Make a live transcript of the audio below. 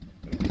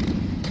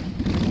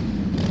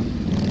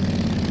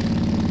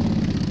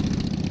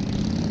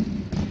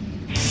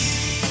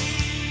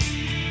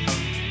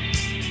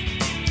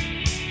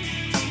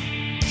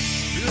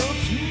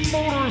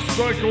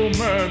Psycho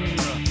Men.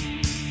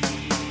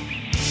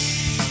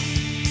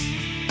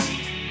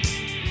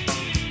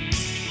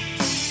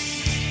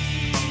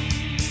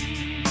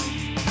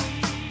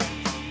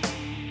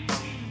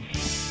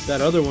 That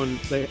other one,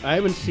 I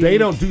haven't seen. They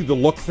don't do the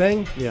look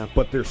thing, Yeah.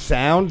 but their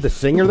sound, the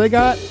singer they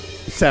got,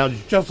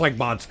 sounds just like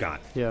Bon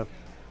Scott. Yeah.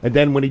 And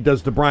then when he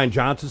does the Brian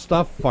Johnson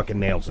stuff, fucking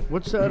nails it.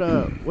 What's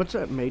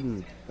that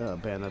Maiden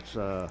band that's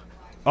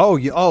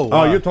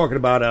you're talking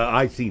about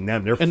I Seen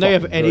Them. They're and they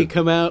have fucking Eddie good.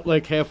 come out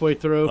like halfway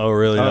through. Oh,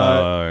 really? No,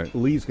 all right.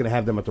 Lee's gonna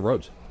have them at the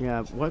Rhodes.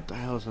 Yeah, what the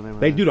hell is the name of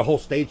They that? do the whole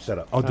stage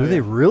setup. Oh, do they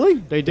really?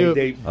 They do.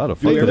 How the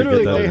fuck They did they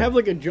literally get that? they have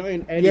like a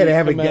giant Eddie Yeah, they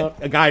have come out.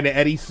 a guy in an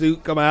Eddie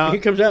suit come out. He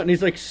comes out and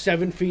he's like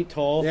 7 feet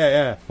tall.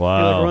 Yeah. He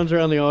Wow. like runs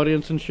around the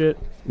audience and shit.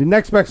 The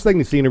next best thing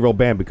to seeing a real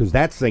band, because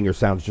that singer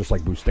sounds just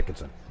like Bruce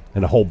Dickinson,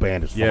 and the whole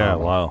band is Yeah,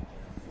 phenomenal. wow.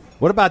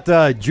 What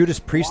about Judas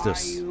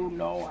Priestess?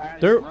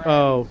 They're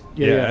Yeah,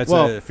 yeah. it's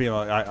Well, a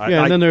female.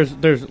 yeah, and then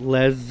there's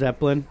Led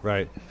Zeppelin.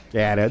 right.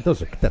 Yeah,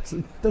 those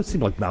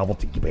seem like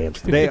novelty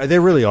bands. To me. They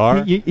really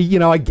are. You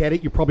know, I get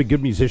it. You're probably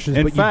good musicians,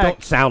 In but fact- you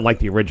don't sound like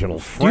the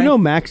originals. Do you know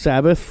Max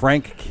Sabbath?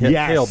 Frank Cale?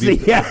 Yes,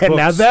 used yeah. books.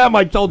 Now them,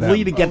 I told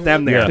Lee to get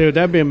them there. Yeah. Dude,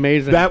 that'd be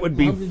amazing. That would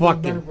be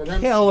fucking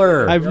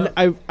killer.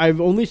 I've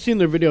only seen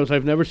their videos.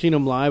 I've never seen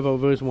them live.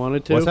 I've always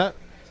wanted to. What's that?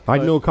 I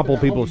know a couple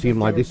of people who've seen them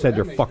live. They said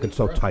they're fucking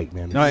so tight,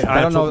 man. No, I don't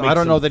That's know. what I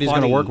don't makes know them that he's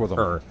going to funny. work with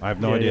them. I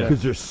have no Yeah, idea.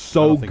 Because they're I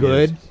so don't think he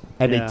good is.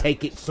 and Yeah. they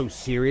take it so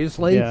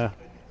seriously. Yeah.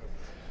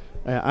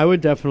 I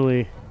would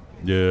definitely.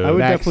 Yeah. I would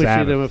Max definitely see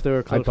Sabbath. them if they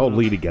were close I told enough.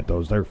 Lee to get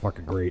those. They're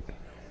fucking great.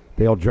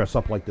 They all dress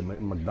up like the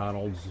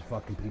McDonald's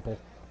fucking people.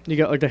 You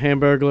got like the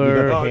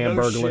Hamburglar. The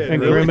Hamburglar. And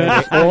Really?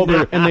 Grimace.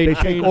 and they They change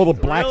take all the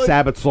Black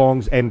Sabbath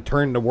songs and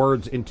turn the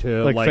words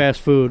into like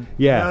fast food.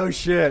 Yeah. Oh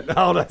shit!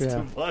 Oh, that's Yeah.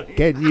 too funny.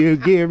 Can you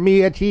give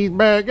me a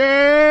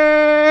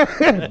cheeseburger?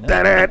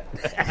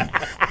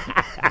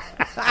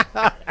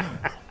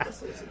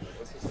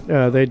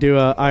 They do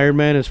Iron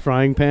Man as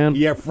frying pan.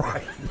 Yeah,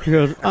 right. He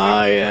goes,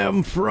 I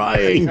am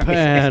frying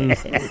pan.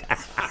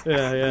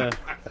 yeah.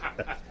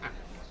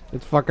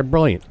 It's fucking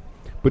brilliant.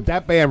 But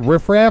that band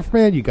Riff Raff,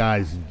 man, you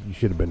guys, you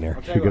should have been there.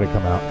 You're gonna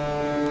come out.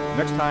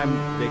 Next time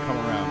they come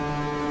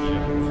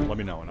around, let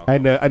me know.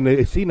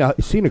 And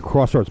seeing a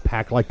Crossroads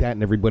packed like that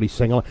and everybody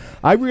singing.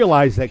 I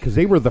realized that because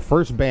they were the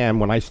first band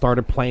when I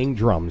started playing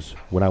drums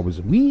when I was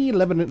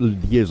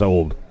 11 years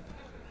old.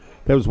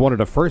 That was one of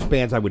the first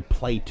bands I would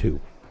play to.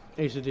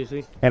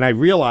 AC/DC. And I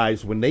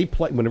realized when the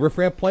Riff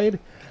Raff played,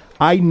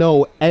 I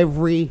know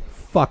every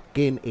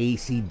fucking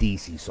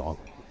AC/DC song.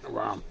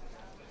 Wow.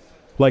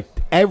 Like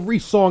every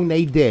song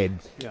they did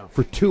Yeah.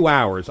 for 2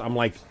 hours, I'm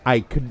like,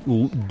 I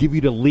could give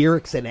you the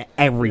lyrics and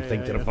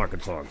everything to the fucking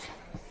songs.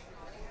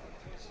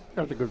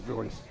 That's a good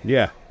feeling.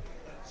 Yeah.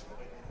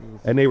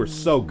 And they were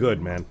so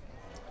good, man.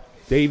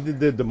 They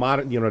did the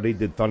modern, they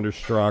did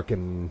Thunderstruck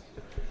and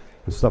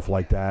stuff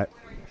like that.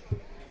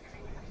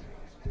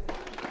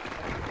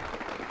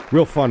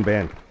 Real fun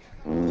band.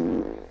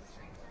 In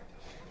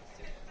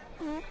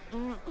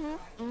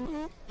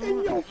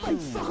your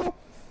face, sucker.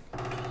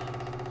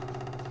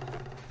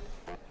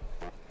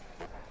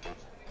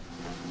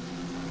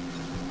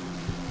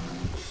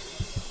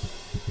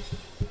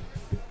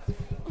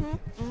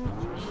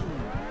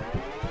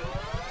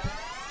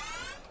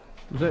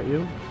 Is that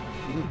you?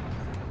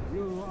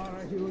 You are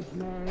a huge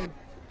nerd.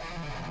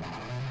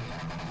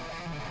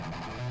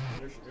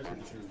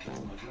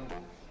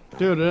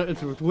 Dude,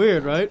 it's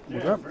weird, right?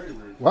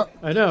 What?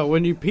 I know.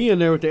 When you pee in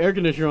there with the air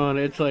conditioner on,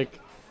 it's like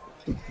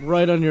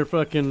right on your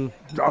fucking,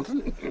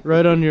 Johnson?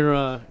 right on your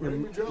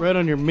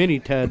mini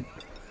Ted.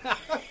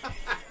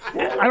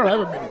 I don't have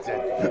a mini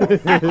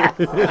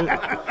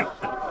Ted.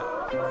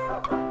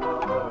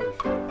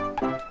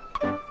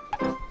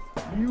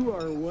 You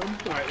are one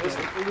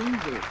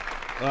loser.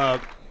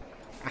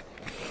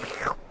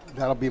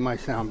 That'll be my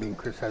sound beam.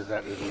 Chris has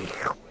that with me.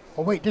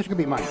 Oh, wait, this could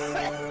be mine.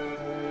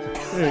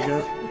 There you go.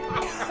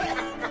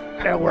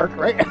 That'll work,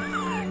 right?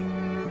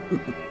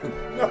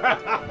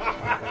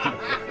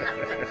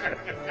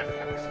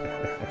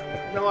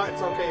 No,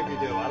 it's okay if you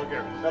do. I don't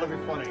care. That'll be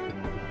funny.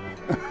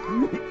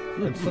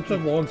 It's such a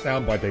long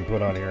soundbite they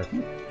put on here.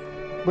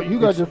 But you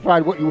guys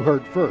decide what you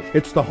heard first.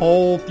 It's the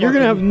whole. You're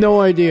gonna have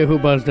no idea who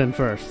buzzed in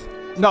first.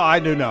 No, I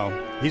do know.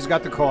 He's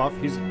got the cough.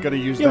 He's gonna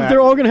use Yeah, but that.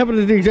 they're all gonna happen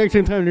at the exact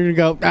same time. You're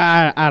gonna go,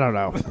 I don't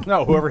know.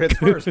 No, whoever hits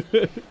first.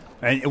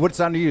 And what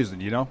sound are you using?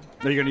 You know?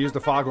 Are you gonna use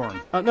the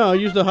foghorn? No, I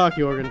use the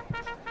hockey organ.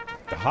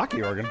 The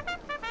hockey organ.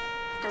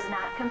 Does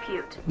not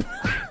compute.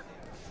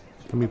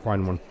 Let me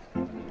find one.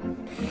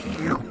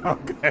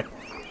 Okay.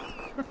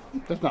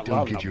 That's not Don't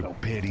loud get enough, your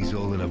panties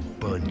all in a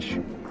bunch.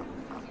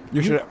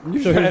 You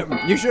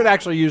should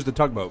actually use the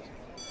tugboat.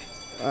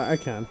 I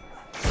can.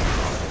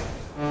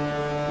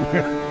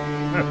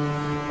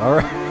 All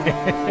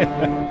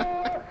right.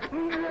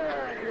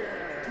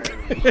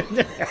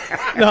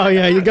 No,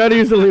 yeah, you gotta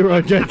use the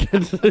Leroy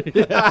Jenkins.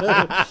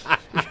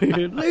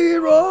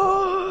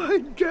 Leroy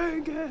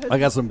Jenkins. I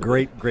got some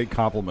great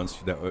compliments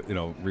that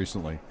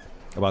recently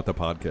about the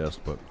podcast,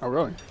 but Oh,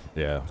 really?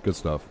 yeah, good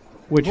stuff.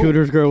 Which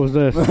Hooters girl was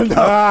this?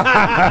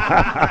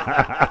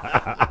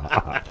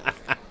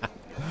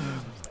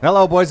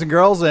 Hello, boys and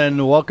girls,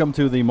 and welcome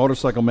to the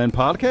Motorcycle Men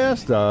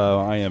podcast.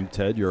 I am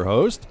Ted, your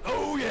host.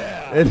 Oh,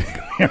 yeah.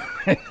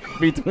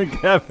 Between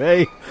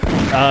Cafe.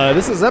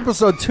 This is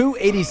episode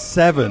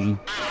 287,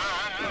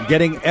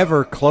 getting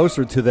ever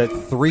closer to that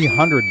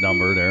 300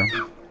 number there.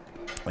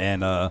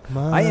 And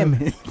I'm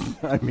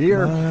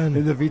here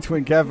in the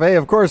V-Twin Cafe,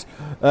 of course,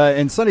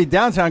 in sunny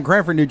downtown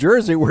Cranford, New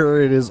Jersey,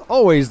 where it is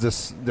always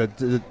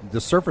the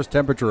surface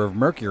temperature of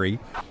mercury.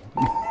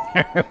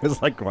 It was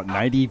like,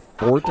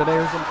 94 today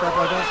or something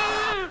like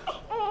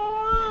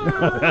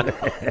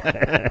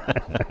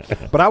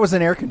that? But I was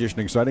in air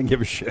conditioning, so I didn't give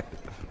a shit.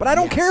 But I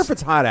don't care if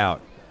it's hot out.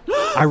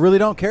 I really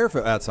don't care if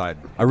it's outside.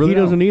 I really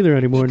don't. He doesn't either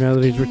anymore now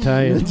that he's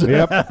retired.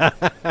 Yep.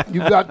 You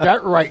got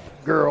that right,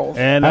 girls.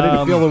 And How did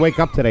it feel to wake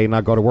up today and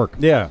not go to work?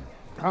 Yeah.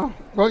 Oh,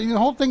 well, the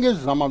whole thing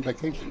is I'm on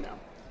vacation now.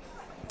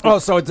 Oh,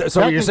 so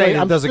you're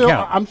saying it doesn't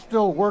count? I'm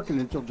still working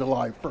until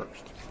July 1st.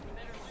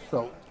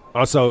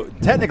 So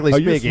technically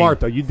speaking, you're smart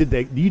though. You did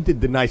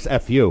the nice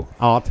FU.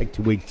 I'll take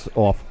 2 weeks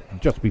off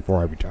just before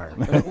I retire.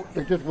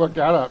 It just worked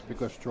out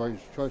because Troy's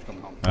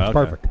coming home. That's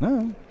perfect.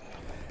 No.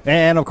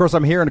 And of course,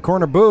 I'm here in the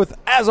corner booth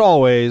as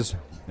always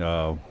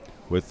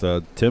with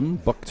Tim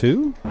Buck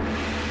 2.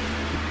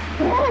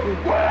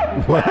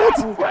 What?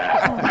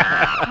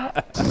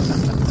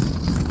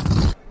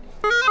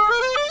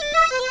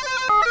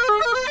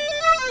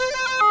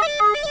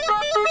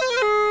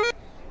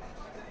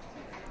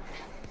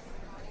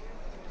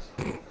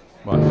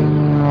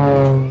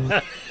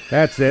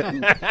 That's it.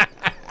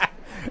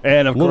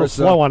 And of A little course,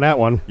 slow on that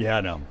one. yeah,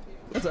 I know.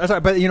 That's all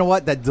right, but you know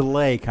what? That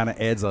delay kind of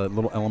adds a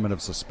little element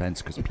of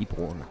suspense because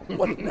people are like,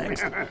 what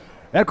next? And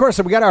of course,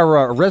 we got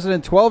our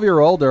resident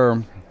 12-year-old,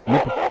 or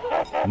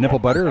nipple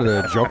butter,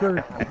 the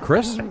Joker,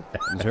 Chris,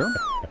 is here.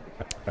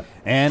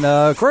 And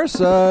of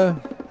course,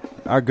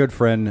 our good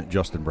friend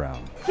Justin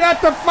Brown. Shut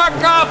the fuck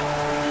up!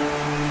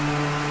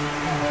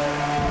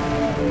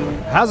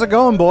 How's it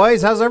going,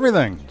 boys? How's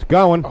everything? It's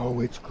going. Oh,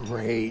 it's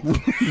great.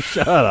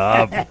 Shut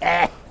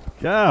up.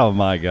 Oh,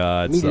 my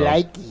God. Me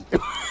like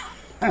it.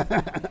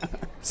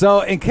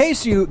 So, in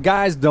case you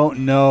guys don't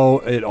know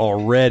it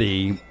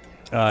already,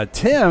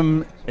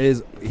 Tim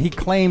he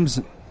claims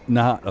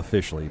not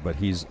officially, but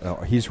he's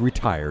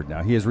retired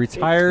now. He is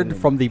retired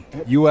from the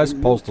U.S.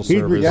 Postal He's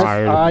Service.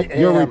 retired. I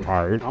You're am.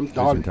 retired. I'm He's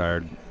done.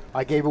 retired.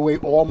 I gave away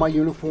all my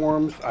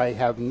uniforms. I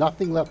have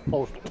nothing left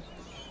postal.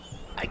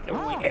 I gave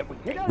away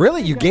everything.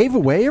 Really? You gave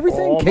away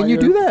everything? All Can my you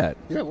do that?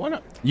 Yeah, why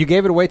not? You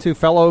gave it away to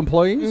fellow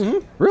employees?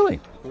 Mhm. Really?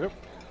 Yep. Really?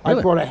 I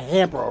brought a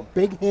hamper, a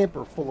big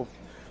hamper full of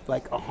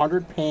like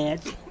 100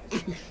 pants,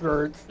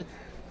 T-shirts,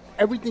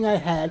 everything I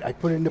had. I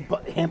put in the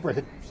hamper.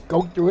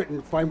 Go through it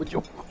and find what you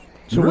want.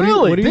 So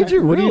Really? Did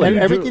you really? And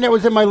everything that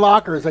was in my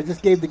lockers, I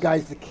just gave the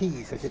guys the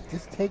keys. I said,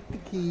 just take the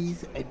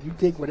keys and you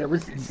take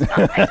whatever's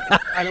inside.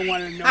 I don't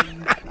want to know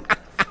nothing.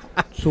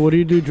 So what do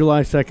you do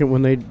July 2nd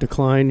when they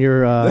decline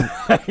your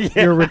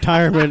your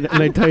retirement and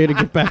they tell you to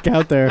get back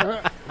out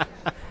there?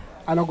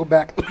 I don't go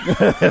back.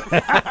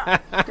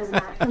 Does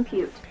not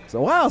compute.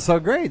 So, wow, so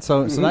great.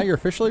 So now you're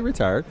officially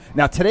retired.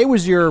 Now, today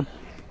was your...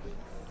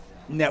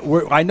 Now,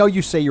 I know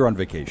you say you're on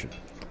vacation.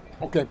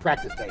 Okay,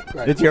 practice day.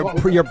 Right. It's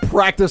your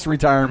practice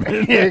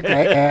retirement.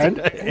 Okay,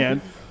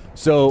 And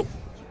so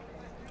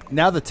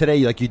now that today,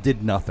 like, you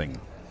did nothing.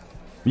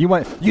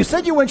 You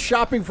said you went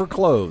shopping for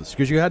clothes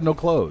because you had no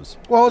clothes.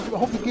 Well, I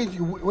hope the kids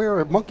you wear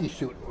a monkey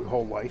suit your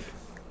whole life.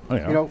 Oh,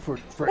 yeah. You know, for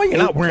Well, you're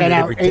not wearing it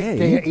every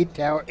day.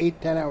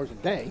 10 hours a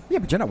day. Yeah,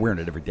 but you're not wearing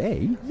it every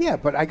day. Yeah,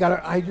 but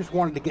I just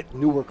wanted to get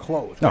newer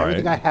clothes. All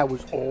Everything right. I had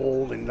was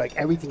old and like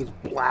everything is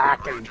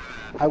black, and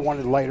I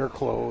wanted lighter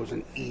clothes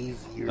and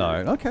easier. All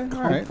right, okay,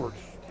 all right. comforts.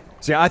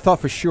 See, I thought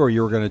for sure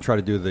you were going to try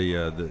to do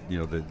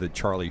the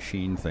Charlie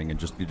Sheen thing and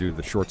just do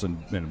the shorts and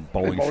bowling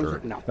bowling shirt.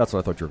 shirt, no. That's what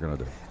I thought you were going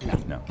to do.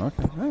 No.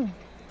 Okay. Oh.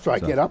 So I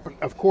get up, and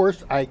of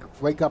course, I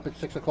wake up at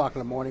 6 o'clock in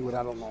the morning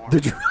without an alarm.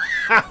 Did you?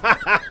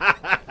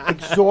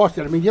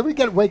 Exhausted. I mean, you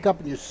ever wake up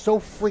and you're so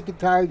freaking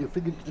tired, you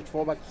figure you just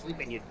fall back to sleep,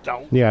 and you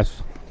don't?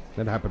 Yes,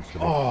 that happens to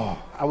me. Oh,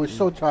 I was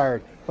so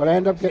tired. But I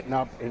ended up getting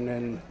up, and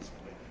then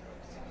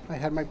I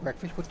had my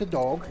breakfast with the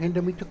dog, and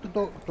then we took the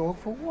dog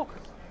for a walk.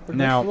 For a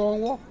Now- nice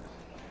long walk.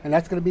 And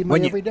that's going to be my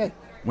every day.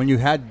 When you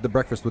had the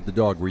breakfast with the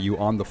dog, were you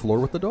on the floor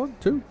with the dog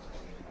too?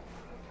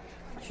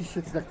 She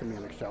sits next to me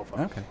on her cell phone.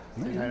 Okay.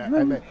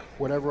 And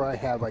whatever I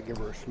have, I give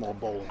her a small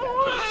bowl of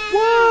that.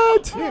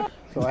 What? Yeah.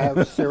 So I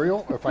have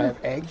cereal. If I have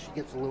eggs, she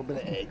gets a little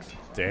bit of eggs.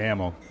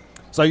 Damn.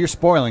 So you're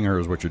spoiling her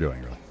is what you're doing,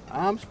 really.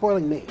 I'm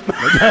spoiling me.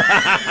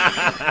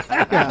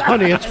 Yeah,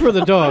 honey, it's for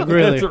the dog,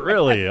 really. It's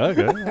really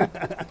okay.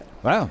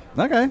 Wow.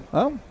 Okay.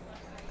 Well,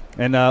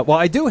 and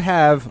I do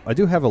have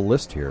a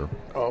list here,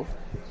 Oh.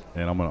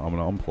 and I'm gonna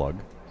unplug.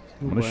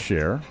 I'm gonna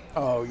share.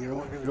 Oh, you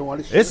don't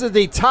want to share? This is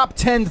the top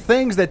 10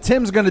 things that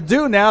Tim's gonna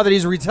do now that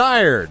he's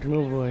retired.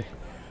 Oh, boy.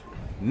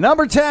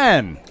 Number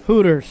 10.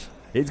 Hooters.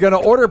 He's gonna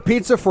order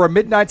pizza for a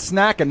midnight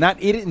snack and not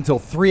eat it until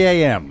 3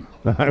 a.m.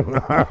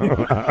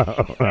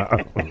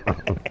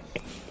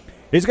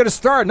 He's going to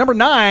start, number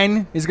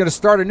 9, he's going to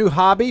start a new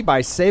hobby by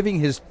saving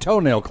his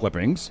toenail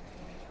clippings.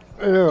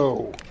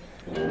 Ew.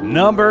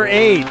 Number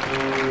 8,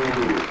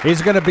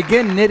 he's going to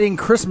begin knitting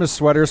Christmas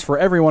sweaters for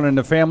everyone in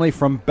the family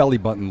from belly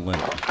button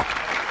lint.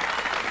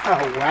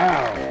 Oh,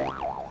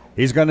 wow.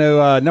 He's going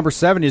to, number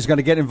 7, he's going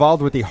to get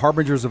involved with the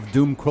Harbingers of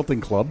Doom Quilting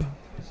Club.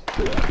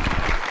 All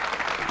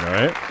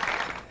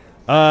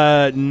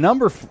right.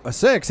 Number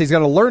 6, he's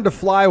going to learn to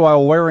fly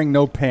while wearing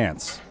no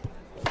pants.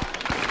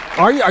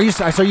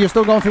 So you're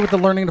still going through with the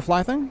learning to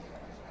fly thing?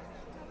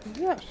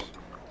 Yes.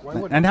 Why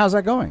wouldn't And how's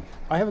that going?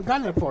 I haven't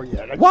gotten that far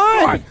yet.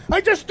 Why?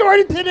 I just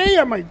started today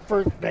on my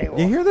first day off.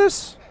 You hear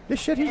this? This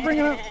shit he's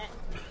bringing up?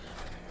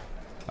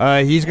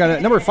 He's going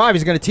to, number 5,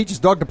 he's going to teach his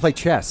dog to play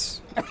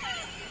chess. All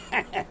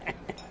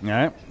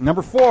right.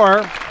 Number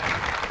 4,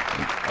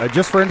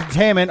 just for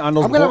entertainment on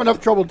those. I'm going to have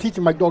enough trouble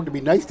teaching my dog to be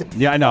nice to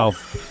people. Yeah, I know.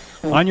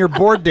 On your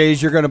board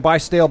days, you're going to buy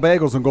stale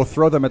bagels and go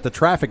throw them at the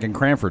traffic in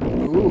Cranford.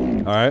 Ooh.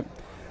 All right.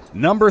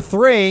 Number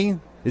 3,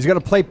 he's going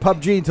to play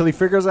PUBG until he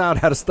figures out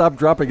how to stop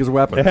dropping his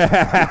weapons.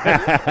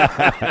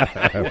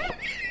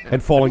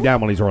 And falling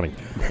down when he's running.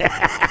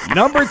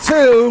 Number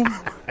 2,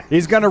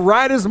 he's going to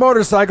ride his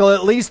motorcycle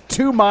at least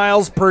 2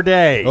 miles per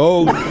day.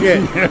 Oh,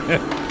 shit.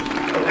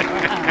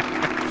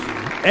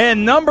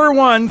 And number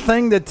 1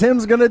 thing that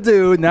Tim's going to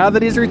do now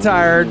that he's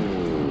retired,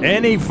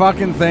 any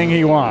fucking thing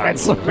he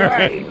wants. That's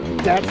right.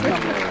 That's number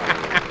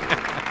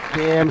 1.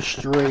 Damn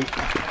straight.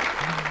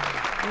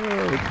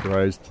 Oh,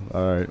 Christ.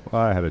 All right.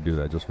 Well, I had to do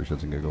that just for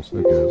shits and giggles.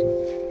 Who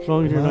cares? As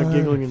long as you're not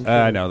giggling. And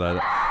I know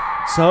that.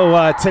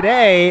 So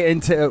today,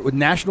 with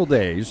National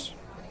Days,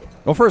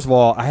 well, first of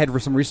all, I had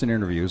some recent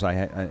interviews. I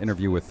had an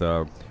interview with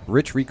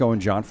Rich, Rico,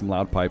 and John from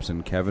Loud Pipes,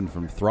 and Kevin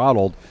from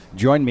Throttled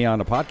joined me on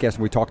the podcast,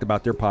 and we talked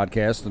about their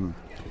podcast and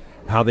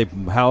how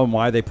and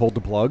why they pulled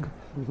the plug.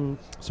 Mm-hmm.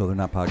 So they're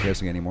not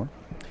podcasting anymore.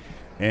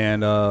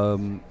 And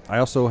I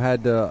also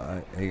had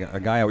a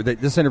guy.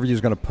 This interview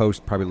is going to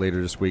post probably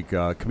later this week.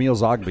 Camille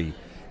Zogby.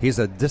 He's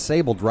a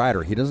disabled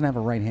rider. He doesn't have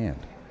a right hand.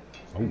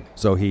 Oh.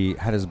 So he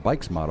had his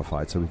bikes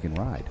modified so he can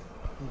ride.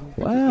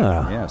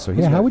 Wow. Yeah. So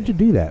he's how would you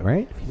do that,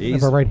 right? If you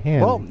have a right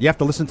hand. Well, you have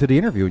to listen to the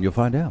interview and you'll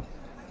find out.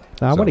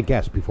 I want to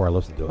guess before I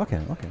listen to it.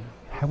 Okay.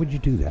 How would you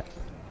do that?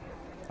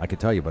 I could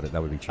tell you, but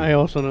that would be cheap. I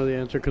also know the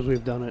answer because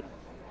we've done it.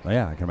 Oh,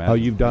 yeah, I can imagine. Oh,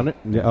 you've done it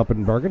up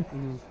in Bergen?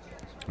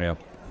 Mm-hmm. Yeah.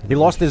 He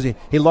lost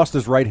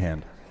his right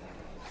hand.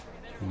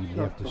 You'd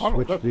have to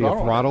switch the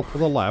throttle to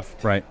the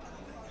left. Right.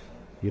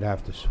 You'd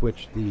have to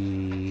switch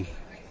the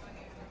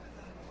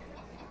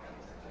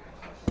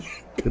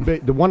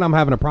one I'm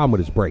having a problem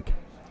with is brake.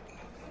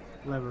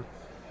 Lever.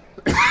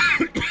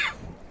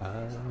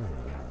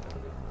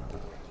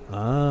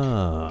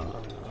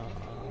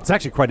 It's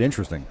actually quite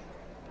interesting.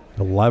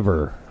 The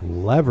lever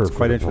for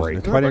quite the interesting. brake.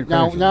 It's quite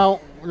interesting. Now,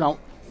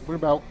 what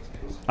about?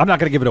 I'm not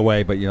going to give it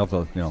away, but you have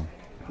to, Now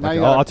okay,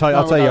 you I'll gotta-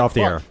 tell you now off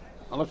the air. clutch.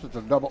 Unless it's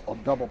a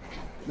double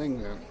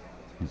thing then.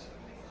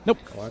 Nope.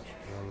 Clutch?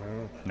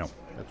 No.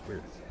 That's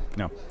weird.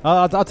 No.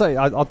 I'll tell you.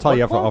 I'll tell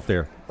you off the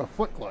air. A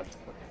foot clutch.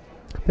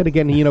 Then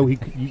again, he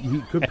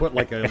could put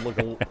like a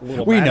little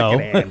We Vatican know.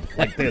 hand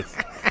like this.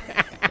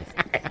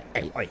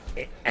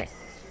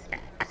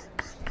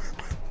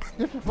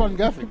 This is fun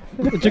guessing.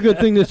 It's a good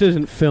thing this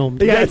isn't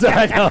filmed. Yeah,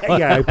 I know.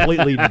 Yeah, I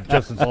completely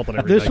just insulted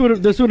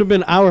everything. This would have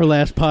been our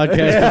last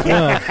podcast as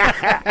well.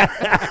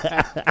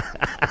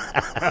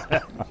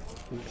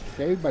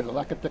 Saved by the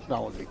lack of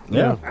technology.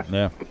 Yeah.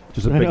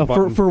 Just a I big know,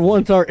 button. for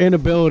once, our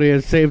inability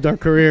has saved our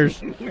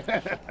careers.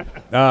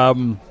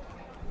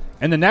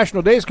 And the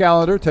National Days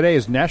calendar today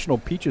is National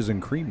Peaches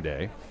and Cream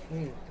Day.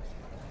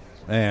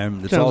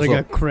 And it's Sounds also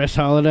like a Chris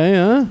holiday,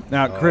 huh?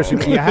 now, Chris, you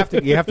have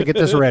to get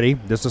this ready.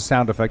 This is a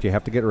sound effect. You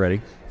have to get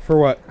ready. For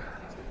what?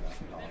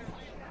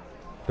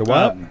 The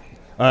what?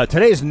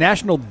 Today is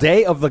National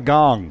Day of the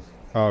Gong.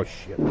 Oh,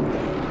 shit.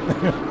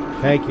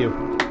 Thank you.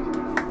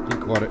 You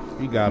caught it.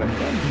 You got it.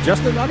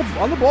 Justin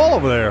on the ball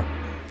over there.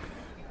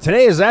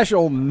 Today is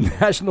National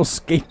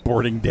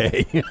Skateboarding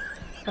Day.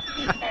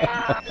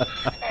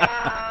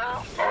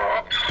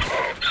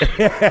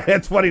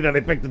 It's funny that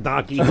they picked the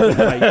donkey.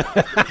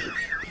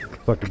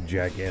 Fucking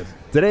jackass.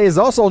 Today is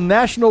also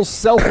National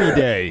Selfie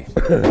Day.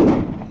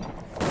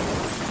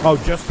 Oh,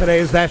 just today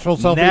is National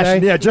Selfie Day?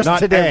 Yeah, just Not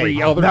today.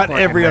 Every other Not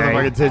fucking every other day.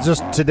 fucking day.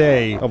 Just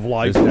today Of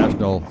life. is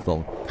National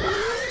Selfie.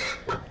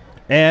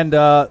 And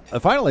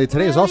finally,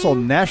 today is also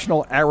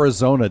National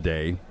Arizona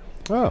Day.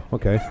 Oh,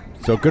 okay.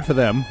 So good for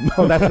them.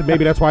 Oh,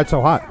 maybe that's why it's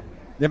so hot.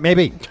 Yeah,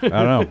 maybe. I don't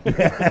know.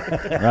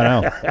 I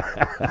don't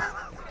know.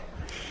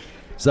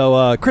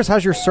 So, Chris,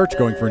 how's your search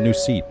going for a new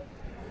seat?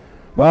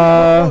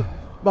 Well,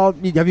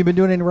 have you been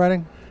doing any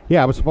writing?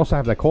 Yeah, I was supposed to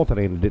have that call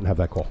today and didn't have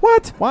that call.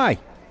 What? Why?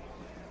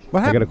 What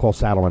I got happened? to call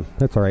Saddleman.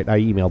 That's all right. I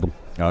emailed them.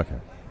 Okay.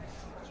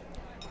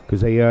 Because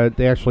they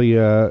actually,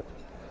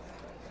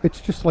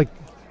 it's just like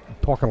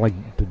talking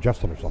like to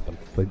Justin or something.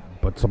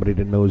 But somebody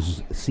didn't know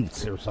his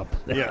seats or something.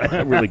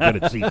 Yeah, really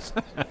good at seats.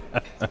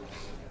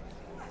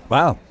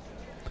 Wow.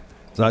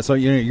 So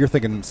you're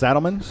thinking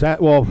Saddleman?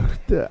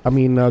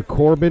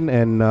 Corbin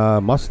and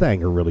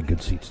Mustang are really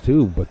good seats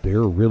too, but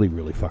they're really,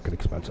 really fucking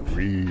expensive.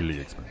 Really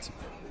expensive.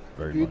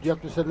 Very much. You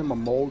have to send him a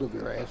mold of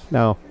your ass.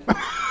 No.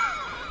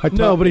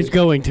 No, but he's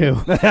going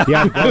to.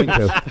 Yeah, I'm going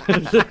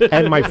to.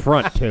 And my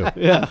front, too.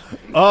 Yeah.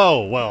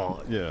 Oh,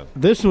 well, yeah.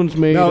 This one's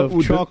made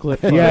of chocolate.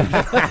 Yeah.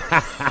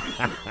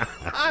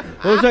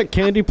 What was that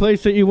candy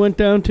place that you went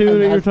down to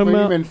that you were talking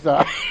about?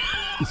 Inside.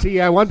 See,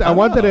 I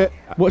wanted it.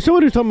 Well,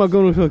 somebody was talking about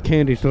going to a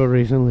candy store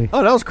recently.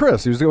 Oh, that was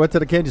Chris. He went to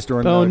the candy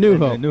store in New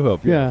Hope. in New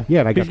Hope, Yeah. Yeah,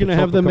 and I got He's going to the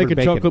have them make a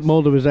chocolate-covered chocolate bacon.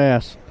 mold of his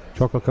ass.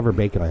 Chocolate-covered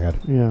bacon I had.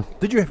 Yeah.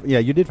 Did you? Yeah,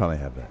 you did finally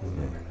have that. Yeah.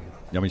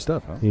 Yummy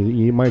stuff, huh?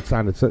 You might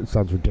it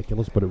sounds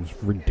ridiculous, but it was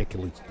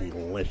ridiculously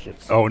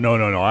delicious. Oh, no.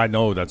 I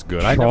know that's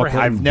good. I've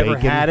Chocolate never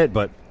bacon. had it,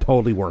 but...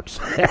 Totally works.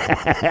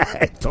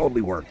 It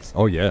totally works.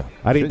 Oh, yeah.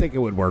 I didn't think it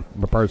would work,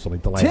 but personally,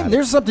 till I Tim, had it.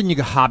 there's something you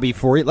can hobby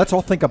for you. Let's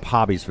all think up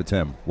hobbies for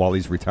Tim while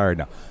he's retired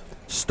now.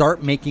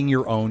 Start making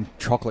your own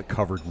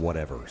chocolate-covered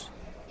whatevers.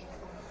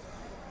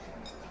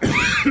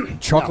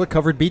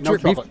 Chocolate-covered beef No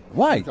jerky? chocolate.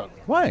 Why? No chocolate.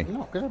 Why? No,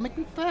 because it'll make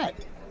me fat.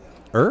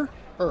 I'm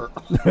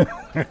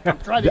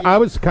trying to I eat-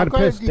 was kind of I'm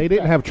trying pissed. to They eat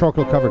didn't fat. have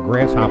chocolate-covered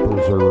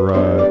grasshoppers or...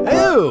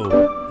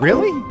 Ew!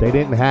 Really? They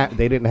didn't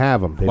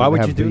have them. They Why didn't would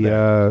have you do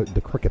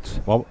the crickets.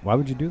 Why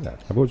would you do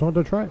that? I've always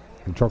wanted to try it.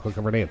 And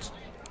chocolate-covered ants.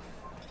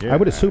 I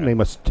would assume they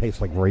must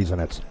taste like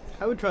raisinets.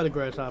 I would try the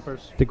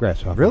grasshoppers. The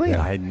grasshopper. Really?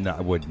 yeah.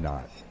 I would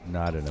not.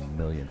 Not in a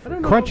million.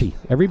 don't know. Crunchy.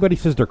 Everybody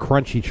says they're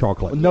crunchy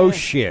chocolate. No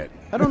shit.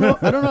 I don't know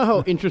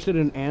how interested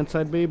in ants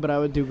I'd be, but I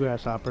would do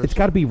grasshoppers. It's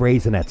got to be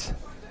raisinets.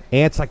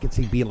 Ants I could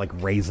see being like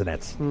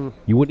raisinets.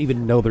 You wouldn't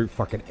even know they're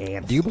fucking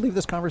ants. Do you believe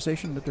this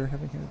conversation that they're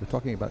having here? They're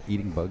talking about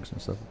eating bugs and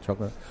stuff.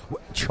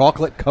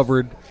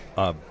 Chocolate-covered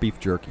beef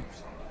jerky.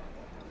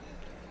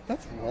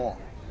 That's wrong.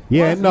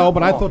 Yeah, Well, no, it's but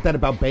not I wrong. thought that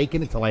about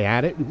bacon until I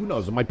had it. Who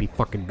knows? It might be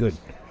fucking good.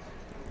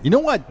 You know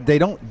what they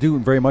don't do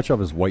very much of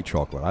is white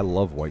chocolate. I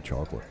love white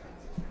chocolate.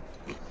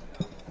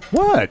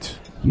 What?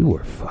 You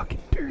were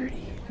fucking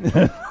dirty.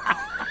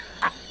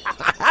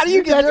 How do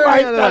you get That's dirty? why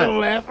I on started that?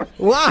 laughing.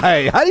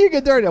 Why? How do you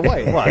get dirty?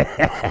 Wait,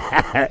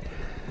 what?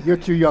 You're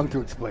too young to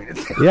explain it.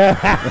 Yeah.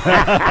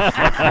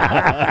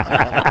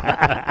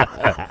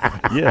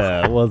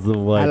 Yeah, it was the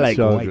white I like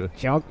white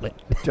chocolate.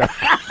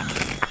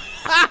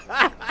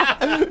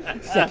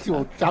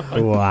 Sexual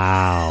chocolate.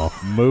 Wow.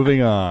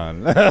 Moving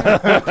on.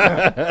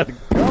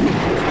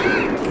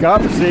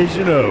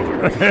 Conversation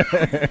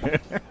over.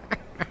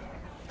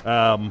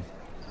 All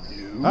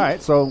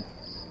right, so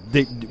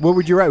what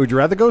would you rather? Would you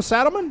rather go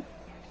Saddleman?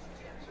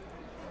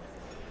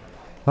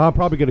 I'm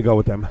probably going to go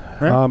with them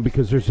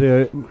because there's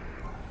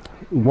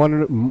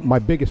my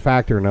biggest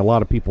factor, and a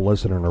lot of people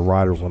listening or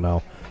riders will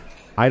know.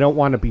 I don't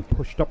want to be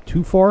pushed up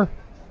too far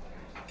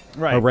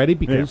already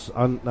because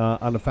on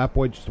the Fat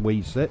Boy, just the way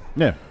you sit,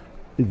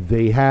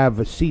 they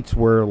have seats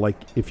where, like,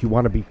 if you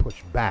want to be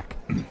pushed back.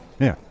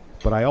 Yeah.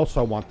 But I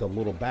also want the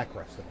little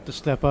backrest to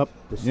step up.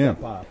 to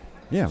step up.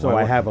 Yeah, So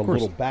why I have a of course.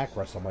 little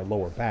backrest on my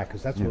lower back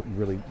because that's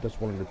that's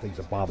one of the things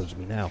that bothers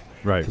me now.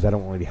 Right. Because I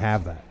don't really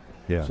have that.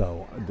 Yeah.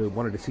 So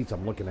one of the seats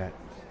I'm looking at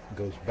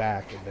goes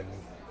back and then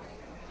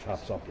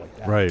chops up like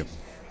that. Right.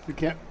 You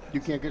can't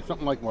get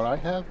something like what I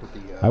have with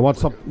the. I want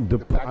with something.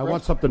 the I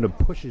want backrest? something that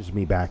pushes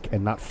me back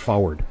and not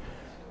forward.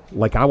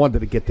 Like I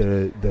wanted to get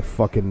the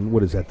fucking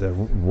what is that? The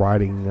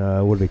riding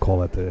what do they call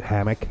that? The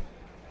hammock.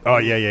 Oh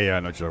yeah. I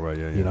know what you're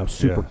talking about. Yeah. You know,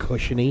 super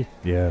cushiony.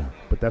 Yeah.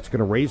 But that's going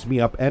to raise me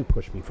up and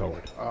push me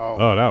forward, Oh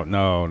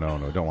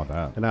no! Don't want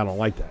that. and I don't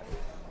like that.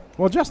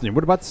 Well, Justin,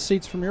 what about the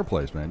seats from your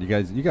place, man? You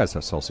guys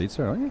have sell seats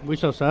there, don't you? We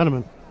sell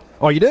Saddleman.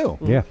 Oh, you do?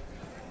 Yeah.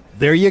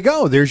 There you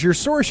go. There's your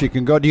source. You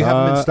can go. Do you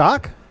have them in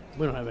stock?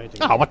 We don't have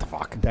anything. Oh, what the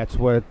fuck? That's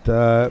what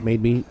made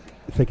me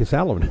think of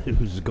Salomon,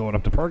 who's going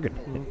up to Perkin,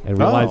 and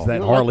realize that You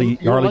don't Harley like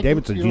the- you don't like the-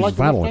 Davidson you don't uses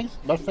like the Salomon.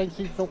 Mustang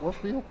seats don't work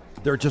for you?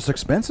 They're just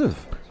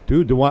expensive.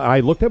 Dude, the one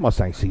I looked at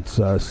Mustang seats,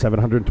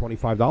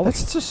 $725.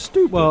 That's just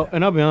stupid. Well,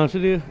 and I'll be honest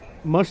with you,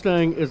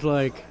 Mustang is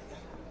like,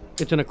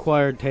 it's an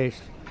acquired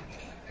taste.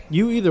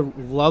 You either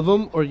love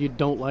them or you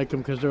don't like them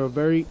because they're a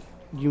very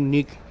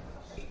unique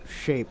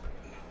shape.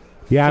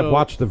 Yeah, So, I've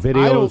watched the I don't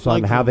videos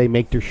on like how them. they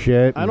make their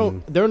shit. I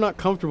don't. They're not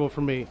comfortable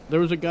for me. There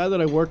was a guy that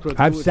I worked with.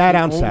 I've who was sat the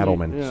on only-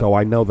 Saddleman, yeah. so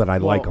I know that I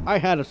Well, like them. I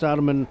had a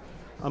Saddleman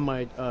on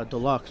my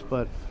Deluxe,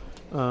 but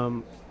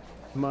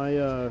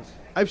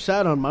I've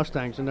sat on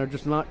Mustangs and they're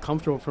just not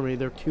comfortable for me.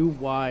 They're too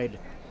wide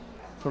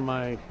for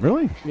my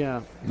really?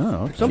 yeah.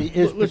 No. Okay. Some- She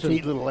is listen.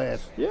 petite little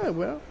ass. Yeah,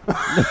 well.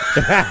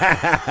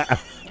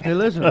 Hey,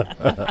 listen.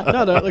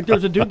 No, like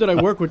there's a dude that I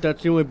work with.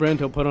 That's the only brand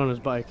he'll put on his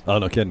bike. Oh,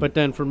 no kidding. But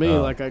then for me,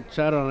 like I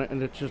sat on it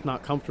and it's just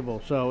not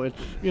comfortable. So it's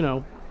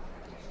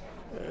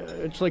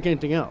it's like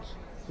anything else.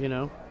 It's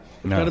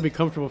got to be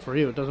comfortable for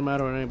you. It doesn't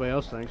matter what anybody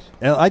else thinks.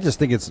 And I just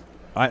think it's.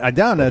 I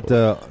down at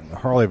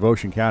Harley of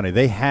Ocean County,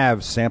 they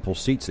have sample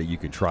seats that you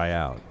can try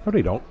out. No,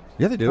 they don't.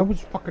 Yeah, they do. I was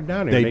fucking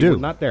down there. They and do. were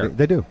not there.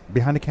 They do.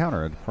 Behind the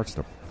counter at the parts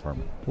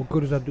department. What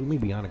good does that do me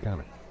behind the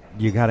counter?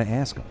 You got to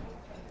ask them.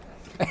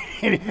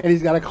 and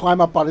he's got to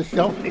climb up on a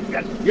shelf. And he's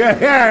got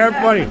Yeah,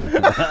 everybody.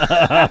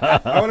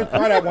 I want to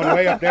try that one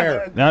way up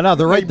there. No,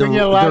 they're right. bring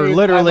They're, you a lot they're of-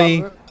 literally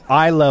I love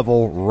eye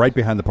level, right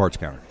behind the parts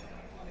counter.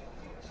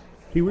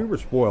 See, we were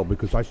spoiled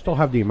because I still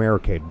have the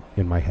Americade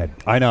in my head.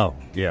 I know.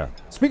 Yeah.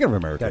 Speaking of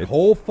America, That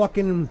whole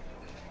fucking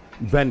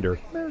vendor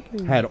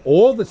had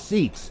all the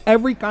seats,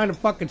 every kind of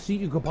fucking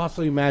seat you could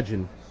possibly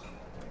imagine,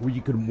 where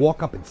you could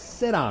walk up and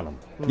sit on them.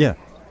 yeah.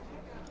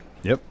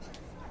 Yep.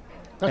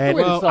 That's the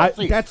way to sell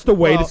seats. That's the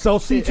way to Well, sell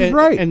seats, and, is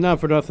right. And not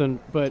for nothing,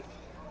 but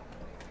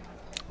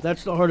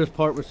that's the hardest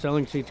part with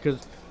selling seats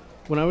because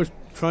when I was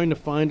trying to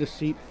find a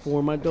seat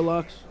for my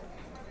deluxe,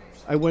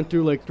 I went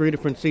through like 3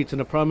 different seats, and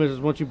the problem is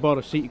once you bought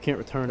a seat, you can't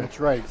return it.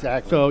 That's right,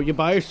 exactly. So you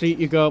buy a seat,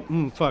 you go,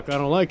 fuck, I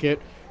don't like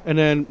it, and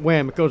then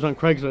wham, it goes on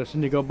Craigslist,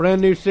 and you go, brand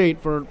new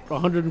seat for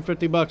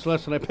 $150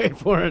 less than I paid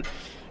for it.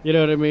 You know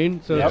what I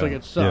mean? So it's like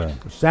it sucks.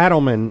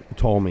 Saddleman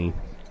told me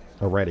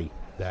already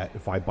that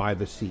if I buy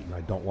the seat and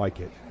I don't like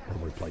it, I'll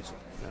replace it.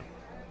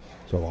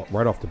 So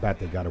right off the bat,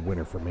 they got a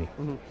winner for me.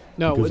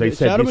 No, Because they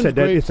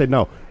said,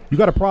 no, you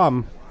got a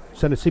problem,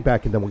 send the seat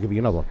back, and then we'll give you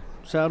another one.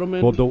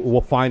 Saddleman.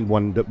 We'll find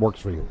one that works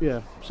for you.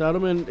 Yeah,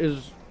 Saddleman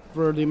is,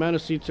 for the amount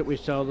of seats that we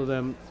sell to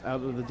them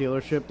out of the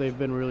dealership, they've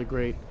been really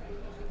great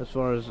as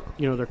far as,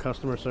 their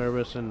customer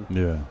service and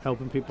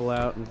helping people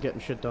out and getting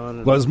shit done.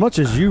 And Well, as much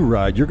as you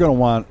ride, you're going to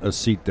want a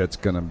seat that's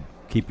going to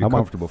keep you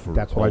comfortable for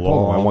That's a what I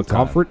told them. I long want time.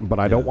 comfort, but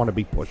I don't want to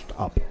be pushed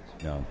up.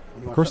 No.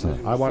 You Of course want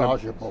not. something to I want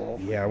massage your bowl.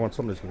 Yeah, I want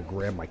someone that's going to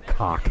grab my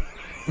cock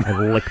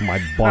and lick my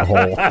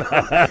butthole.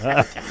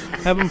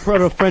 have them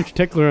put a French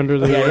tickler under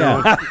the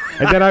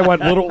And then I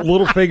want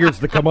little fingers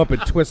to come up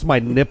and twist my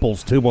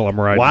nipples too while I'm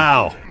riding.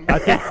 Wow.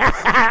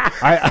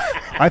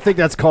 I think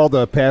that's called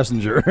a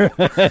passenger.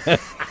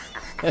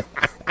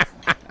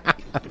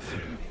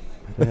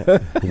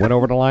 Went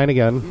over the line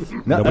again.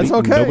 No, Nobody, that's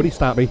okay. Nobody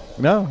stopped me.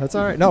 No, that's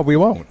all right. No, we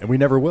won't, and we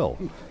never will.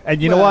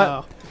 And you know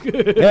what?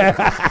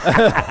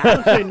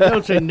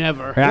 Don't say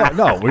never. Yeah,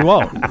 no, we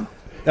won't.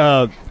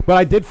 But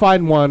I did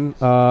find one,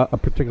 a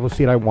particular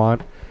seat I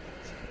want.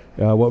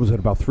 What was it?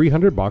 About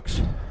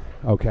 $300.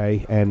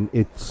 Okay, and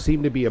it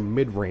seemed to be a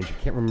mid-range.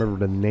 I can't remember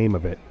the name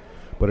of it,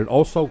 but it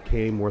also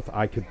came with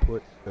I could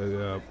put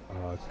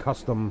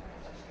custom.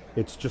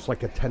 It's just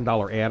like a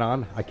 $10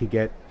 add-on. I could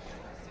get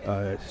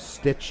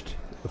stitched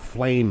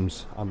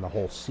flames on the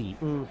whole seat,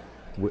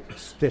 with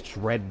stitched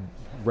red.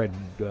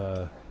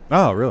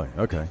 Oh, really?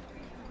 Okay.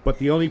 But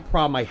the only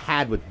problem I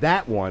had with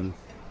that one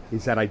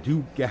is that I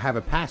do have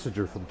a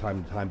passenger from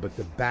time to time, but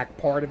the back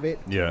part of it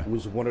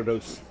was one of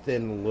those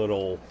thin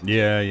little...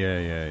 Yeah.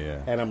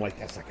 And I'm like,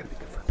 that's not going to be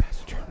good for a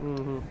passenger.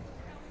 Mm-hmm.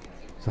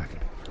 It's not going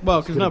to be.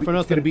 Well, because not for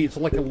nothing. It's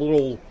like a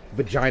little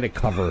vagina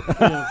cover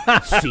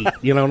seat.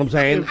 You know what I'm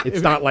saying?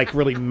 It's not like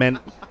really meant...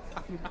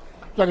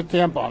 It's like a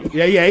tampon.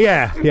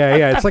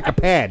 Yeah. It's like a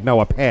pad. No,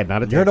 a pad,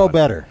 not a tampon. You're no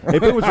better.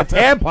 If it was a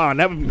tampon,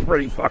 that would be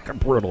pretty fucking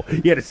brutal.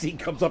 Yeah, the seat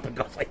comes up and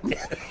goes like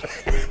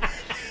that.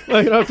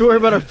 Well, you don't have to worry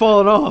about her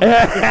falling off.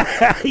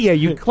 Yeah,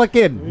 you click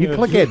in. You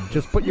click in.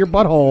 Just put your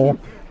butthole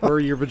or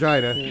your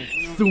vagina.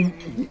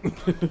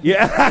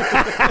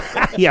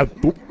 Yeah. Yeah.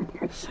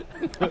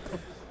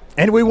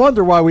 And we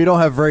wonder why we don't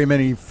have very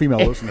many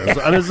female listeners.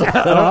 I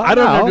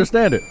don't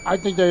understand it. I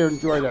think they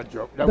enjoy that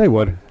joke. They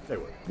would.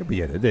 They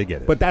get it. They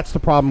get it. But that's the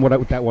problem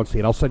with that one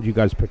seat. I'll send you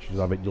guys pictures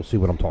of it. You'll see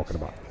what I'm talking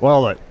about.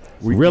 Well,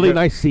 Really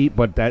nice seat,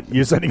 but that...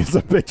 You're sending us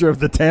a picture of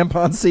the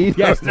tampon seat?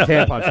 Yes, the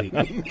tampon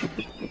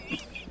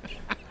seat.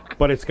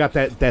 But it's got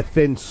that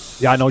thin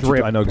Yeah, I know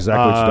strip, I know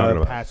exactly what you're talking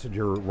about.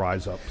 Passenger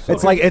rise up. So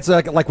It's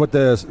like what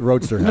the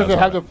Roadster has. Does it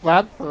have on the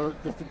flap for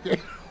the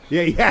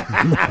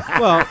yeah.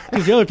 Well,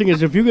 because the other thing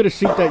is, if you get a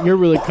seat that you're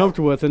really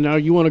comfortable with, and now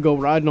you want to go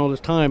riding all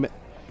this time,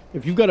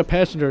 if you've got a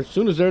passenger, as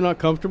soon as they're not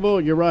comfortable,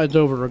 your ride's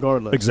over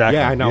regardless. Exactly.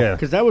 Yeah, I know. Yeah.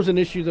 Because that was an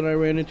issue that I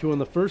ran into on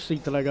the first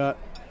seat that I got,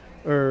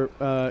 or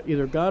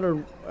either got or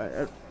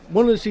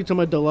one of the seats on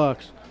my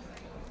deluxe.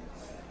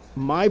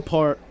 My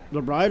part,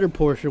 the rider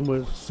portion,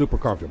 was Super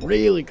comfortable.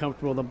 really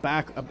comfortable. The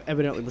back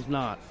evidently was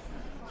not.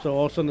 So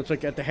all of a sudden, it's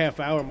like at the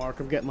half-hour mark,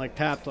 I'm getting like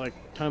tapped, like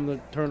time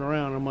to turn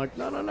around. I'm like,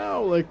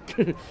 no, like.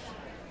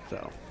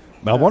 So.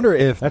 I wonder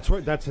if That's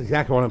right. That's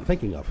exactly what I'm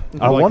thinking of.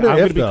 I wonder I'm if,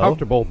 going to be though-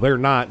 comfortable. They're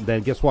not.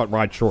 Then guess what?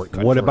 Ride short.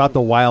 cut what short. about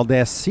the wild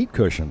ass seat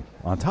cushion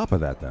on top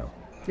of that though?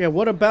 Yeah,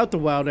 what about the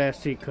wild ass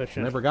seat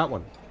cushion? Never got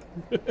one.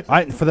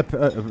 For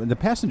the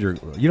passenger,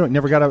 you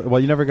never got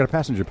a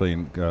passenger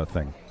plane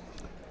thing.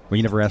 Well,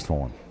 you never asked for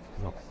one.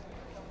 No.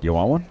 Do you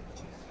want one?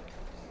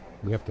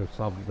 We have to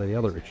solve the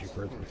other issue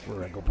first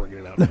before I go bring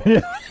it out.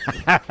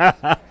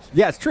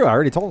 Yeah, it's true. I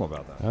already told him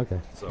about that. Okay.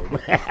 So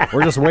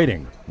we're just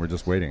waiting. We're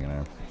just waiting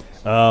now.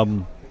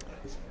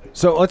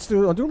 So I'll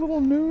do a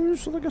little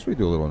news. I guess we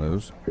do a little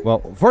news. Well,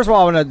 first of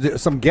all, I'm going to do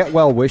some get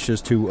well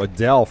wishes to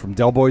Adele from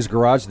Del Boy's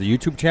Garage, the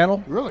YouTube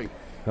channel. Really?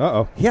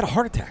 Uh-oh. He had a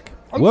heart attack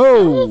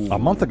Whoa. a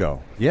month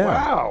ago. Yeah.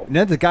 Wow. And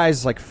then the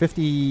guy's like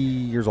 50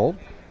 years old,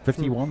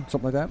 51,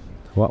 something like that.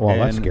 Well,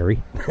 that's And-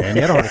 scary. And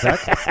he had a heart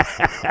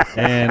attack.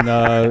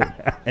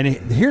 And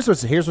here's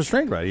what's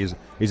strange about it.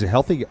 He's a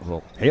healthy,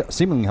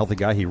 seemingly healthy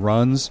guy. He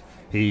runs.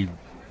 He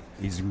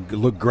he's in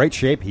great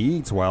shape. He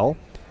eats well,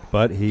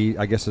 but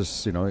I guess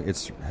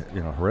it's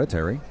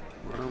hereditary,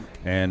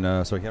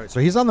 and so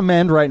he's on the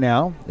mend right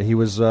now. He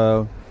was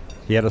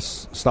he had to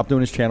stop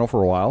doing his channel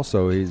for a while,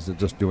 so he's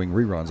just doing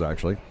reruns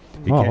actually.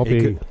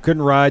 He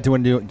couldn't ride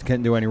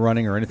can't do any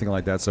running or anything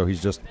like that, so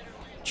he's just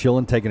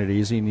chilling, taking it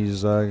easy, and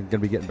he's going to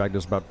be getting back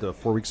just about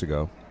 4 weeks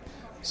ago.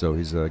 So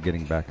he's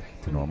getting back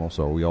to normal.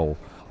 So we all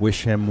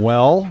wish him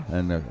well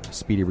and a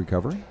speedy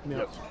recovery.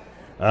 Yep.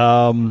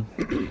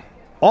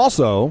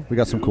 Also, we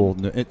got some cool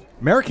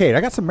Maricaid.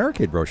 I got some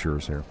Maricaid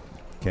brochures here.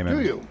 Came in.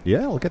 Do you?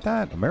 Yeah, look at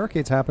that.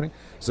 Maricaid's happening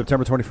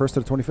September 21st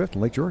to the 25th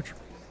in Lake George.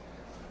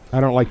 I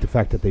don't like the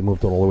fact that they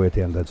moved it all the way at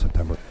the end of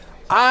September.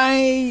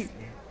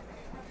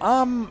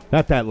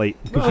 Not that late,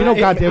 because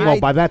goddamn well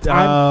by that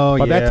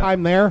time, that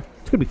time there,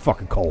 it's gonna be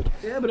fucking cold.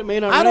 Yeah, but it may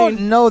not. I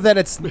don't know that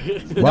it's.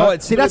 No,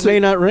 see, that's may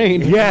not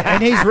rain. Yeah,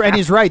 and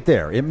he's right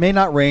there. It may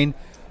not rain,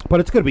 but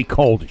it's gonna be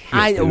cold as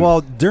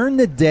shit. During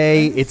the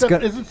day,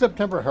 Isn't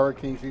September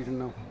hurricane season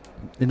though?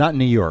 Not in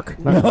New York.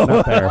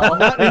 Not there.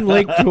 Not in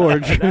Lake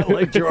George.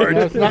 Lake George.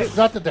 It's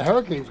not that the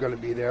hurricane's going to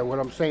be there. What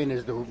I'm saying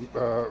is the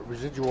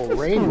residual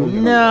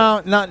rain.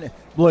 No, not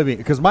believe me,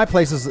 because my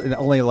place is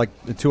only like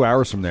 2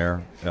 hours from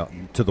there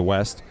to the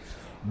west.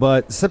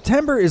 But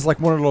September is like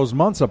one of those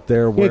months up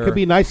there where it could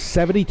be nice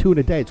 72 in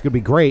a day. It's going to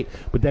be great,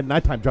 but then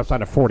nighttime drops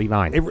down to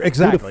 49.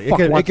 Exactly.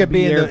 It could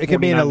be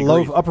in the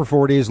low upper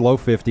 40s, low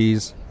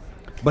 50s.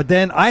 But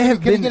then I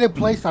have been. Can you get it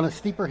placed on a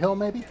steeper hill,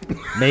 maybe?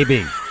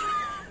 Maybe.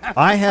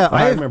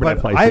 I remember that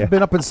place. I've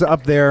been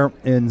up there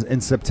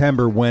in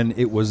September when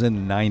it was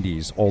in the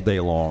 90s all day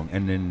long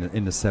and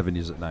in the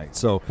 70s at night.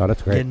 So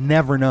that's great. You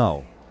never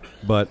know.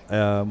 But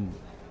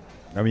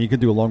you can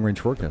do a long range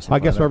forecast. I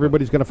guess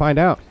everybody's going to find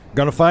out.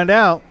 Going to find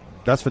out.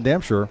 That's for damn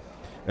sure.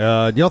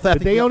 Did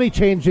they only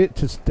change it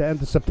to the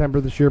end of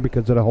September this year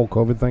because of the whole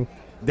COVID thing?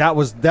 That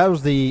was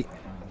the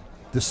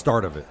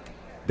start of it.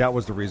 That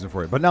was the reason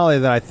for it. But not only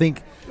that, I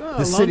think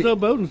the city. Alonzo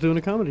Bowden's doing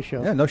a comedy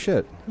show. Yeah, no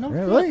shit. No,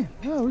 really?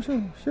 Yeah, we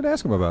should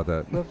ask him about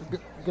that.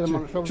 Get him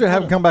on the show. Should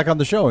have him come back on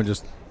the show and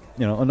just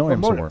annoy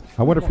him some more.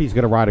 I wonder if he's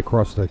going to ride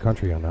across the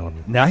country on that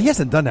one. Now he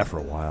hasn't done that for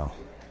a while.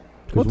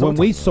 Because when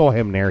we saw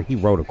him there, he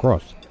rode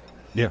across.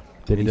 Yeah.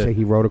 Did he say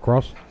he rode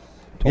across?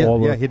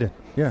 Yeah, he did.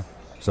 Yeah.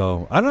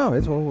 So I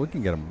don't know. We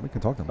can get him. We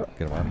can talk to him.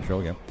 Get him on the show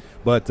again.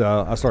 But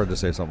I started to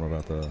say something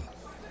about the.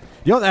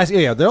 The only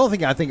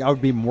thing I think I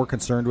would be more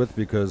concerned with,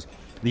 because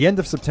the end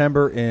of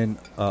September in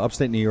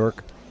upstate New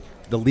York,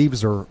 the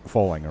leaves are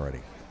falling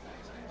already,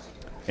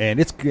 and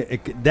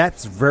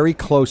that's very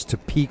close to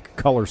peak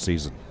color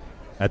season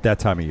at that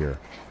time of year.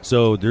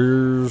 So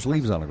there's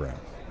leaves on the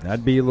ground.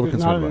 I'd be a little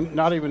concerned about.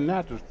 Not even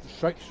that. There's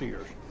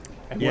sightseers.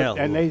 And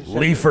and they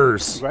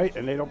leafers, right?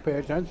 And they don't pay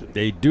attention.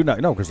 They do not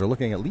know because they're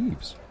looking at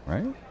leaves,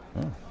 right?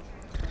 Oh.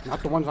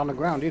 Not the ones on the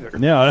ground either.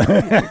 Yeah,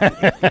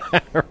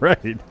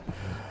 right.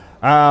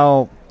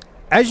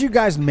 As you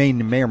guys may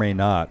or may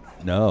not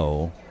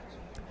know,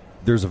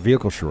 there's a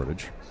vehicle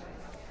shortage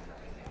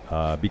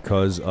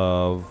because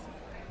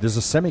there's a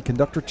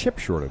semiconductor chip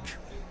shortage.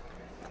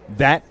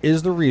 That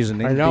is the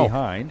reasoning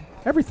behind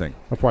everything.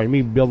 That's why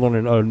me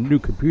building a new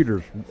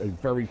computer is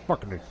very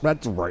fucking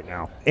expensive right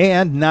now.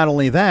 And not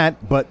only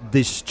that, but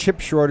this chip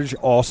shortage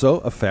also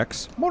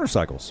affects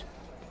motorcycles.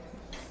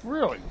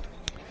 Really?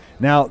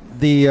 Now,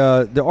 the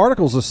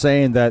articles are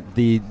saying that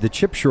the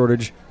chip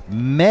shortage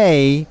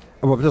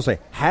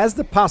has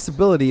the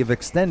possibility of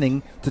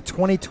extending to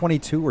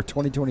 2022 or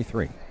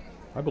 2023.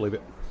 I believe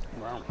it.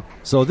 Wow.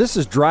 So this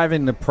is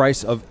driving the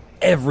price of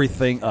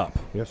everything up.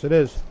 Yes, it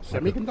is.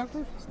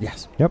 Semiconductors?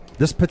 Yes. Yep.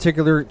 This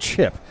particular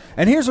chip.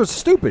 And here's what's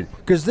stupid,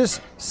 because this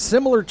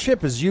similar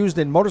chip is used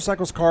in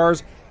motorcycles,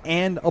 cars,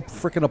 and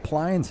freaking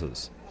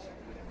appliances.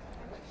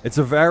 It's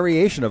a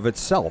variation of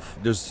itself.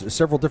 There's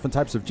several different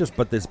types of chips,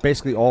 but it's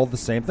basically all the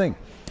same thing.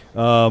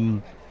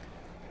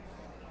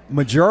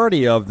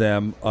 Majority of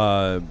them,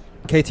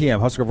 KTM,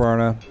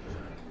 Husqvarna,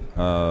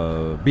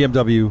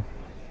 BMW,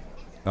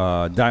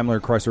 Daimler,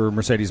 Chrysler,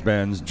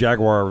 Mercedes-Benz,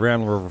 Jaguar,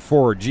 Land Rover,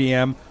 Ford,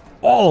 GM,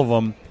 all of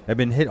them have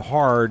been hit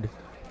hard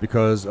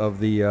because of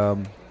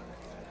the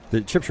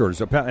chip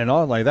shortage. And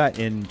not like that,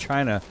 in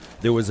China,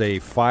 there was a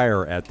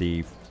fire at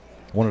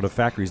one of the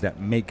factories that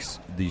makes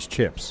these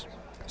chips.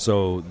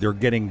 So they're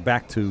getting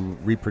back to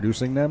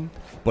reproducing them,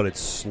 but it's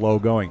slow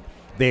going.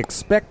 They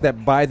expect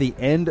that by the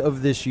end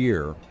of this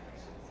year,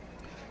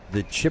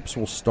 the chips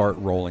will start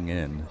rolling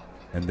in,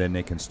 and then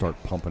they can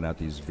start pumping out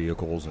these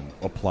vehicles and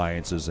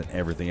appliances and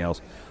everything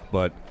else.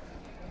 But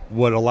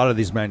what a lot of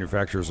these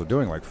manufacturers are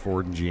doing, like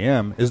Ford and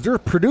GM, is they're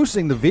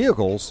producing the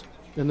vehicles,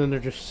 and then they're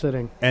just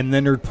sitting. And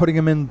then they're putting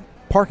them in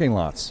parking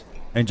lots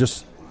and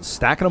just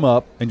stacking them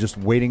up and just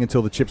waiting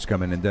until the chips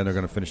come in, and then they're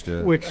going to finish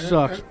the... Which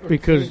sucks,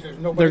 because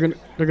they're going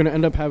to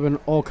end up having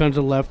all kinds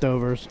of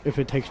leftovers if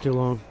it takes too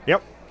long.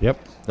 Yep.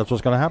 That's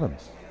what's going to happen.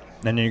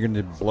 And then you're going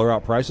to blow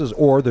out prices,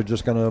 or they're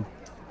just going to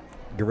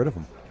get rid of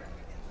them.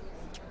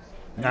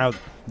 Now,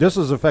 this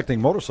is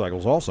affecting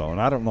motorcycles also, and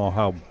I don't know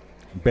how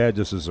bad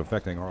this is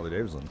affecting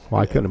Harley-Davidson.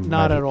 Well, I couldn't imagine.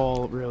 Not at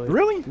all, really.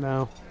 Really?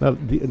 No.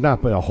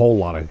 Not a whole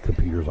lot of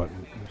computers.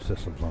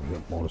 systems on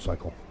the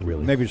motorcycle.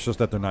 Really, Maybe it's just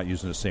that they're not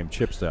using the same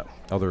chips that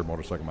other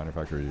motorcycle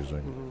manufacturers are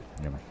using.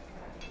 You know.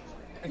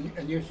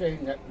 And you're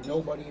saying that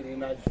nobody in the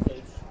United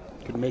States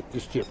can make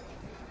this chip?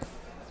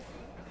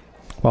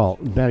 Well,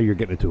 now you're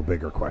getting into a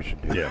bigger question,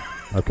 dude. Yeah.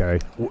 Okay.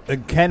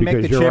 Can make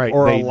the Because you're chip right,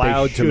 or they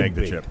allowed to should make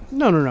the be. chip.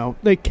 No.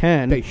 They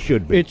can. They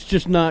should be. It's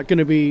just not going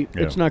to be.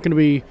 Yeah. It's not going to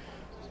be,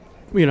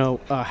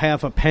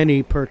 half a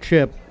penny per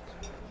chip.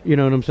 You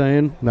know what I'm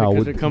saying? No,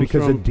 because it comes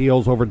because from. of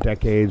deals over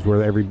decades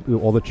where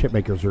all the chip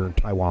makers are in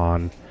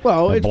Taiwan.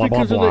 Well, and it's blah,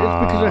 because blah,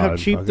 of it's because of how blah,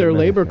 cheap and their fucking-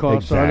 labor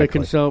costs are. They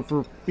can Exactly. sell it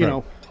for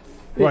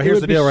Well, It here's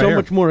would the be deal right so here.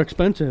 much more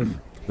expensive.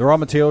 The raw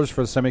materials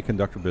for the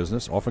semiconductor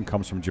business often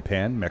comes from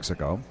Japan,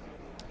 Mexico,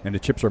 and the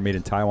chips are made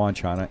in Taiwan,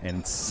 China,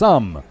 and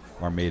some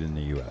are made in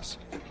the U.S.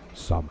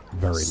 Some,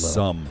 very little.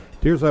 Some.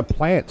 There's a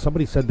plant.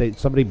 Somebody said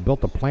somebody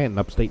built a plant in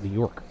upstate New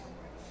York.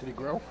 Did it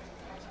grow?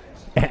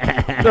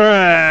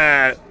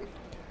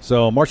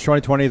 So, March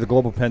 2020, the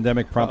global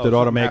pandemic prompted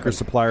something automakers, happened.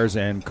 suppliers,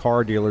 and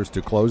car dealers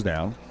to close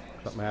down.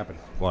 Something happened.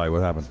 Why?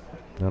 What happened?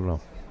 I don't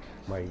know.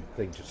 My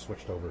thing just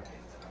switched over.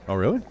 Oh,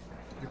 really?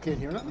 You can't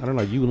hear nothing? I don't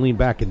know. You lean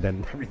back and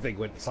then everything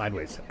went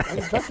sideways. I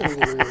didn't touch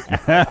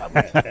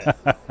anything.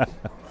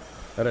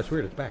 Oh, that's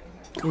weird. It's back.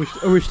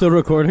 Are we still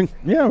recording?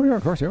 Yeah, we are.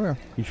 Of course, yeah, we are.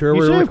 You sure You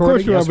we're say of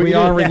course recording? you are, Yes, but we he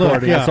are doesn't look,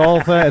 recording. yeah. It's all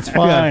it's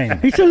fine.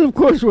 He says, "Of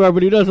course we are,"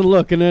 but he doesn't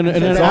look, and then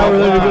an It's hour all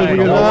later he goes, fine. he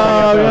goes,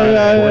 "Oh,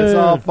 yeah." It's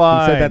all He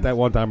fine. said that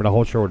one time, and the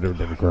whole show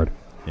didn't record.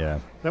 Yeah,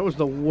 That was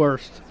the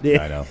worst.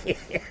 I know.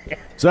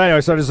 So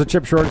anyway, so there's a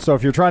chip shortage. So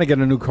if you're trying to get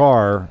a new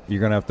car, you're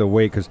going to have to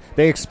wait because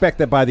they expect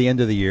that by the end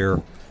of the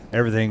year,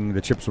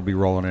 the chips will be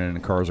rolling in and the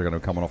cars are going to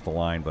be coming off the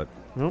line. But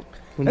Nope.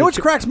 and which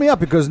cracks me up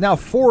because now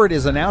Ford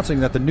is announcing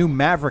that the new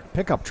Maverick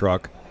pickup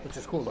truck, Which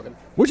is cool looking.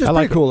 which is I pretty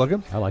like it. cool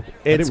looking, I like it.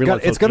 I didn't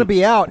realize it's so going to cheap.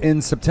 be out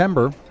in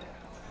September,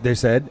 they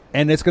said,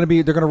 and they're going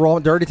to roll.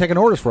 They're already taking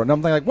orders for it. And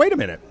I'm like, wait a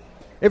minute,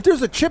 if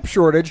there's a chip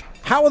shortage,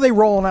 how are they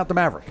rolling out the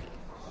Maverick?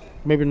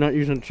 Maybe they're not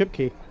using a chip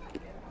key.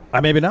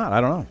 Maybe not. I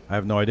don't know. I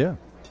have no idea,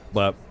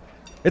 but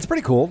it's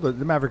pretty cool. The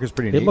Maverick is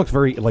pretty neat. It looks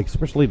very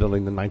especially the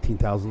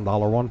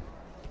 $19,000 one.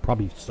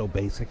 Probably so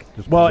basic.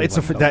 Just well. probably It's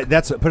like milk.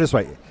 that's put it this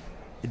way.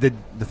 The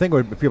thing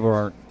what people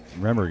aren't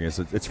remembering is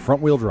it's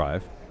front wheel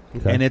drive,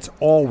 Okay. and it's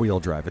all wheel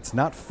drive. It's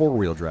not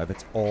 4-wheel drive.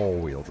 It's all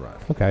wheel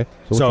drive. Okay. So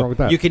what's wrong with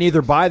that? you can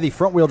either buy the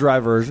front wheel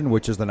drive version,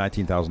 which is the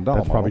 $19,000 That's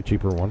model, probably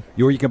cheaper one.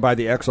 or you can buy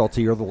the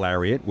XLT or the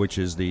Lariat, which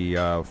is the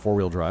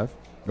 4-wheel drive,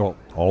 well,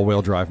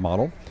 all-wheel drive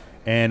model,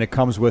 and it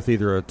comes with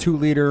either a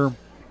 2-liter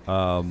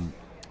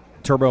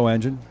turbo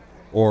engine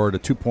or the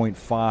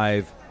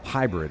 2.5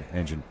 hybrid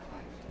engine.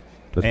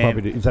 That's And-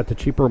 probably is that the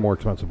cheaper or more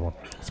expensive one?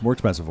 It's a more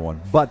expensive one,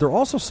 but they're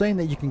also saying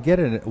that you can get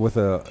it with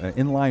an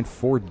inline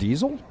 4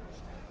 diesel.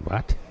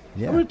 What?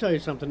 I'm going to tell you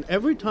something.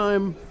 Every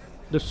time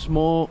the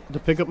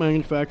pickup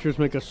manufacturers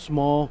make a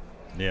small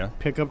Yeah.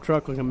 pickup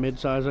truck, like a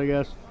midsize, I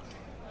guess,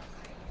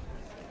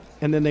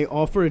 and then they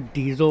offer a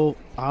diesel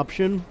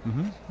option,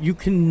 you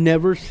can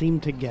never seem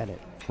to get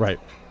it. Right.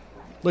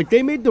 Like,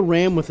 they made the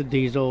Ram with a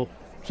diesel.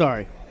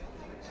 Sorry.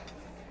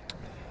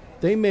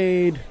 They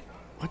made...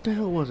 What the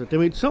hell was it? They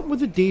made something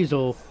with a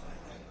diesel,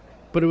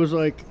 but it was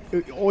like...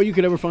 all you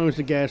could ever find was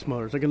the gas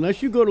motors. Like,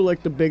 unless you go to,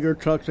 like, the bigger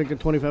trucks, like the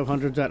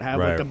 2500s that have,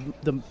 Right.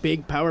 like, the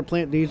big power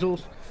plant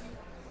diesels,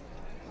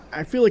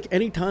 I feel like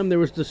anytime there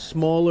was the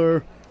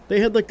smaller...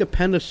 They had, like, the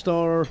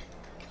Pentastar...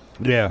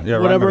 Yeah. Yeah.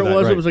 whatever I remember it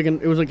was, that,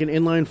 it was like an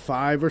inline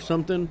 5 or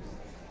something,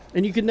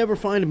 and you could never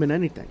find them in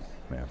anything.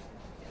 Yeah.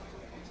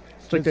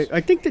 It's like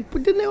I think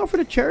didn't they offer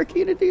the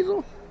Cherokee in a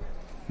diesel?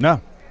 No.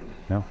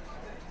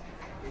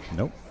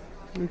 Nope.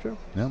 You sure?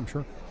 Yeah, I'm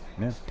sure.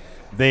 Yeah.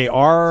 They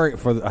are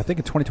I think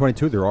in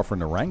 2022 they're offering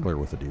the Wrangler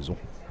with a diesel.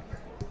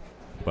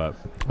 But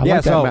I yeah,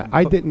 like that, so Matt.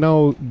 I didn't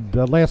know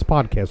the last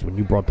podcast when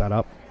you brought that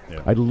up.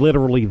 Yeah. I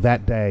literally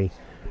that day,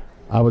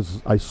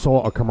 I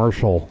saw a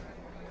commercial.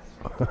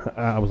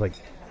 I was like,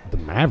 the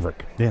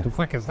Maverick. Yeah. The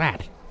fuck is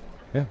that?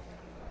 Yeah.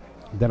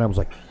 Then I was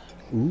like,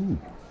 ooh.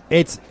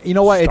 It's you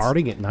know what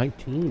Starting at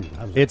 19.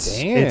 I was it's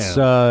damn. it's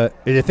I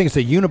think it's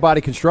a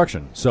unibody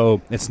construction,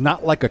 so it's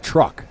not like a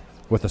truck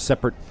with a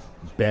separate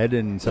bed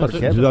and separate So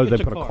cab. they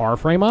It's a put a car. car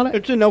frame on it?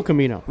 It's an El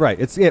Camino. Right.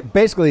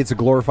 Basically it's a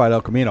glorified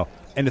El Camino.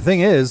 And the thing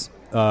is,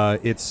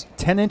 it's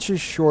 10 inches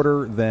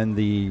shorter than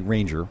the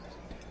Ranger,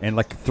 and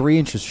like 3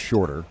 inches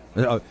shorter.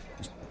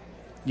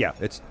 Yeah,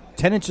 it's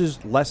 10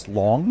 inches less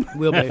long.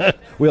 Wheelbase.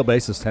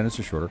 Wheelbase is 10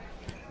 inches shorter.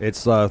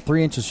 It's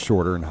 3 inches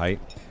shorter in height.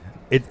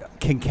 It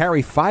can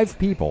carry 5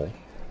 people,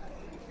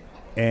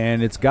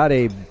 and it's got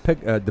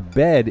the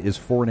bed is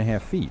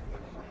 4.5 feet.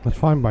 That's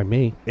fine by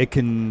me. It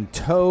can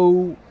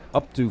tow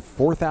up to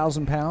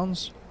 4,000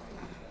 pounds,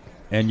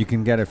 and you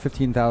can get a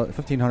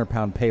 1,500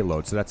 pound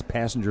payload. So that's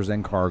passengers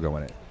and cargo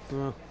in it.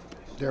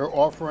 They're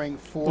offering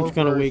 4 Looks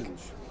kinda weak.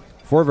 versions.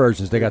 4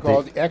 versions. They They're got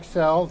called the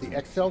XL, the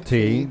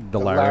XLT, the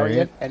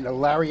Lariat. and the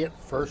Lariat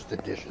First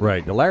Edition.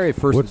 right. The Lariat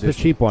First What's the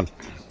Edition. cheap one?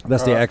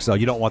 That's the XL.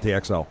 You don't want the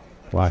XL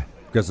Why?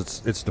 because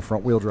it's the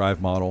front wheel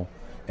drive model,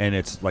 and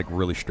it's like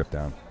really stripped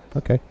down.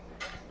 Okay.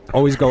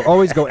 Always go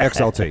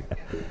XLT.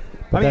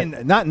 I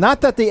mean,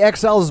 not that the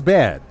XL is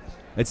bad.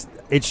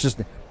 It's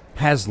just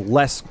has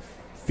less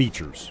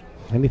features.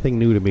 Anything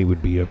new to me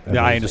would be a.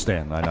 Yeah, I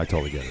understand. I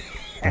totally get it.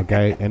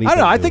 Okay. I don't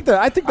know. I think the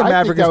I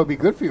Maverick think that would be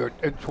good for you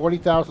at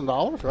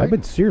 $20,000, right? I've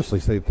been seriously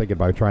thinking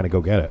about trying to go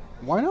get it.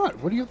 Why not?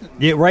 What do you?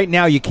 Yeah, right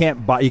now you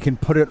can't buy. You can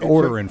put an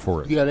order in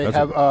for it. Yeah, they That's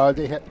have. what-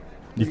 They have.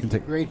 You can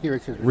take right here.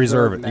 It says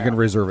reserve it. now. You can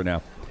reserve it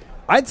now.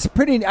 I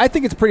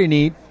think it's pretty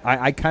neat.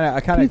 I kind of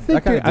I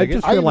dig it.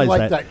 just I even realized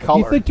like that color.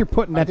 You think you're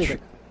putting I that?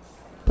 think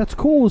That's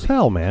cool as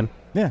hell, man.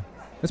 Yeah,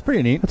 it's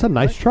pretty neat. That's a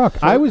nice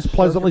truck. I was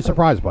pleasantly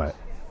surprised by it.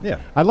 Yeah.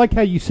 I like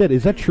how you said.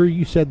 Is that true?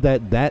 You said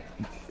that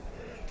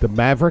the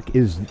Maverick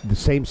is the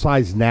same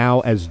size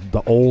now as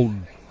the old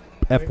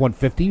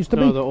F-150 used to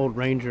No, be. the old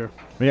Ranger.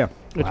 Yeah.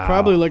 It's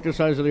probably like the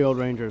size of the old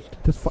Rangers.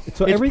 So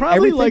It's everything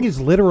probably is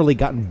literally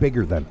gotten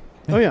bigger then.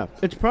 Oh yeah,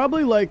 it's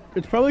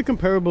probably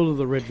comparable to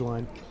the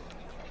Ridgeline.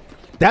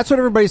 That's what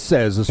everybody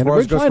says as And the far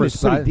as goes Ridgeline for is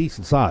pretty size.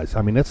 decent size.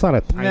 I mean, that's not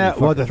a tiny. Yeah,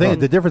 well, fucking the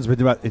truck. difference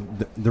between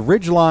the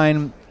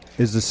Ridgeline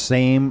is the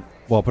same.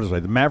 Well, put it this way: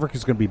 the Maverick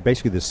is going to be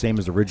basically the same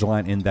as the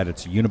Ridgeline in that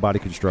it's unibody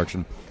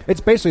construction.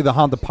 It's basically the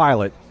Honda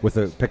Pilot with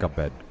a pickup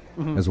bed.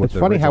 Is what It's the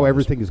funny how Ridgeline is.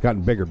 everything has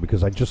gotten bigger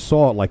because I just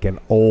saw like an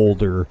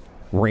older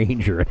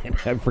Ranger and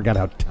I forgot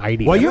how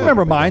tiny. Well, that you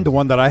remember fucking mine, thing the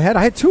one that I had.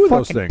 I had two of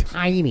was. those Fucking things.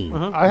 tiny.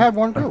 I have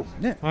one too.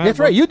 Yeah, I that's have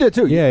right. You did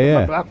too. Yeah, The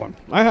yeah. black one.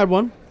 I had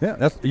one Yeah,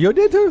 that's you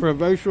did too. for a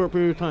very short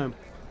period of time.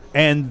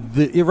 And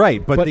you're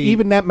right, but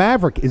Even that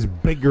Maverick is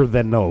bigger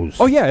than those.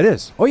 oh yeah, it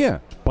is. Oh yeah.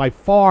 by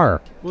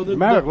far. Well, The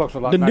Maverick looks a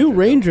lot The nicer, new too.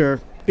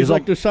 Ranger is Is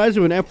like all- the size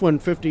of an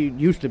F-150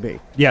 used to be.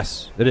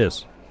 Yes, it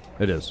is.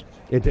 It is.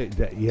 Yeah,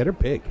 they're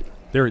big.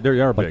 They are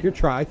Like big. your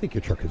truck, I think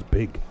your truck is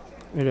big.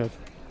 It is.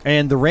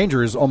 And the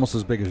Ranger is almost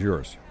as big as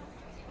yours.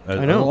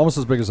 I know. Almost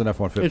as big as an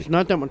F-150. It's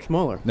not that much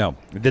smaller. No,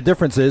 the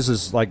difference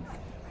is like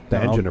The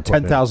engine are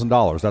putting in.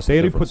 $10,000. That's They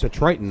the didn't put difference. the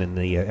Triton in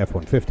the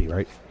F-150,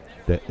 right?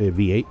 The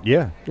V8.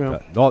 Yeah, Yeah.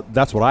 no,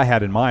 that's what I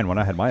had in mind when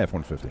I had my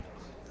F-150.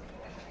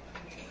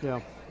 Yeah.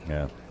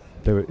 Yeah.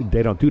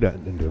 They don't do that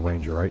in the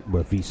Ranger, right?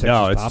 With V6.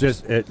 No, it's tops?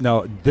 just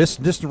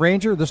this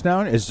Ranger this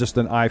now is just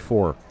an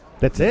i4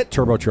 that's it.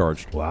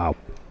 turbocharged, Wow.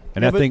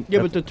 and yeah, I but, think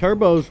but the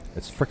turbos.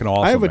 it's freaking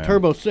awesome. I have a man.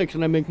 Turbo 6,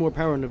 and I make more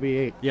power in the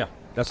V8. Yeah,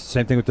 that's the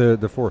same thing with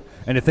the 4.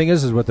 And the thing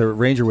is with the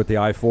Ranger with the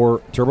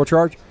i4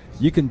 turbocharged,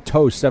 you can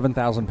tow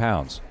 7,000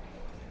 pounds.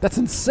 That's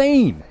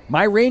insane.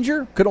 My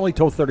Ranger could only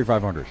tow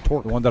 3,500.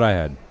 Torque, the one that I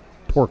had.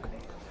 Torque.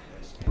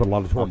 Put a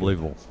lot of torque.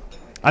 Unbelievable.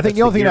 I think That's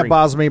the only the thing that gearing.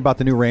 bothers me about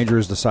the new Ranger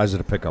is the size of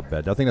the pickup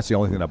bed. I think that's the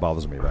only thing that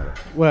bothers me about it.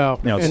 Well,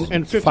 You know, it's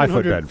and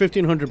 5-foot bed.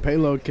 1,500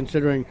 payload,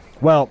 considering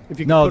Well, if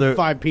you no, can put the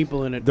 5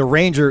 people in it. the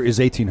Ranger is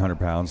 1,800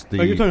 pounds.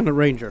 Oh, you're talking the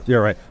Ranger. Yeah,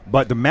 right.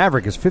 But the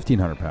Maverick is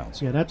 1,500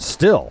 pounds. Yeah, that's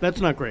still. That's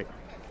not great.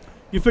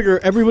 You figure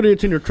everybody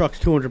that's in your truck's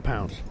 200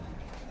 pounds.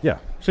 Yeah.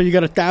 So you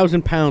got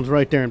 1,000 pounds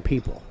right there in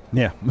people.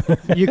 Yeah.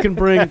 You can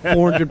bring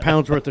 400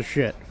 pounds worth of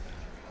shit.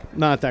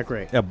 Not that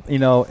great. Yeah, you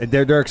know,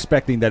 they're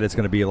expecting that it's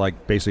going to be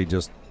like basically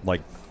just like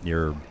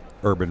your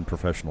urban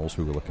professionals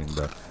who are looking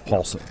to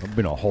haul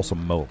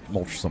some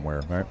mulch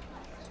somewhere, right?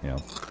 You know,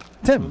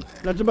 Tim.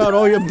 That's about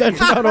all you. That's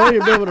about all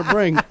you'll be able to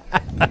bring.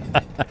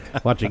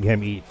 Watching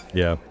him eat.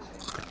 Yeah.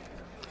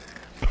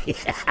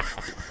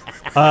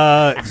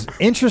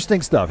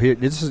 Interesting stuff here.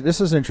 This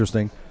is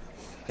interesting,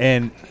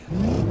 and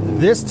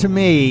this to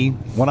me,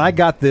 when I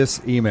got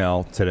this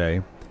email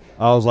today,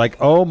 I was like,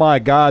 "Oh my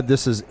God,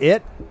 this is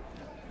it."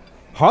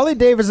 Harley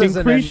Davidson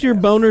Increase your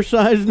boner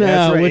size now,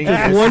 That's right. which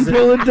Yes. is 1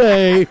 pill a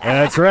day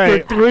That's for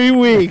right. 3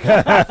 weeks.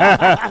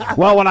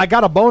 Well, when I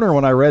got a boner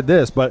when I read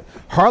this, but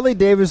Harley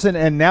Davidson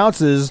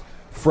announces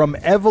from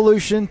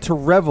evolution to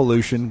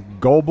revolution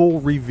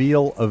global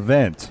reveal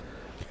event.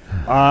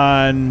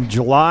 On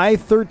July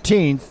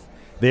 13th,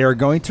 they are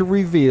going to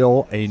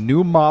reveal a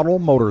new model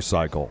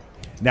motorcycle.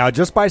 Now,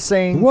 just by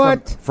saying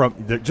What?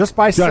 just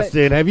by saying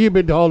Justin, have you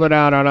been holding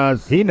out on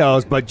us? he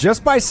knows, but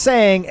just by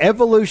saying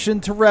evolution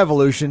to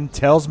revolution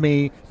tells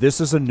me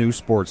this is a new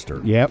Sportster.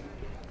 Yep.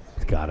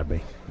 It's got to be.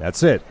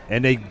 That's it.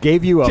 And they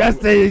gave you a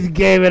Justin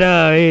gave it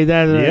up. Hey,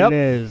 that's what Yep. it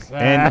is.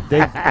 and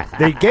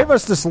they gave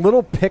us this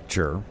little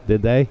picture,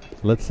 Did they?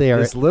 Let's see. All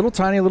this right. little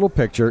tiny little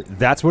picture.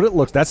 That's what it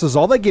looks. That's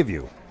all they give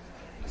you.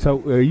 So,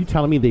 are you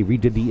telling me they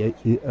redid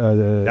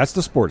the That's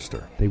the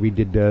Sportster. they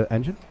redid the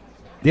engine?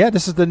 Yeah,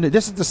 this is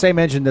the same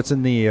engine that's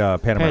in the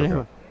Pan America.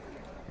 Panama.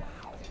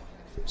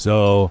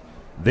 So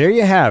there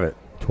you have it.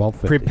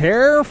 1250.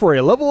 Prepare for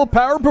a level of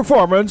power and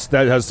performance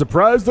that has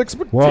surprised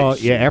expectations. Well,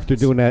 yeah. After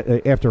doing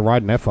that, after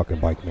riding that fucking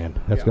bike, man,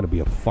 that's going to be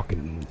a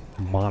fucking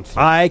monster.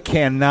 I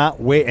cannot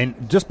wait.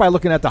 And just by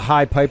looking at the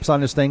high pipes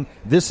on this thing,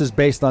 this is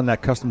based on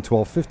that custom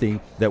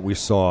 1250 that we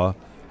saw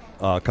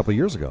a couple of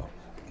years ago.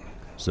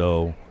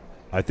 So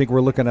I think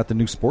we're looking at the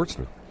new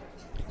Sportster.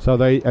 So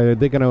they're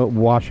going to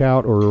wash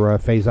out or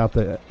phase out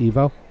the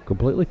Evo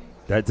completely?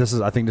 I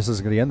think this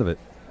is the end of it.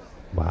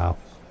 Wow.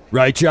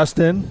 Right,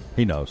 Justin?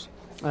 He knows.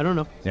 I don't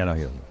know. Yeah, no,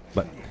 he doesn't.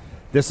 But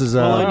this is...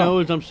 All I know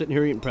is I'm sitting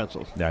here eating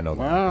pretzels. Yeah, I know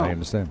that. Wow. I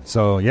understand.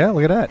 So, yeah,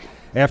 look at that.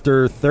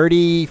 After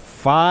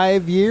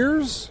 35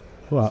 years,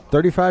 Well,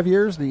 35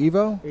 years, the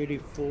Evo,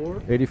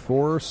 84.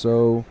 84,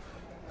 so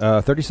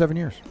 37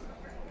 years.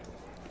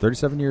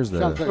 37 years.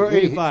 Sounds like Or me.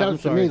 85, I'm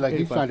Sounds to sorry, me like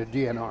 85. he signed a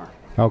DNR.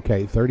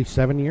 Okay,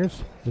 37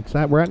 years. That's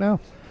that we're at now.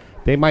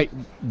 They might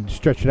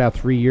stretch it out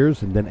 3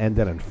 years and then end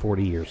it in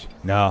 40 years.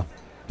 No.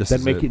 This Then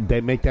is make it. it.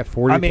 They make that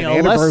 40th I mean,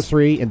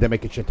 anniversary and then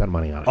make a shit ton of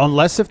money on it.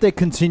 Unless if they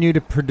continue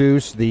to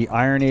produce the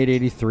Iron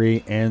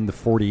 883 and the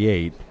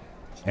 48,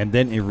 and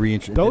then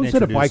Those are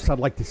the bikes I'd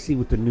like to see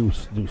with the new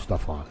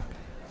stuff on.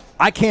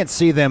 I can't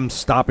see them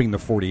stopping the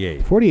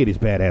 48. 48 is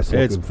badass.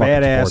 It's looking fucking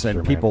badass, Sportster, and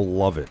man. people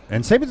love it.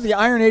 And same with the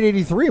Iron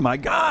 883. My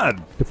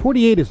God. The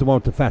 48 is the one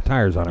with the fat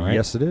tires on it, right?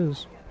 Yes, it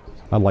is.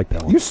 I like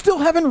that one. You still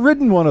haven't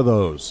ridden one of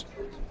those.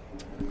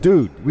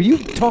 Dude, will you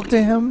talk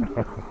to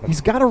him?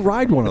 He's got to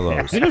ride one of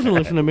those. He doesn't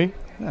listen to me.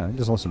 Yeah, he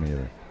doesn't listen to me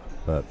either.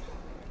 But,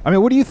 I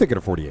mean, what do you think of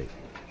the 48?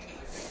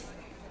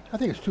 I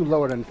think it's too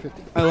lower than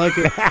 50. I like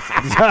it.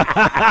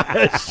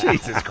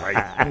 Jesus Christ.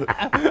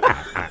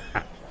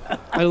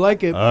 I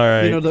like it. All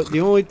right. You know,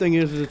 the only thing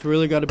is it's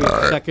really got to be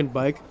a second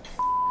bike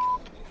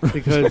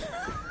because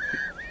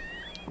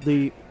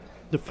the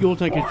fuel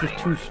tank is just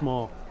too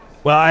small.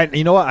 Well,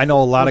 you know what? I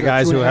know a lot of Is it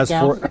guys who 2.5 has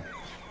gallons? four.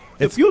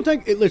 The fuel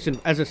tank, listen,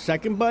 as a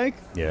second bike,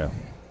 Yeah.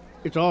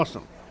 it's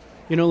awesome.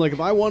 You know, like if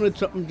I wanted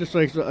something just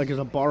like as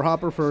a bar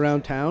hopper for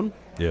around town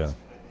Yeah.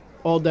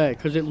 all day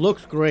because it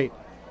looks great.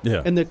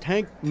 Yeah. And the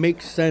tank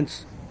makes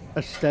sense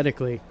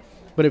aesthetically.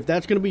 But if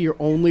that's going to be your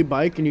only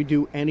bike and you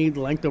do any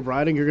length of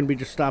riding, you're going to be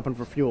just stopping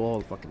for fuel all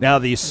the fucking Now,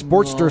 the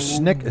Sportster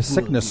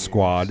Sickness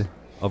Squad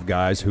of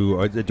guys who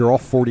are, they're all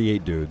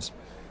 48 dudes.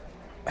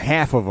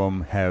 Half of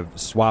them have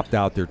swapped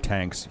out their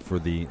tanks for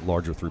the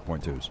larger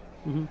 3.2s.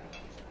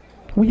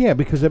 Well, yeah,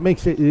 because it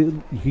makes it.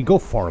 You can go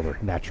farther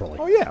naturally.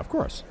 Oh, yeah, of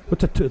course.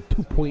 What's a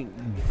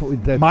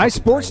 2.4? My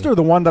Sportster,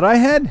 the one that I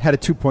had a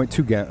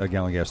 2.2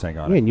 gallon gas tank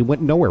on Yeah, it. and you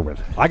went nowhere with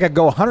it. I got to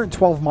go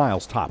 112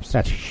 miles tops.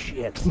 That's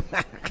shit.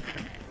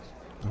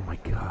 Oh my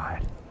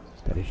god,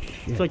 that is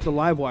shit. It's like the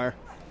live wire.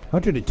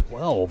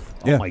 112.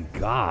 Yeah. Oh my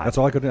god, That's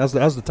all I could do. That's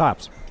the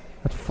tops.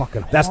 that's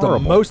fucking. That's horrible.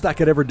 the most I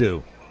could ever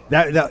do.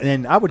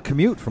 And I would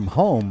commute from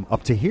home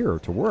up to here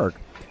to work,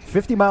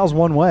 50 miles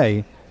one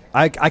way.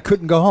 I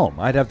couldn't go home.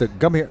 I'd have to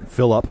come here,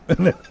 fill up.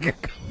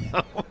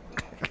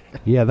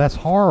 Yeah, that's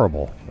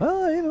horrible.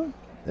 Well, you know,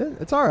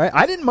 it's all right.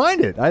 I didn't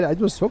mind it. It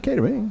was okay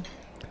to me.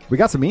 We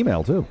got some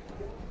email too.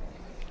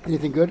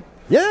 Anything good?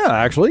 Yeah,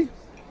 actually.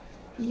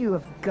 You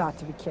have got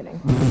to be kidding.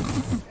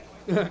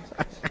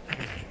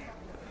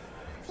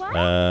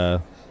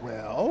 Well,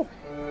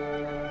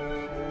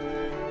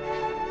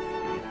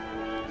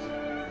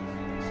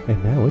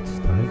 And now it's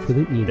time for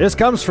the email. This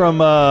comes from.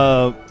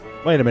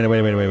 Wait a minute.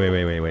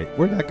 Wait.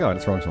 Where'd that go?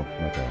 It's wrong.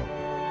 Okay.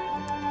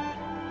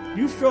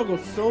 You struggle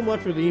so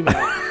much with email.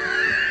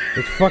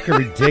 It's fucking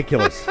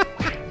ridiculous.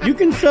 You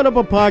can set up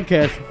a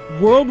podcast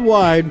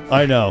worldwide,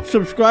 I know.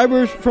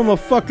 subscribers from a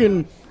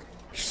fucking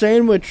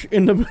sandwich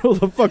in the middle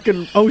of the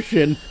fucking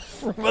ocean,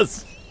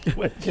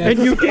 and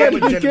you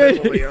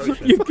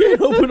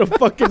can't open a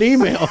fucking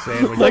email.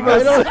 Like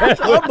it's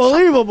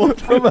unbelievable.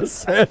 From a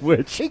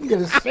sandwich. he can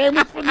get a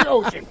sandwich from the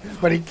ocean,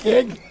 but he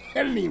can't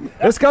get an email.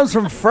 This comes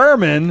from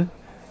Furman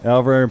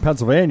over in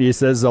Pennsylvania. He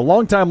says, a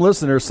longtime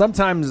listener,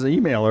 sometimes an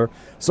emailer.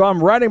 So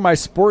I'm riding my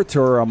sport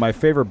tour on my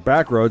favorite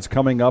back roads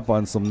coming up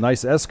on some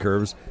nice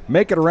S-curves.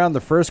 Make it around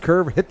the first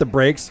curve, hit the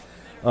brakes.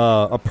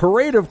 A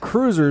parade of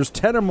cruisers,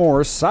 10 or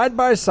more, side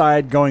by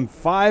side, going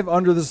 5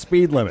 under the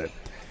speed limit.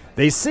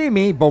 They see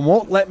me but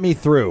won't let me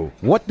through.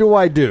 What do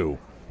I do?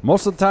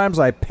 Most of the times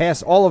I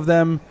pass all of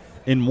them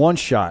in one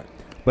shot,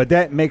 but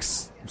that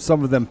makes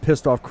some of them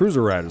pissed off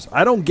cruiser riders.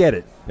 I don't get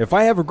it. If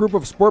I have a group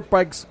of sport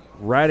bikes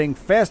riding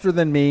faster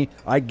than me,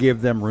 I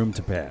give them room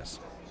to pass.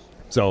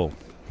 So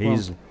he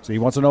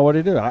wants to know what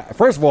to do.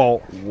 First of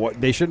all,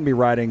 they shouldn't be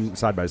riding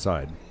side by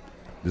side.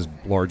 This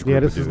large group. Yeah,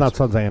 of this is dudes. not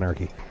Sons of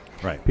Anarchy.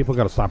 Right. People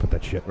got to stop with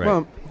that shit. Right.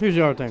 Well, here's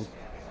the other thing.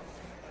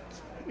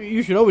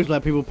 You should always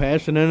let people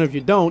pass, and then if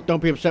you don't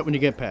be upset when you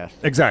get past.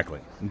 Exactly.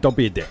 Don't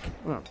be a dick.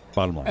 Oh.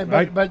 Bottom line.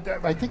 But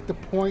I think the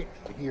point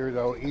here,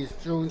 though, is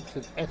doing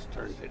some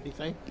S-turns, didn't he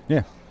say?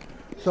 Yeah.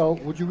 So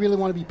would you really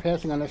want to be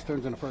passing on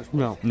S-turns in the first place?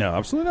 No. No,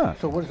 absolutely not.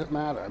 So what does it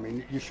matter? I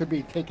mean, you should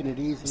be taking it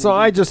easy. So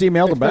I just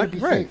emailed It's him gotta back. be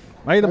Right. safe.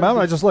 I emailed him out. Gotta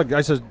I be- just looked.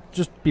 I said,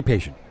 just be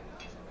patient.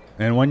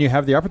 And when you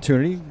have the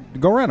opportunity,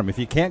 go around them. If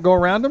you can't go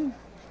around them,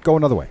 go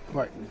another way.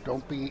 Right.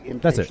 Don't be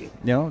impatient. That's it. You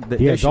know.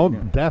 Yeah,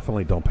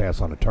 definitely don't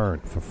pass on a turn.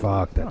 For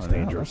fuck, that's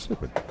dangerous.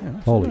 Stupid. Yeah,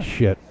 Holy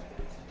shit.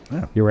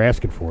 Yeah. You were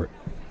asking for it.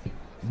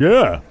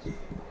 Yeah.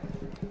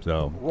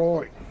 So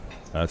Right.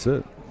 that's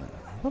it.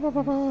 I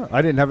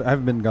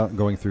haven't been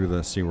going through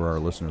to see where our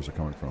listeners are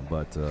coming from,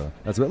 but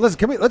that's it. Let's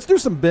do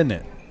some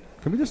Binnet.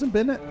 Can we do some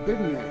Binnet?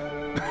 Didn't you?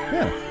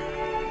 Yeah.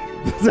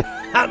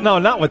 No,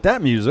 not with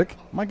that music.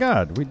 My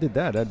God, we did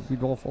that.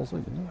 We'd all fall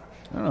asleep.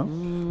 I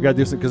don't know. We got to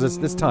do something because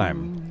it's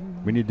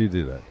time. We need to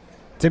do that.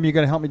 Tim, you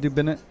going to help me do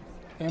Binnet?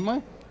 Am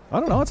I? I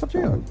don't know. It's up to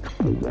you.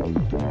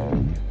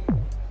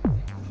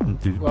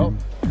 Well,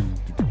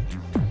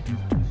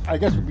 I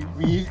guess it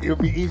would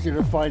be easier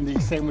to find the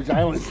Sandwich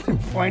Islands than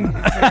find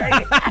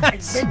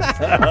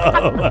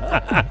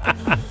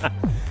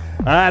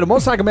The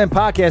Motorcycle Men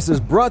podcast is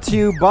brought to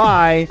you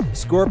by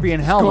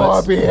Scorpion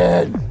Helmets.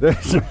 Scorpion.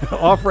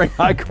 Offering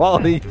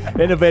high-quality,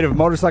 innovative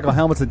motorcycle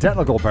helmets and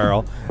technical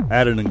apparel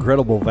at an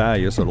incredible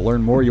value. So to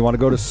learn more, you want to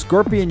go to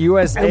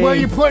ScorpionUSA.com. And where are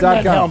you putting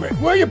that helmet?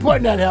 Where are you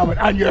putting that helmet?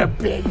 On your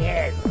big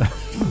head.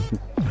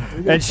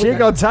 And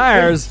Shinko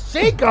Tires,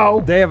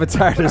 Shinko? they have a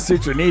tire to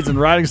suit your needs and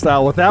riding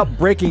style without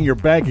breaking your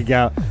bank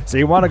account. So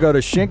you want to go to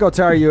Shinko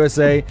Tire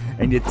USA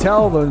and you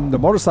tell them the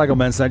Motorcycle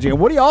Men sent you. And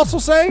what do you also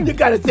say? You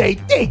got to say,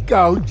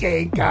 Shinko.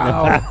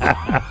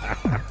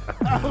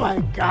 Oh, my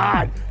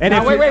God. And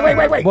now,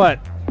 if wait. What?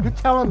 You're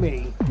telling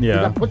me you Yeah.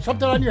 got to put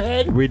something on your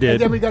head? We did. And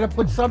then we got to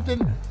put something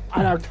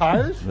on our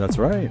tires? That's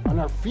right. On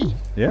our feet?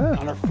 Yeah.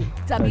 On our feet.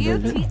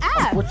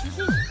 WTF? What's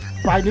this?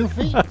 Buy new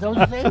feet? Is that what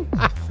you're saying?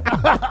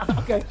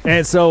 Okay.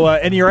 And so,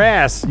 and your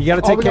ass, you got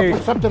to take we care. gotta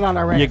put something on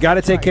our ass. You got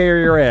to take Right. care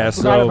of your ass.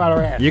 I forgot So about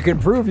our ass. you can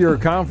prove your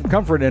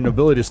comfort and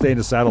ability to stay in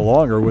the saddle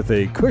longer with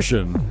a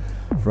cushion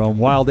from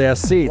Wild Ass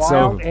Seats.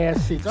 Wild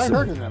ass seats. I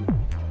heard of them.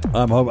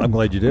 I'm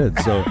glad you did.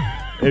 So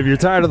if you're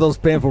tired of those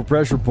painful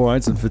pressure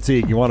points and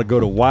fatigue, you want to go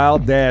to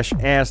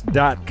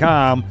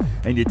wild-ass.com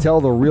and you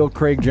tell the real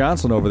Craig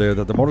Johnson over there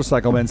that the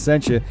Motorcycle Men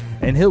sent you,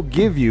 and he'll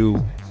give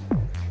you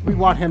We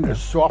want him to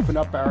soften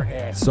up our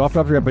ass.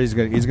 soften up your ass,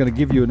 but he's gonna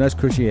give you a nice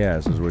cushy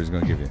ass is what he's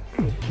gonna give you.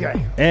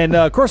 Okay. And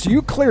of course,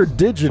 Uclear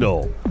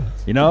Digital.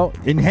 You know,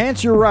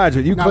 enhance your rides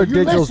with Now Uclear you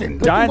Digital's listen.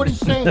 Listen to what he's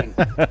saying.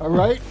 All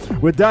right?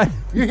 with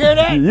You hear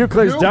that?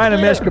 Uclear's Uclear.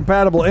 Dynamesh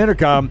compatible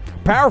intercom,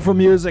 powerful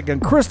music, and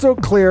crystal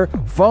clear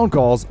phone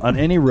calls on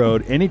any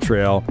road, any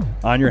trail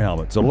on your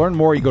helmet. So to learn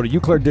more, you go to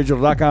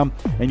ucleardigital.com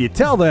and you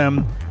tell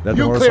them that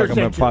the Uclear Motorcycle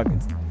Men sent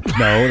podcast.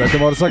 No, that the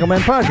Motorcycle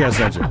Men podcast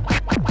sent you.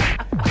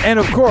 And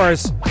of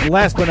course,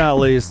 last but not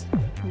least,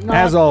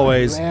 as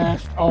always,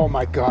 Oh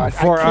my God!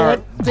 for I our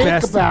can't think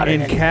best about it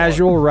in anymore.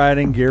 casual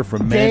riding gear for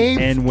men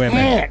Dave's and women.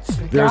 pants.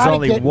 There's Gotta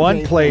only get one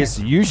Dave's place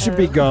pants. you should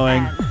be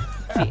going.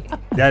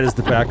 That is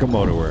Tobacco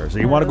Motorwear. So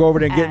you want to go over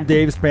there and get in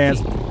Dave's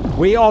pants.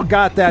 We all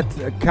got that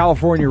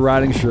California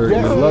riding shirt.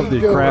 Yes, We love the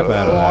we do. crap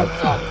out of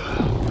that.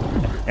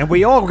 And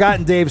we all got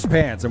in Dave's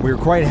pants, and we were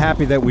quite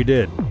happy that we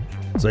did.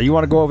 So you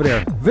want to go over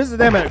there. Visit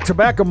them at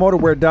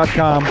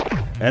tobaccomotorwear.com,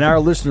 and our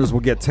listeners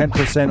will get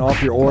 10%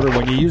 off your order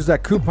when you use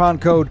that coupon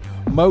code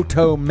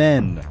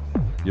MOTOMEN.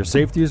 Your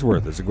safety is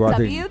worth it. So go out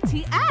there.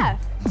 WTF?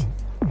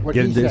 What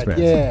Get he in Dave's said.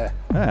 pants. Yeah.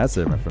 That's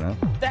it, my friend.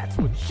 That's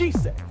what she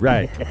said.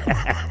 Right.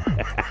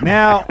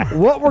 Now,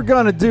 what we're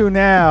going to do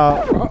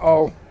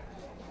now,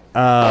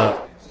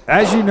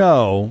 as you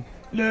know,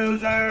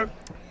 Loser.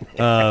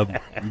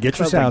 get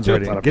your sounds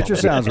ready. Get your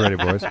sounds ready,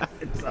 boys.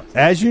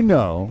 As you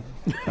know,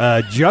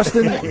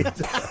 Justin,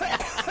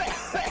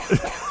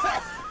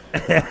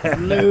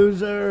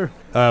 Loser.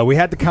 we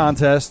had the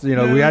contest. You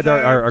know, we had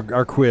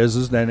our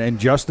quizzes, and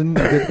Justin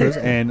did the quiz,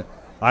 and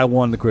I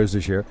won the quiz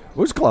this year. It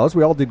was close.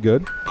 We all did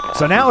good.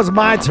 So now it's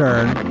my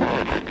turn.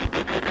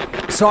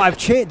 So I've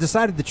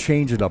decided to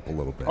change it up a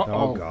little bit.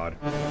 Oh God.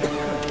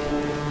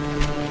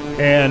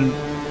 And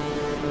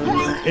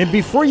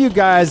before you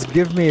guys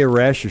give me a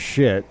rash of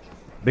shit,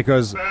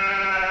 because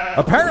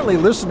apparently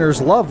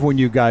listeners love when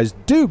you guys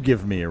do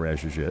give me a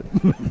rash of shit.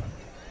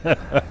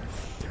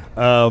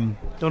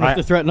 Don't have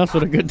to threaten us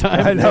with a good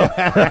time. I know.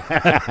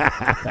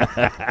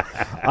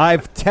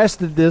 I've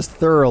tested this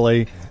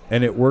thoroughly,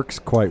 and it works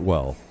quite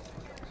well.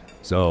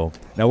 So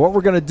now what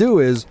we're going to do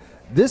is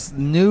this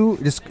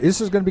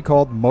is going to be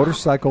called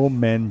Motorcycle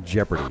Men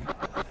Jeopardy.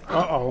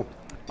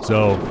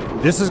 So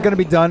this is going to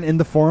be done in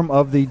the form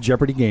of the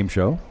Jeopardy game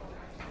show.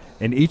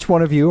 And each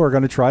one of you are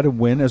going to try to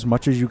win as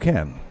much as you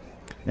can.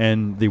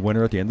 And the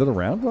winner at the end of the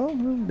round, well,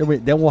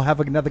 then we'll have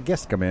another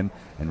guest come in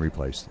and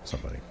replace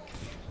somebody.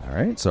 All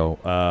right, so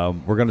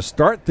we're going to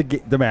start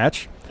the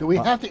match. Do we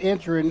have to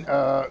answer in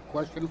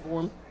question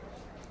form?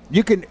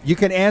 You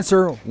can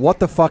answer what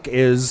the fuck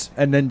is,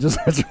 and then just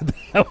answer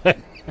that way.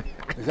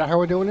 Is that how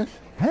we're doing this?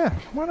 Yeah,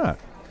 why not?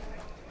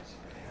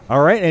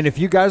 All right, and if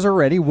you guys are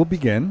ready, we'll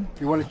begin.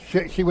 You want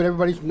to see what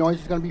everybody's noise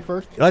is going to be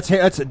first?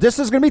 This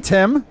is going to be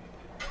Tim.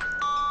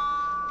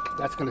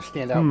 That's going to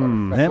stand out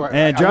better. That's him why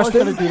and I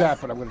Justin? was going to do that,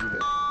 but I'm going to do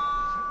this.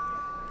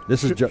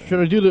 This is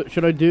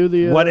Should I do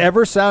the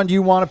whatever sound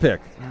you want to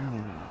pick.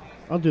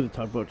 I'll do the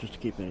tugboat just to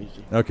keep it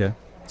easy. Okay,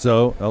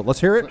 so let's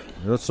hear it.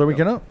 So we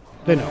can know.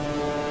 They know.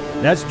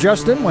 That's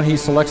Justin when he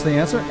selects the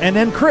answer, and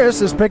then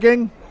Chris is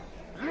picking.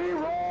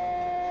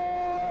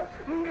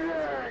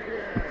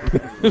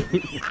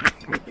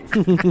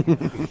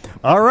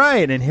 All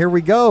right, and here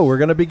we go. We're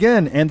going to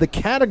begin, and the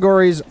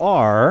categories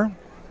are: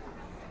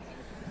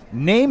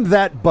 name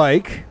that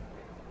bike,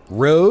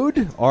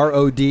 road,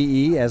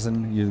 R-O-D-E, as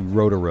in you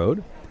rode a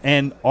road,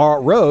 and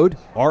road,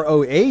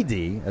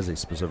 R-O-A-D, as a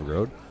specific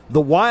road,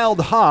 the Wild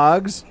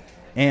Hogs,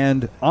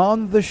 and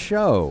on the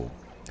show.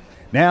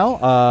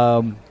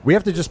 Now, we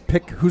have to just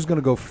pick who's going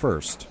to go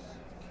first.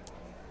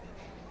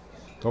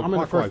 I'm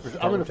in the first.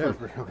 I'm in the first.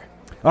 Okay.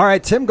 All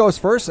right, Tim goes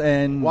first,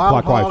 and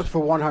Wild Hogs for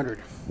 100.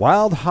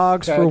 Wild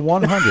Hogs Okay. for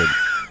 100.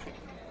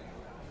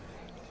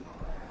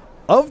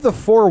 Of the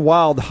 4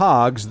 Wild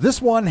Hogs,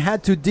 this one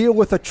had to deal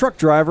with a truck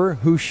driver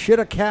who shit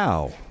a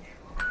cow.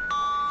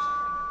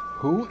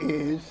 Who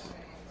is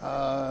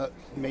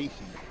Macy?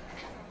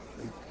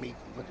 Macy.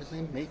 What's his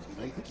name?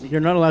 Macy.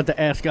 You're not allowed to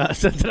ask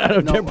us. That's not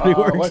how Jeopardy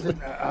works. What's it?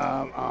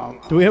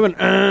 Do we have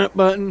an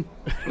button?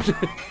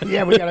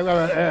 Yeah, we got to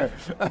go.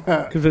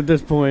 Because at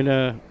this point,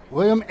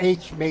 William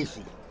H.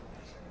 Macy.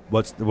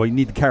 Well, you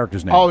need the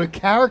character's name. Oh, the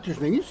character's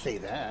name. You say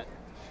that.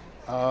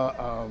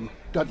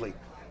 Dudley.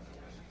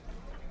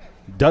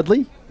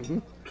 Dudley?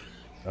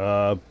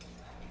 Mm-hmm.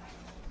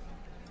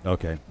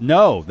 Okay.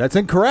 No, that's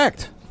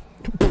incorrect.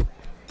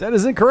 That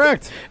is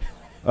incorrect.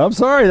 I'm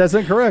sorry, that's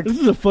incorrect. this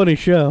is a funny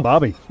show.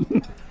 Bobby.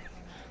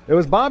 It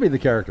was Bobby, the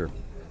character.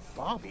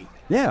 Bobby.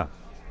 Yeah.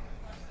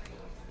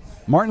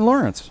 Martin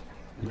Lawrence.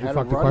 Did you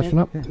fuck the question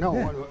up? No,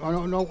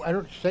 no, I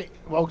don't say.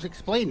 Well,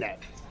 explain that.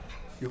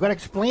 You got to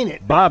explain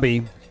it.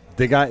 Bobby,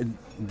 the guy,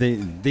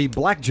 the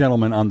black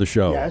gentleman on the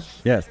show.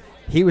 Yes.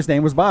 His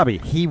name was Bobby.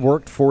 He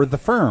worked for the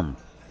firm.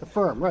 The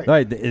firm, right?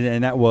 Right,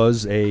 and that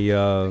was a.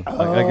 I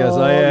guess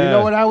You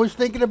know what I was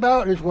thinking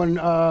about is when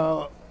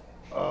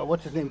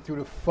what's his name threw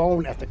the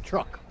phone at the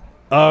truck.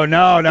 Oh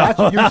no! That's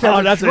what you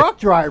said. That's The truck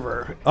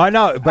driver. I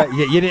know, but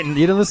you didn't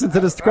listen to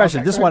this question.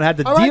 Okay, This right. one had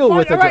to All right, deal fine,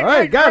 with it. all right, All right,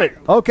 right, got right. it.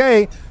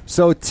 Okay,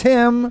 so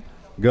Tim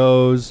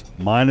goes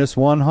minus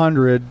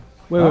 100.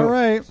 Wait, All wait.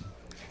 right.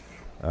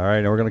 All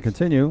right, now we're going to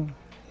continue.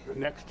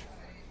 Next.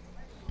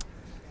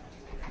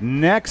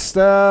 Next,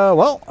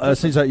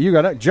 since you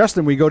got it,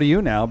 Justin, we go to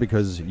you now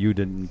because you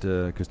didn't,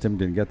 because Tim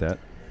didn't get that.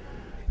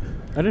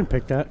 I didn't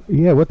pick that.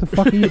 Yeah, what the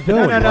fuck are you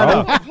doing, No.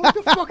 bro? What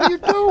the fuck are you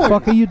doing?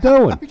 Fuck are you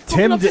doing? He's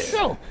fucking up the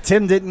show.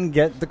 Tim didn't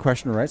get the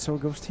question right, so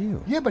it goes to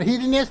you. Yeah, but he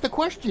didn't ask the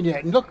question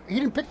yet. And look, he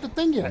didn't pick the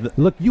thing yet.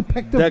 Look, you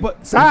picked The- the.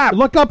 Stop!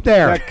 Look up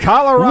there. The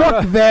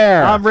Colorado. Look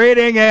there. I'm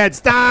reading it.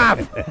 Stop!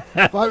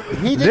 But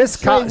he didn't This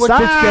say co- what stop!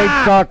 This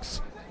game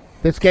sucks.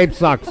 This game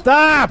sucks.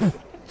 Stop!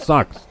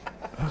 Sucks.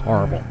 It's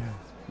horrible.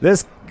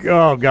 This.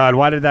 Oh God!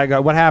 Why did that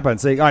go? What happened?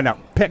 See, oh no,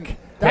 pick.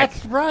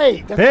 That's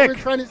right. That's Pick. what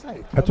we're trying to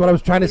say. That's what I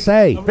was trying to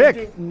say.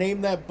 Pick.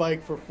 Name that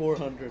bike for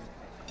 400.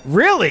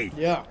 Really?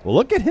 Yeah. Well,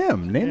 look at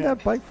him. Name Yeah.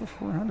 that bike for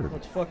 400.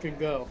 Let's fucking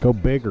go. Go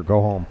big or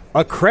go home.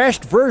 A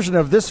crashed version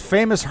of this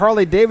famous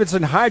Harley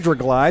Davidson Hydra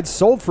Glide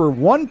sold for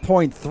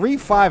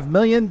 $1.35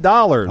 million.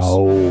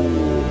 Oh.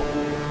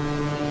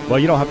 Well,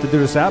 you don't have to do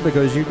this out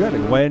because you got it.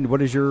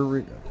 What is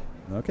your?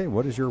 Okay,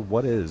 what is?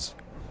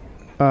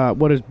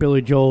 What is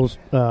Billy Joel's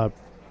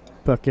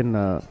fucking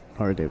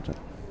Harley Davidson?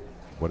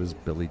 What is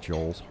Billy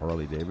Joel's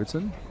Harley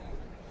Davidson?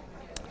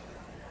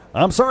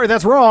 I'm sorry,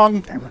 that's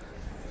wrong.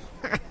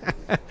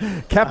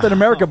 Captain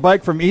America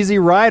bike from Easy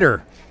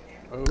Rider.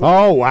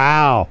 Oh,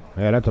 wow.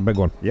 Yeah, that's a big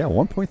one. Yeah,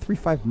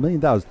 $1.35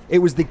 million. It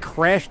was the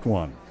crashed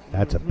one.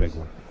 That's a big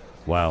one.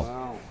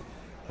 Wow.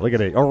 Look at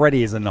it.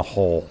 Already is in the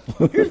hole.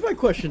 Here's my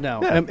question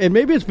now. And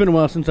maybe it's been a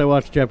while since I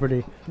watched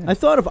Jeopardy. I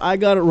thought if I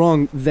got it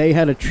wrong, they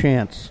had a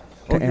chance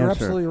to You're answer.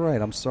 absolutely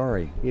right. I'm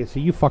sorry. Yeah, see,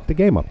 you fucked the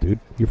game up, dude.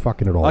 You're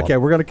fucking it all Okay,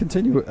 up. we're going to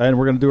continue, and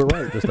we're going to do it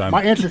right this time.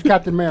 My answer is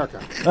Captain America.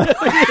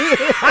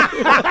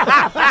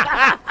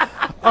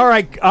 All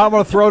right, I'm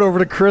going to throw it over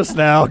to Chris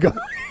now. Go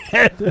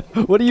ahead.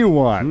 What do you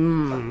want?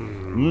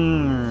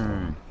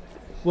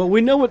 Well, we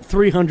know what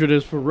 300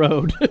 is for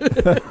road.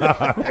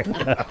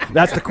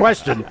 That's the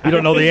question. You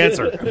don't know the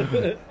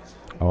answer.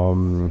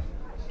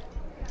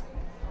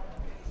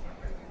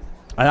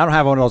 I don't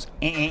have one of those.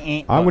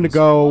 I'm going to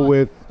go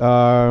with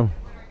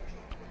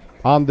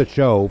on the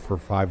show for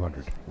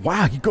 500.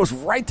 Wow, he goes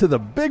right to the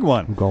big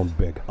one. I'm going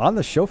big. On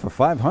the show for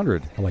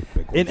 500. I like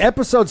big ones. In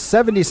episode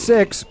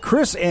 76,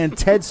 Chris and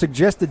Ted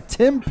suggested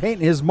Tim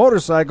paint his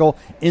motorcycle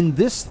in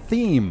this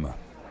theme.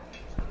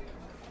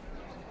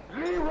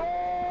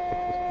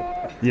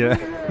 Yeah.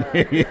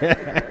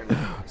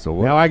 So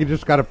what? Now I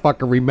just got to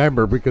fucking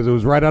remember because it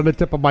was right on the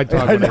tip of my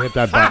tongue when I hit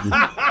that button.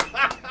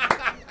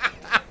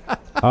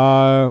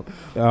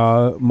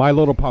 My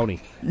Little Pony.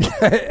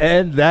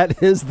 And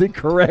that is the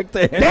correct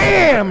answer.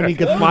 Damn! And he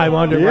gets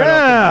 500 right off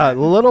Yeah,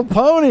 Little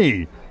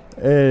Pony.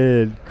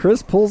 And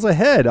Chris pulls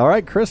ahead. All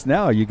right, Chris,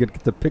 now you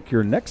get to pick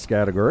your next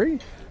category.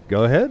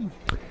 Go ahead.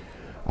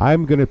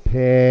 I'm going to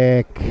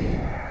pick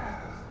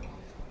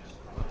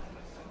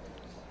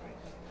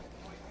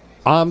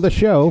on the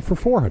show for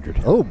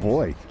 400. Oh,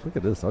 boy. Look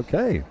at this.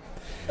 Okay.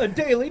 A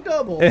daily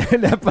double.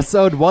 In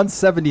episode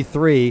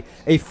 173,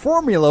 a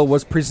formula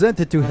was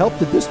presented to help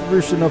the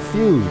distribution of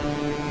food.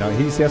 Now,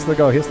 he has to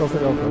go. He has to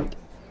go.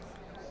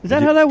 Is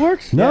that how that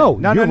works? No,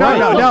 No, you're no, right.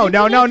 no,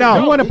 no, no, no,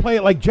 You no. want to play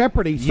it like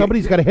Jeopardy?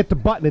 Somebody's got to hit the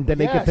button and then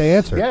they get the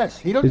answer. Yes,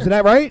 he doesn't. Isn't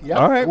that right? Yeah.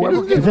 All right.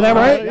 Whoever gets Isn't that it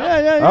right?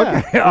 Yeah.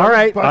 Okay. All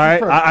right. All right.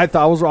 First. I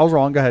thought I was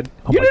wrong. Go ahead.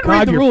 Oh You my didn't God,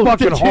 read the you're rules,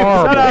 fucking did you?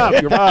 horrible. Shut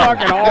up. You're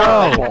fucking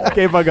horrible.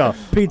 Okay, if I go.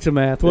 Pizza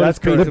math. What That's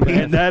is pizza correct.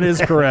 math? And that is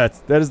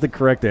correct. That is the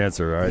correct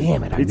answer. All right.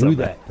 Damn it, I Pizza knew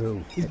math. that,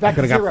 too. He's back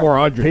Could to have got zero.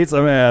 400.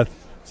 Pizza math.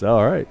 So,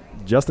 all right.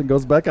 Justin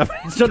goes back up.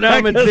 So now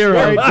I'm at zero.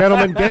 All right,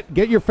 gentlemen,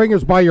 get your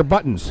fingers by your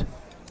buttons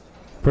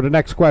for the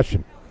next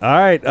question. All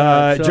right.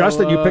 So,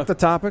 Justin, you pick the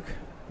topic.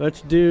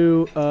 Let's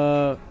do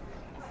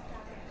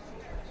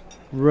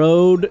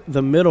road,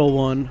 the middle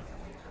one,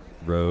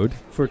 Road.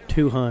 for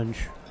 200.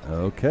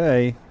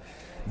 Okay.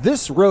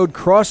 This road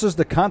crosses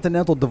the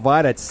Continental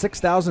Divide at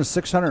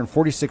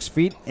 6,646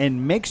 feet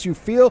and makes you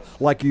feel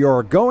like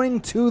you're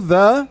going to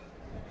the...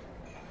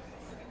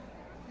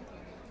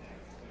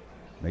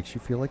 Makes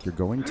you feel like you're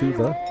going to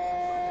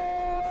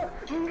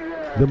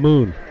The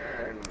moon.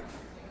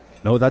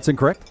 No, that's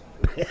incorrect.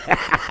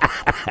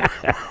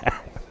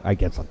 I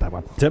guess not that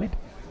one. Tim?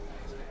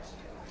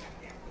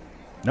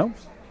 No? All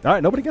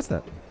right, nobody gets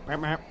that.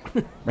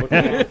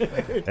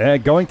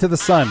 Going to the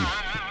sun.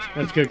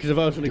 That's good, because if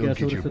I was going to Don't guess, I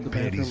get would your have said the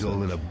panties bathroom.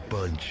 all in a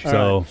bunch.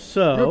 So, You're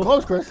So,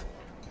 close, Chris.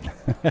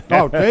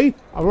 Oh, see?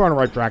 We're on the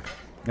right track.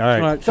 all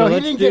right. all right, So, so he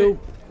let's didn't get do... it.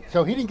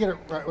 So he didn't get it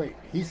right. Wait,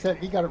 he said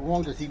he got it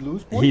wrong. Does he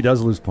lose points? He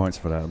does lose points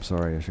for that. I'm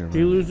sorry. I should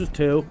He loses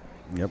 2,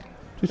 Yep.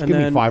 Just And give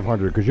me then-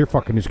 500 because you're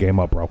fucking this game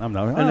up, bro. I'm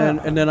not.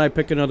 and then I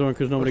pick another one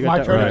because nobody It's got my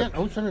that turn right. again.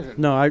 Whose turn is it?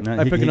 No, I pick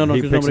another one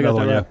he because picks nobody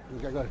got another that one,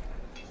 right. Okay, go ahead.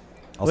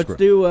 I'll Let's screw-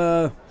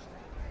 do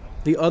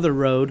the other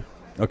road,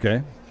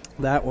 Okay.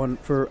 that one,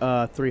 for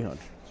 300.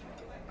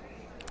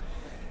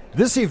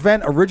 This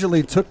event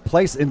originally took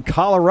place in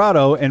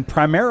Colorado and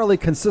primarily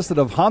consisted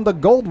of Honda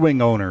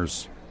Goldwing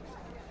owners.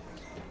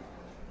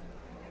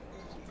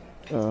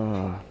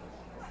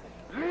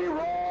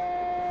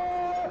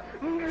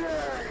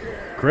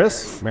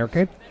 Chris?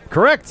 American?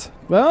 Correct.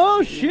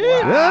 Oh, shit!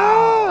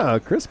 Yeah,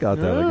 Chris got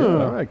that. Yeah.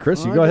 Good. All right,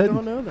 Chris, you I go ahead don't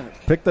and know that.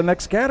 pick the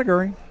next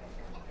category.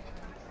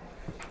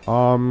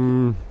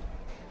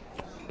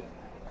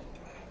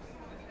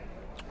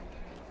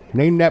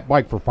 Name that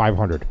bike for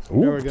 500.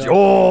 There we go.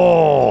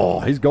 Oh,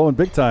 he's going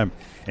big time.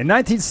 In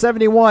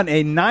 1971,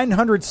 a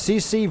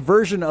 900cc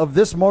version of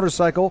this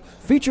motorcycle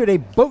featured a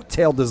boat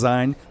tail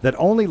design that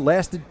only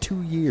lasted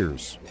 2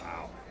 years.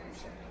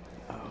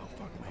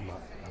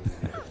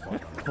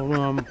 Hold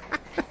on.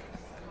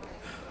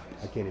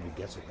 I can't even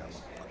guess it that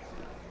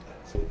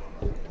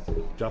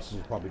one. Justin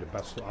is probably the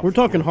best. We're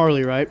talking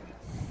Harley, right?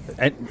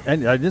 And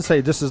I didn't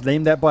say just as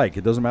name that bike.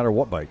 It doesn't matter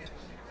what bike.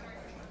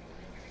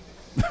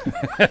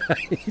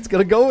 He's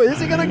gonna go. Is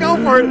he gonna go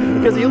for it?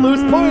 Because he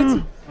loses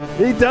points.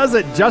 He does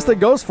it. Justin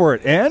goes for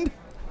it. And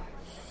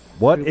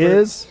what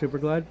is? Super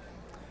Glide?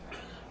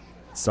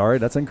 Sorry,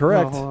 that's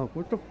incorrect. No, hold on.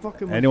 What the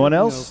fuck am I Anyone thinking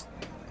else?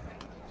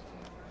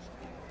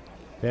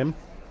 Him?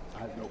 I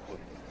have no clue.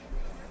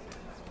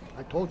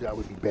 I told you I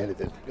would be bad at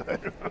this.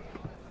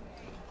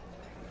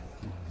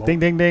 Ding,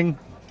 ding, ding.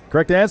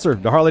 Correct answer.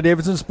 The Harley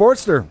Davidson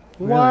Sportster. of?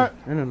 Really? What?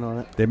 I didn't know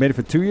that. They made it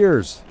for 2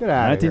 years. Get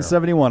outta here.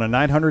 1971, a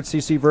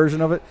 900cc version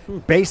of it,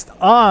 based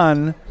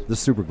on the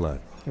Super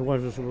Glide. It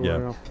was just a little Yeah.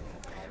 while.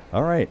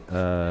 All right.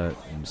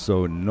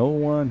 So no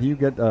one. You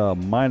get a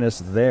minus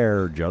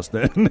there,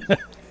 Justin.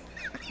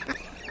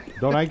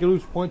 Don't I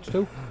lose points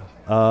too?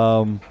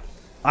 I'll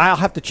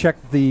have to check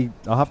the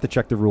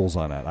rules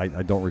on that. I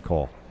don't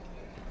recall.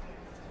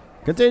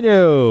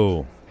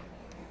 Continue.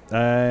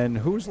 And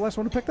who was the last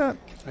one to pick that?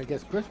 I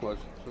guess Chris was.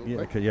 So Yeah,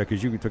 right.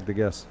 because you took the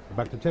guess.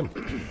 Back to Tim.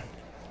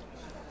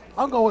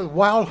 I'll go with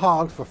Wild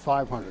Hogs for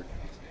 500.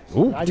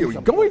 Ooh, I need dude,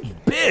 some going points.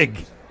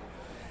 big.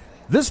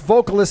 This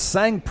vocalist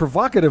sang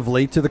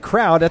provocatively to the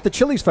crowd at the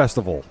Chili's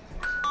Festival.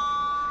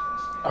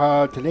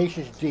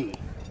 Tenacious D.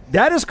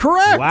 That is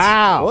correct.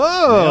 Wow.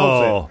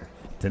 Whoa.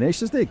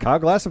 Tenacious D.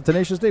 Cog glass of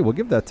Tenacious D. We'll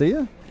give that to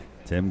you.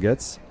 Tim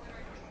gets.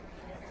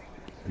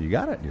 You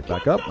got it. You're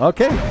back up.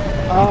 Okay.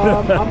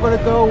 I'm going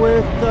to go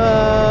with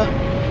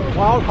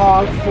Wild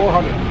Hogs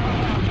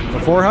 400. For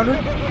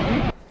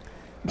 400?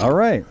 All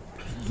right.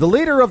 The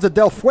leader of the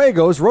Del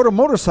Fuegos rode a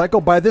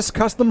motorcycle by this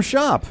custom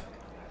shop.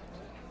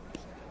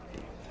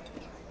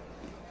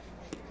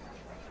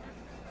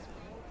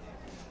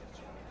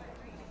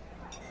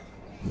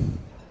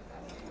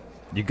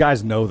 You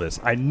guys know this.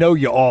 I know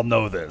you all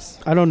know this.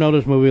 I don't know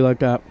this movie like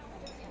that.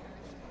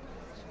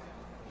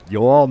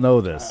 You all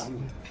know this.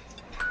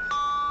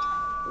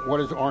 What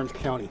is Orange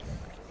County?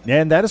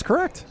 And that is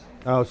correct.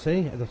 Oh,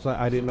 see? That's,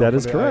 I didn't know. That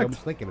is I correct. was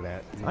thinking of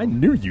that. I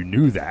knew you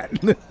knew that.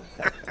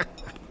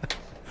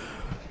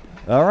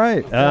 All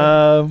right.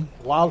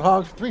 Wild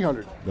Hogs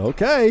 300.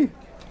 Okay.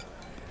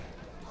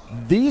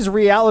 These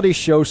reality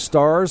show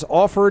stars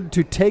offered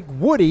to take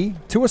Woody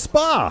to a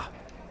spa.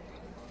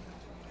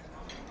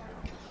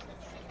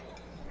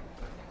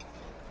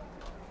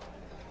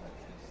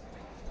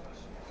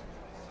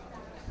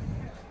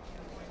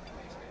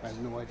 I have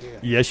no idea.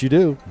 Yes, you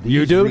do. These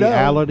you do know.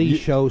 reality You-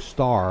 show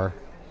star.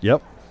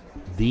 Yep.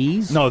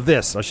 These? No,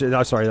 this. I'm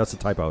sorry, that's a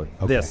typo. Okay.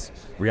 This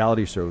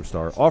reality show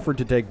star offered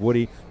to take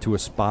Woody to a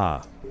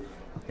spa.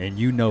 And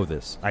you know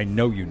this. I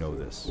know you know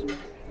this.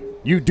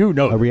 You do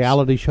know A this.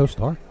 reality show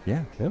star?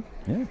 Yeah.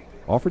 Yeah.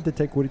 Offered to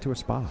take Woody to a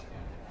spa.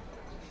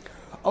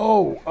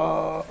 Oh,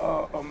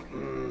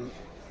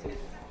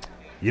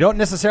 You don't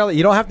necessarily,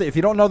 you don't have to, if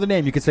you don't know the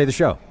name, you can say the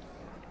show.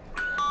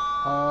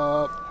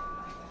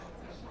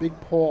 Big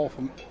Paul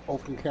from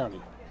Oakland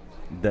County.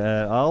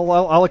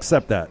 I'll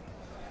accept that.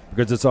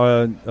 Because it's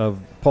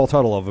Paul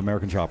Tuttle of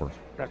American Chopper.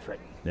 That's right.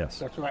 Yes.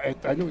 That's right.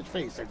 I knew his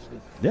face. I just,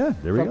 Yeah,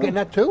 there we so I'm go. getting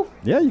that too?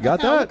 Yeah, you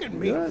got Now that. Look at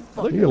me. Yeah,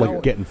 Fucking You're like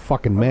hell. getting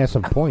fucking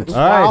massive points. All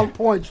right. Wild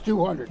points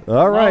 200.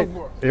 All right.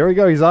 Wild- Here we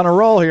go. He's on a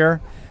roll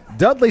here.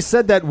 Dudley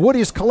said that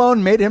Woody's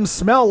cologne made him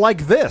smell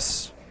like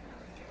this.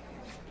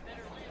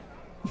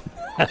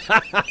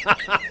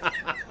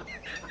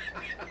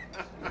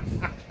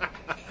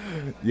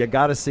 You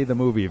got to see the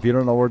movie. If you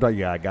don't know what we're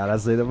talking about, you got to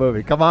see the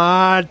movie. Come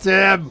on,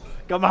 Tim.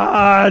 Come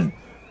on.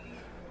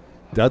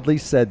 Dudley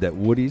said that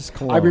Woody's I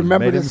cologne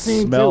remember made the him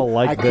scene smell too.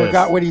 like I this.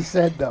 forgot what he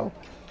said though.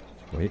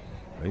 Wait.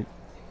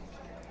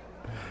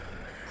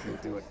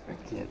 Can't do it.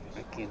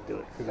 I can't do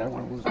it because I don't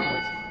want to lose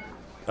points.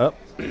 Up.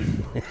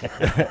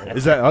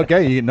 Is that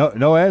okay?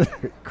 No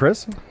answer,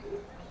 Chris?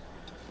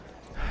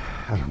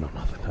 I don't know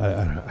nothing.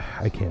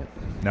 I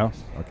can't. No.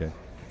 Okay.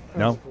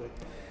 No. All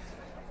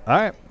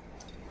right.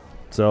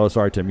 So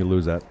sorry, Tim. You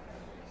lose that.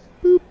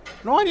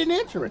 No, I didn't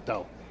answer it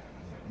though.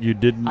 You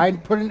didn't. I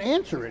put an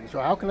answer in, so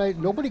how can I?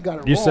 Nobody got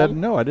it You wrong. said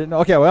no. I didn't.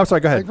 Okay. Well, I'm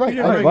sorry. Go ahead. That's right. He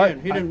didn't ring What?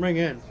 in. He didn't ring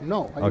in.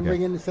 No, I didn't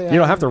ring in to say. You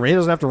don't have to. He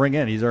doesn't have to ring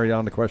in. He's already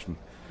on the question.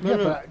 Yeah,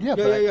 No, but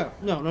yeah.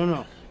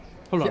 No.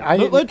 Hold See, on. I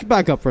didn't- Let's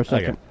back up for a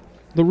second. Okay.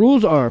 The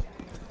rules are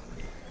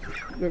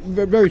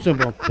very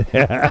simple.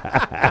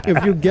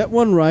 If you get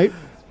one right,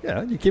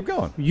 Yeah. You keep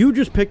going. you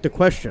just pick the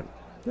question.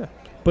 Yeah.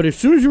 But as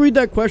soon as you read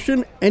that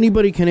question,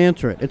 anybody can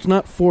answer it. It's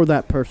not for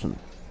that person.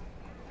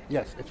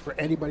 Yes, it's for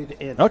anybody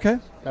to answer. Okay.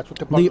 That's what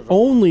the The buzzers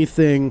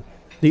are.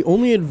 the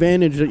only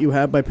advantage that you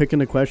have by picking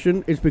the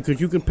question is because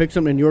you can pick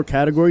something in your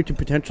category to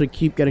potentially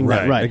keep getting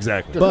that right.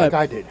 Exactly. Just but- like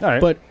I did. All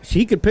right. But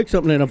he could pick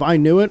something, and if I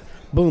knew it,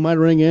 boom, I'd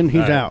ring in,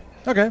 he's All right. out.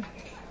 Okay.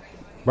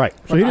 Right.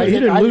 So he I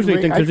didn't didn't lose ring-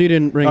 anything I- because he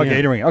didn't ring Okay. in. You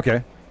didn't ring.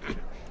 Okay.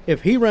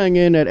 If he rang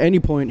in at any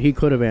point, he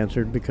could have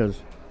answered because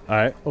All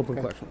right. open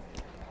question.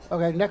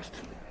 Okay, next.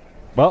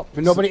 Well.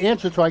 But nobody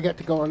answered, so I get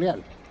to go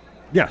again.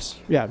 Yes.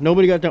 Yeah,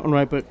 nobody got that one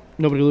right, but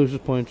nobody loses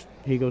points.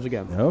 He goes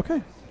again.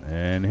 Okay.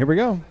 And here we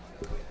go.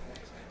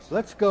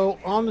 Let's go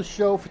on the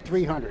show for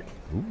 300.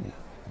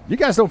 You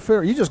guys don't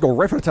fear. You just go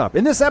right for the top.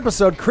 In this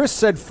episode, Chris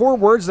said 4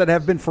 words that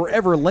have been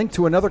forever linked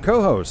to another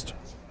co-host.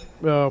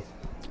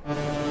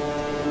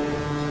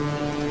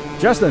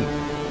 Justin.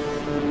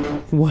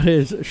 What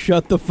is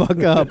shut the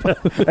fuck up?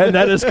 And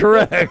that is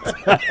correct.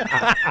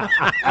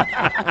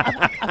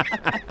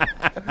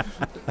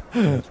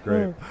 That's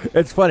great.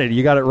 It's funny.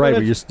 You got it right,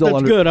 but you're still That's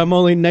under. good. I'm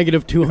only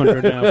negative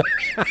 200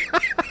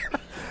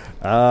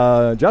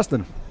 now.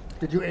 Justin.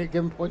 Did you give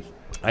him points?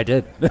 I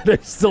did.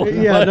 Still.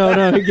 Yeah,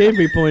 no, he gave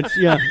me points.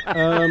 Yeah.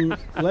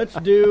 Let's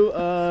do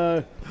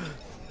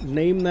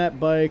name that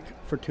bike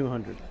for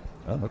 200.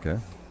 Oh, okay.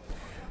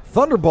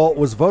 Thunderbolt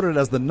was voted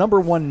as the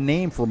 #1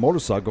 name for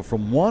motorcycle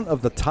from one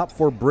of the top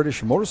 4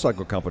 British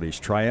motorcycle companies: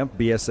 Triumph,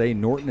 BSA,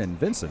 Norton, and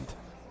Vincent.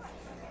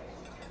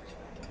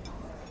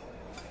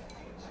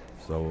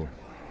 So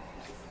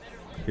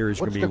here is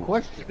going What's to the be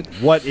question?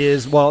 what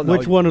is well. No,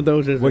 Which one of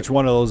those is Which it?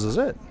 one of those is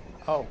it?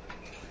 Oh.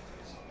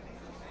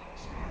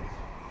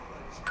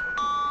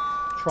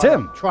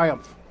 Tim.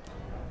 Triumph.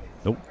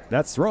 Nope,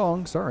 that's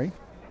wrong. Sorry.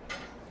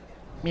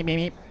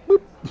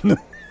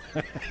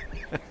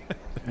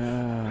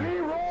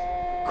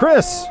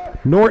 Chris.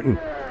 Norton.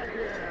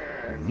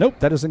 Nope,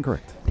 that is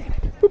incorrect.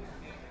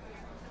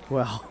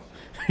 Well,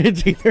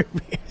 it's either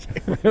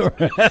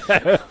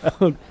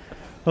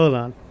Hold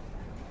on.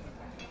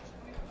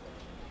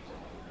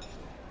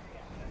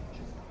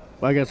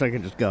 Well, I guess I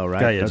can just go,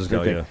 right? Okay, yeah, That's just the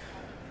go. thing.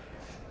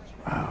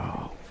 Yeah.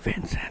 Oh,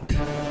 Vincent.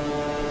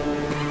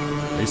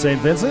 Are you saying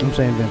Vincent? I'm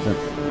saying Vincent.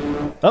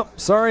 Oh,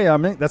 sorry,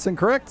 that's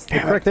incorrect. The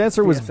correct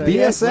answer was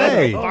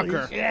BSA.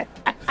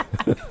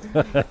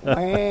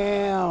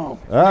 Wow.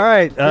 All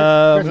right.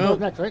 Chris goes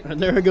next, right? And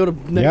there I go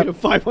to negative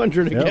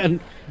 500 Yep. again.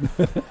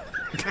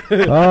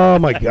 Oh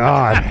my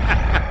God.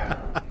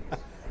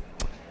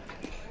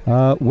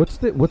 What's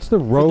the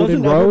road doesn't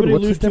and road? everybody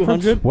What's the lose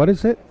difference? 200? What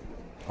is it?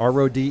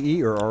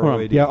 RODE or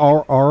ROAD? Yeah,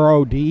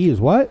 RODE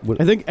is what?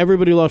 I think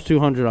everybody lost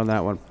 200 on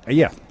that one.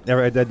 Yeah.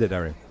 I did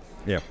already.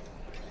 Yeah.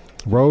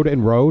 Road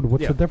and road.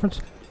 What's Yeah. the difference?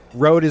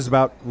 Road is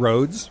about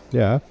roads,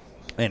 Yeah.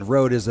 and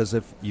road is as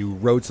if you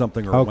rode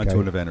something or went Okay.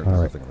 to an event or All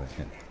right. something like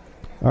that.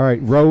 All right,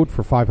 road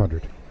for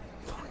 500.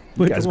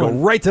 You guys go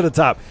right to the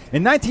top.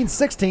 In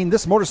 1916,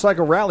 this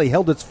motorcycle rally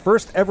held its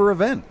first ever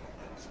event.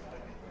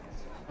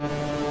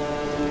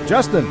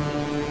 Justin.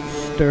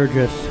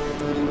 Sturgis.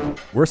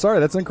 We're sorry,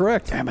 that's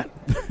incorrect. Damn it.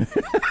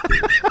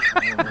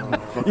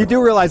 You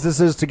do realize this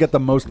is to get the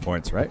most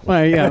points, right?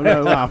 Well,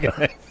 yeah, wow.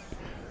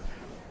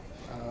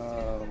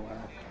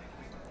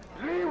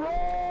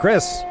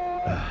 Chris.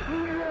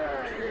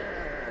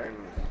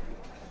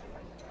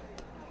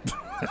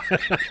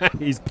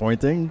 He's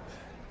pointing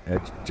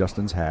at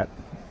Justin's hat.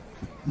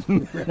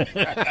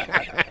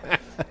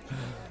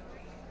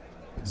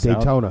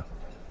 Daytona.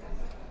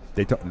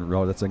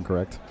 No, that's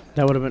incorrect.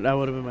 That would have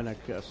been my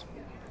next guess.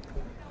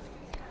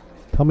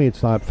 Tell me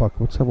it's not fuck.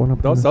 What's that one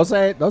up there? Don't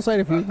say it. Don't say it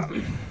if you.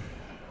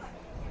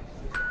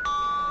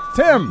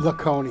 Tim.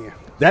 Laconia.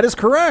 That is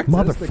correct.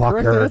 That is the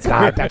correct Motherfucker. answer.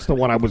 God, that's the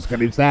one I was going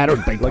to say. I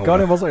don't think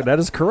Laconia Motorcycle. That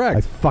is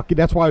correct.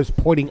 That's why I was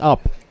pointing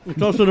up.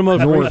 It's also the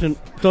most recent.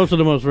 It's also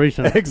the most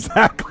recent.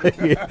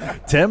 Exactly.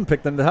 Tim,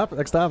 pick the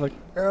next topic.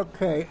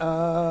 Okay,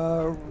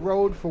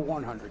 road for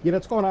 100. Yeah,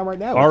 that's going on right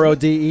now.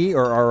 RODE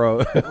or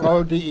RO?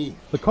 RODE.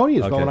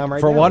 Laconia's going on right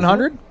now. For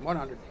 100?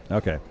 100.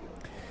 Okay.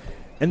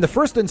 In the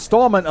first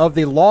installment of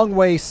the Long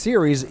Way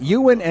series,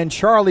 Ewan and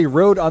Charlie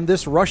rode on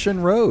this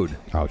Russian road.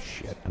 Oh,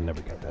 shit. I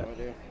never got that.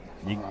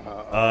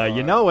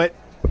 You know it.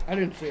 I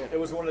didn't see it. It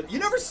was one of. You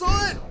never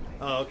saw it?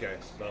 Oh, okay.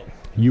 Well.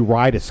 You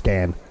ride a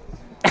scan.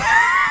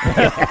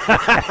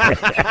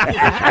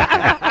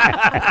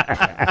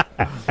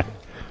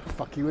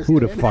 Fuck you. Who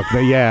the fuck?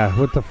 Yeah,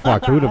 what the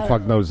fuck? Who the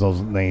fuck knows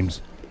those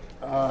names?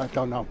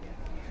 Don't know.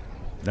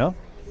 No?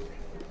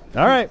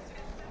 All right.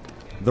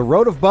 The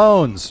Road of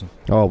Bones.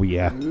 Oh,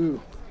 yeah. Ooh.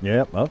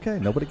 Yep. Okay.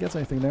 Nobody gets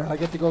anything there. I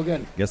get to go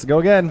again. Gets to go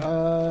again.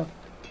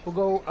 We'll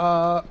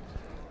go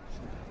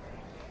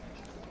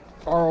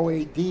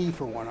ROAD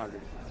for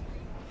 100.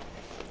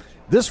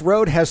 This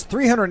road has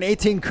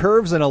 318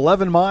 curves and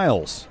 11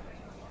 miles.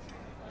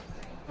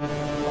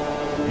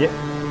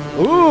 Yeah.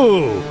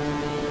 Ooh.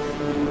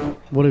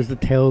 What is the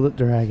tail of the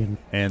dragon?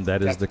 And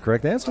that is the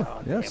correct answer.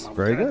 Yes. Damn,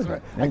 Very that's good.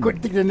 right. I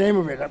couldn't think of the name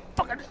of it. I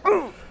fucking.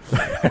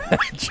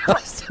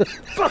 Just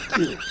Fuck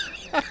you.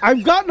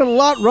 I've gotten a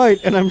lot right,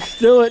 and I'm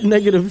still at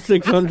negative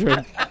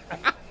 600.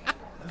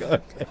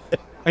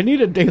 I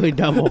need a daily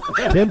double.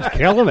 Tim's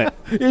killing it.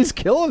 He's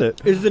killing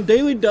it. Is the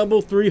daily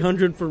double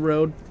 300 for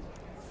road?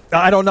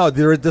 I don't know.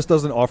 This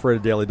doesn't offer a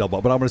daily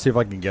double, but I'm going to see if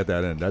I can get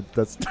that in.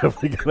 That's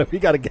definitely going to. We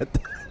got to get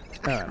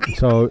that.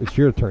 So it's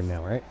your turn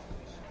now, right?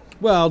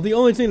 Well, the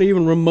only thing that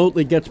even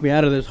remotely gets me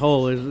out of this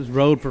hole is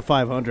road for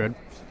 500.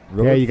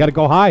 Yeah, you got to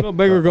go high. Go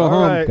big or go All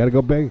home. right. Got to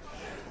go big.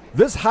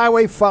 This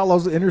highway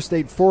follows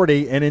Interstate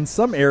 40 and in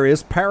some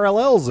areas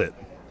parallels it.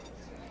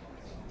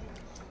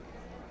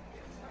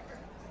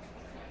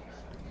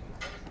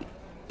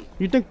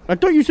 You think? I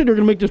thought you said you were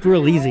going to make this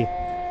real easy.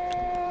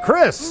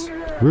 Chris.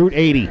 Route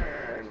 80.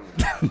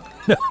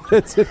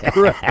 That's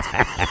incorrect.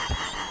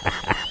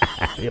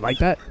 You like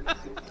that?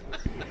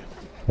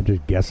 I'm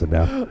just guessing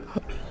now.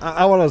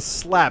 I want to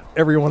slap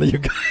every one of you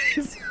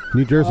guys.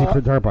 New Jersey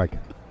Turnpike.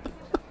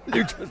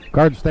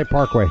 Garden State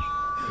Parkway.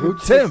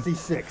 Route Tim.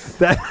 66.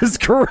 That is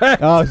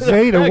correct. Oh,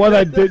 see, the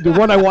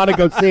one I want to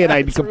go see, and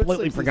I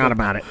completely forgot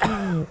about it.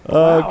 Wow, I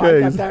Okay.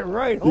 got that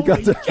right. You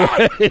got Holy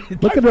that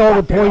right. Look at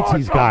all the points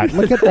he's got.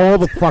 Look at all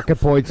the fucking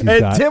points he's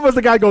And got. Tim was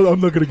the guy going, I'm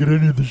not going to get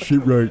any of this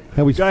shit right.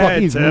 How he's Go fucking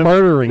ahead, he's Tim.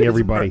 murdering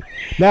everybody.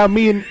 Now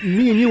me and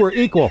you are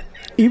equal.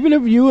 Even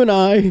if you and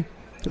I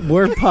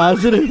were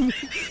positive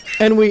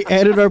and we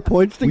added our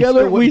points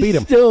together, still wouldn't beat we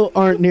 'em. still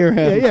aren't near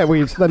him. Yeah,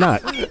 we're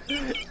not.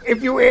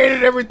 If you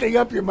added everything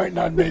up, you might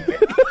not make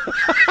it.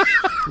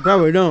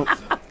 Probably don't.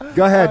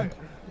 Go ahead,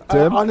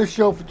 Tim. On the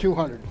show for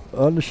 200.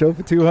 On the show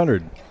for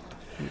 200.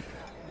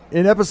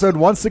 In episode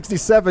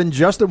 167,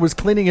 Justin was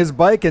cleaning his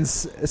bike and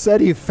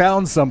said he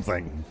found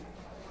something.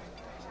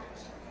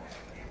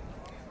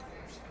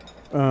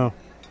 Oh,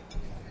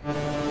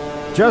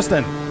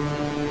 Justin.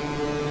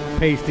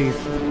 pasties.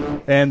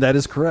 And that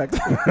is correct.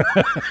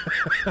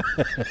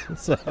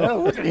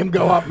 Oh, look at him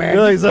go up,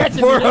 man. He's at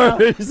catching me now.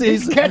 400.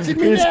 He's catching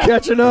me He's now.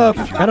 catching up.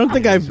 I don't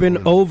think I've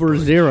been over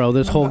 0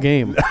 this whole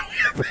game.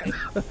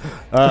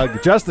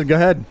 Justin, go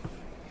ahead.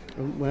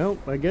 Well,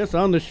 I guess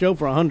on the show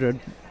for 100.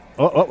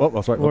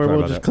 Oh, sorry. Or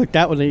we'll just click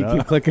that one and you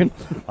keep clicking.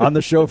 On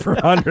the show for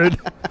 100.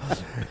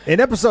 In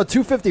episode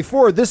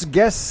 254, this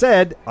guest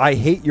said, I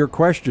hate your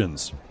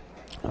questions.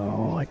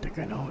 Oh, I think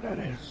I know what that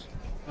is.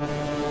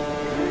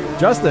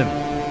 Justin.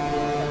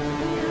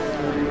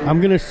 I'm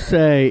going to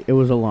say it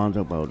was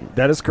Alonzo Bowden.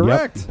 That is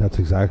correct. Yep, that's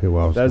exactly what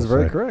I was That is gonna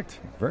very say. correct.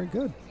 Very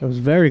good. It was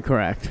very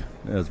correct.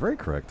 That is very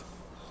correct.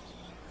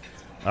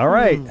 All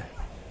right.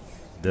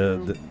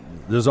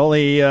 There's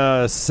only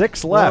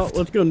 6 left. Well,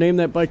 let's go name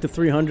that bike to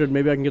 300.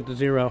 Maybe I can get to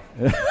 0.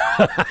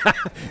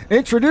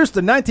 Introduced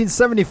in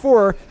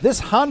 1974, this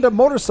Honda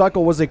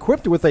motorcycle was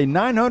equipped with a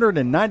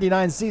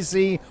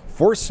 999cc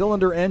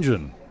 4-cylinder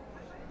engine.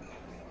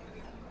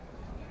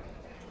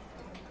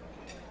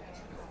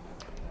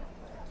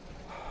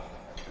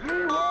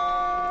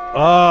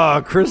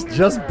 Oh, Chris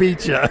just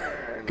beat you.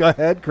 Go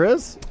ahead,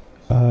 Chris.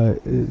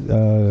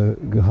 Honda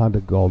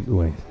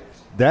Goldwing.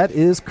 That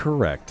is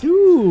correct.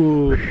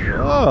 Ooh.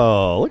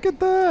 Oh, look at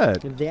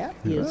that. That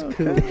is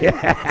cool.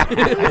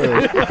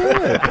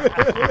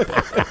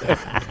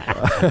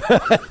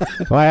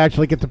 Well, I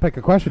actually get to pick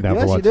a question now for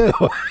Yes, you once. do.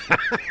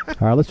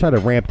 All right, let's try to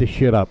ramp this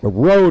shit up. A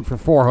road for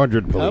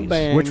 400, please.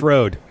 bang. Which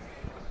road?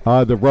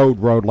 The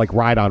road, like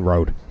ride-on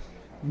road.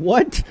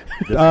 What?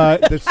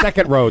 The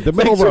second road, the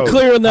middle Thanks for road.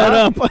 clearing that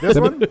up. This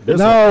one? This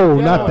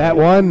No, not that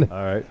one.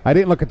 All right. I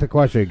didn't look at the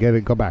question.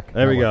 Go back.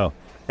 There we go.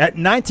 At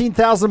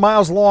 19,000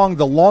 miles long,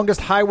 the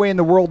longest highway in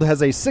the world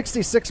has a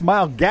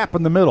 66-mile gap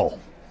in the middle.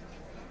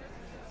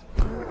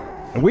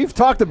 And we've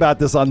talked about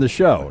this on the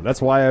show. That's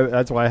why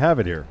I have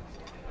it here.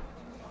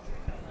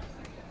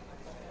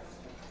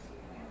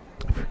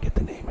 I forget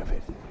the name of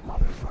it,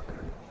 motherfucker.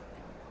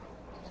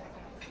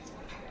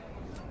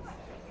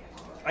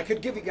 I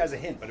could give you guys a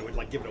hint, but it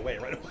would give it away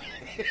right away.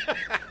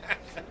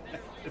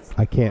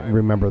 I can't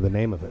remember the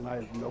name of it. I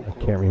have no I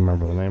clue. can't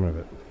remember the name of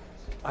it.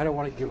 I don't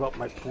want to give up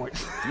my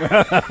points.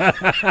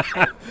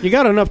 You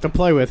got enough to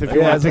play with if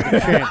you want to take a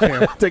chance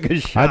here. Take a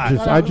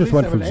shot. I just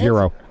went for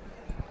 0.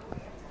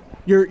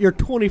 You're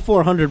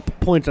 2,400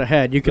 points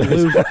ahead. You can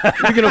lose.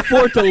 You can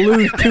afford to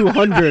lose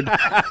 200.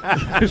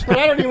 But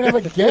I don't even have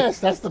a guess.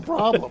 That's the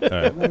problem.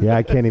 Yeah,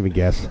 I can't even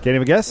guess. Can't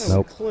even guess?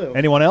 Nope.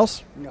 Anyone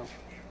else? No.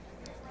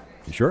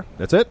 You sure?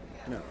 That's it?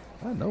 No.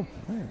 Oh, no.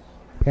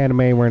 Pan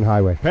American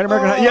Highway. Pan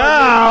American. You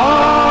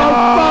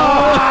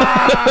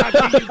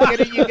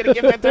gonna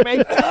give that to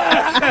me?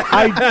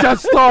 I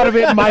just thought of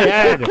it in my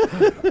head.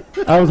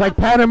 I was like,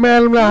 Pan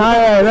American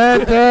Highway.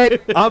 That's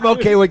it. I'm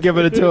okay with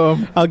giving it to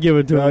him. I'll give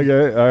it to him.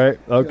 Okay, all right,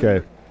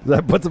 okay.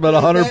 That puts him at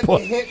 100 That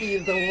points. hit me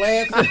the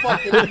last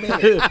fucking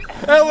minute.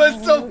 That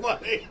was so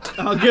funny.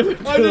 I'll give it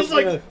to I'm him. just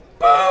like,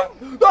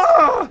 boom!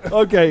 Ah!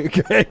 Okay,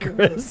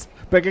 Chris.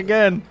 Pick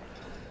again.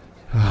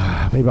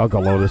 Maybe I'll go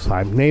low this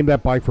time. Name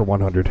that bike for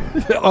 100.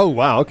 Oh,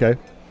 wow, okay.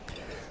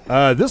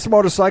 This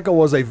motorcycle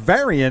was a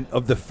variant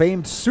of the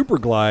famed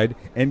Superglide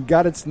and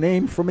got its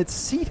name from its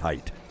seat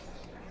height.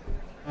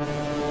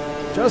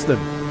 Justin.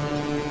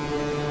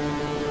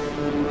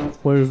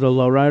 Where's the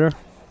lowrider?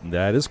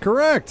 That is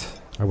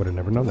correct. I would have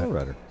never known that.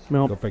 Lowrider.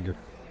 No. Go figure.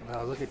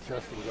 Look at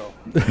Justin go.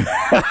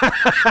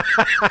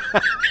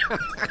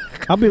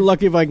 I'll be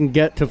lucky if I can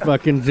get to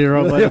fucking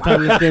 0 by the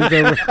time this game's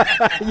over.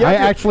 I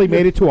actually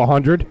made it to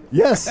 100.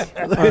 Yes.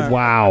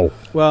 Wow.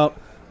 Well,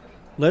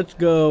 let's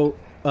go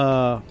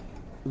the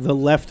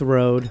left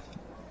road,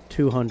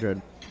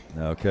 200.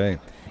 Okay.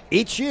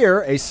 Each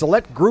year, a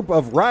select group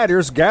of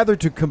riders gather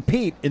to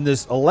compete in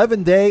this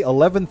 11-day,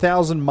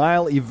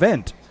 11,000-mile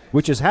event,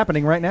 which is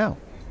happening right now.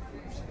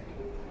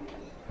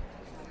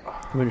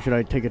 I mean, should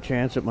I take a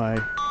chance at my...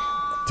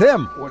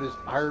 Tim. What is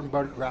Iron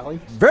Bud Rally?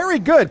 Very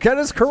good. That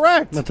is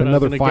correct. That's what I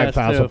was Another gonna guess,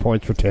 5,000 too.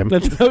 points for Tim.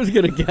 That's what I was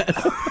going to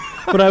guess.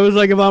 But I was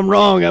like, if I'm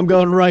wrong, I'm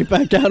going right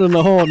back down in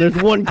the hole. There's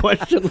one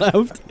question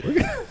left.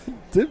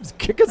 Tim's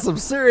kicking some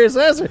serious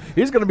ass.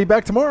 He's going to be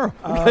back tomorrow.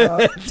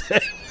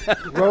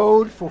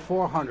 Road for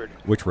 400.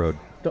 Which road?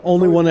 The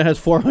only one that has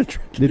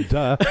 400.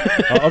 Duh.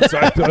 I'm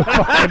sorry.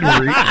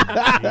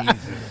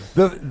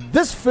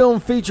 This film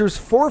features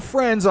 4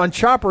 friends on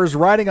choppers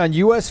riding on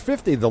US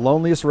 50, the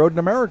loneliest road in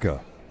America.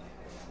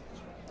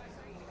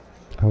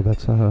 Oh,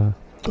 that's Oh,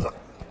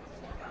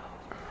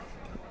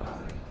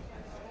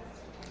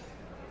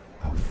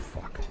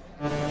 fuck.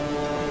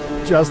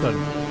 Justin.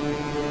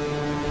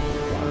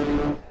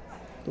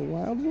 The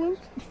wild one?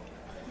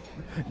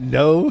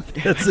 No,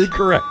 that's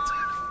incorrect.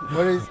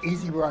 What is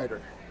Easy Rider?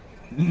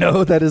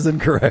 No, that is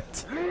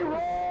incorrect.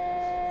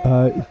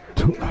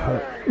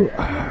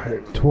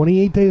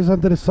 28 days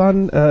under the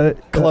sun.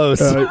 Close.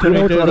 You know what I'm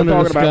Under the talking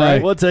about, sky.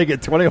 right? We'll take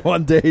it.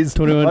 21 days.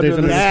 21 days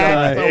under the under the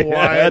sky.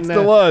 sky. That's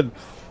the one.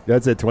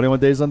 That's it. 21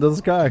 days under the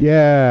sky.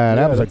 Yeah,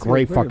 that was a that's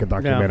great good. fucking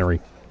documentary.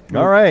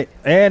 All right.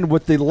 And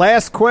with the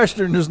last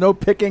question, there's no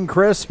picking,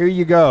 Chris. Here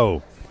you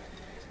go.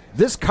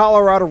 This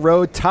Colorado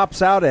road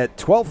tops out at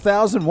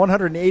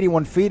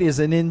 12,181 feet, is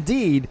an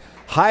indeed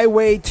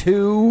highway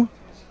to...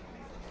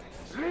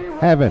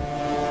 Heaven.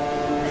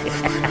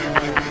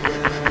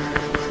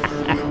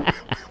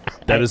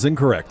 That is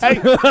incorrect. How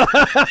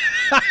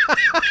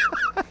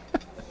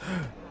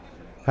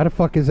the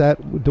fuck is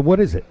that? What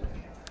is it?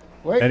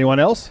 Wait. Anyone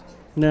else?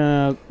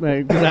 No,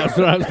 that's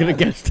what I was going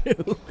to guess,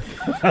 too.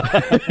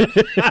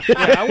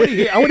 I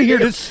want to hear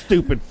this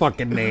stupid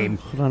fucking name.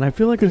 Hold on, I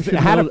feel like I should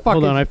How know. the fuck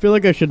Hold on, is- I feel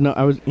like I should know.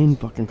 I was in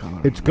fucking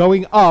Colorado. It's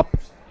going up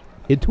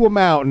into a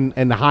mountain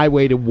and the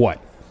highway to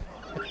what?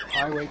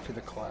 Highway to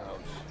the Clouds.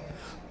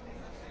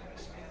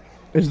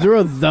 Is there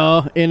a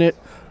 "the" in it?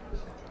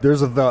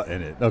 There's a the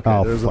in it. Okay,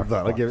 Oh, there's a fuck, the.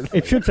 I'll fuck. give it.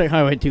 It should say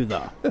 "highway to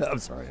the." I'm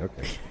sorry.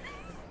 Okay.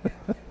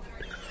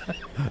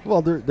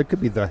 Well, there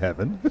could be the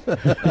heaven.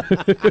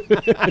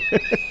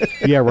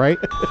 Yeah, right?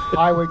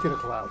 Highway to the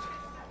Clouds.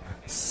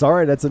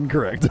 Sorry, that's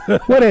incorrect.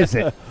 What is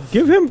it?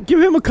 Give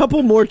him a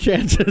couple more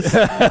chances.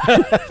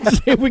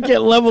 See if we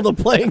can level the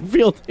playing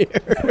field here.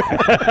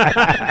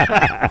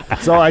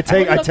 So I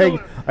take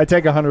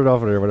 100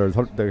 off of there.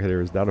 Whatever.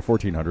 There is down to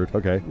 1,400.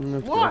 Okay.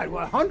 What?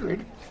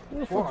 100?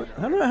 400.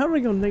 How do I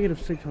go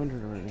negative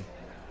 600 already?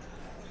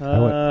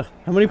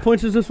 How many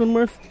points is this one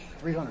worth?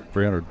 300.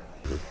 300.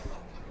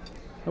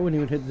 I wouldn't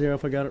even hit 0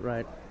 if I got it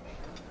right.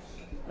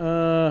 I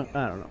don't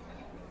know.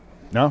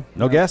 No,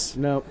 no guess.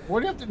 No.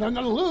 What do you have to? Nothing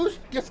to lose.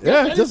 Just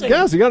Yeah, guess just anything.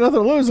 guess. You got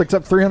nothing to lose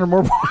except 300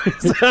 more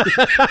points. Yeah,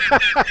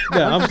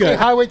 I'm Just say good.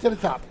 highway to the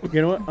top.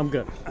 You know what? I'm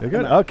good. You're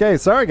good. Okay,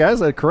 sorry guys.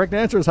 The correct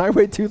answer is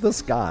highway to the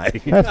sky.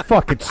 That's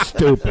fucking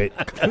stupid.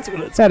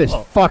 That is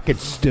fucking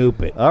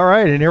stupid. All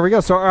right, and here we go.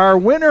 So our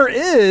winner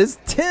is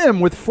Tim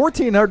with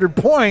 1,400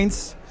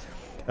 points.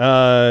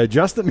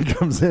 Justin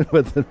comes in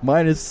with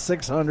minus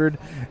 600,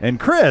 and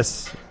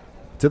Chris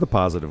to the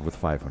positive with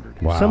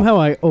 500. Wow. Somehow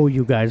I owe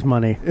you guys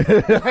money. You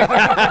gotta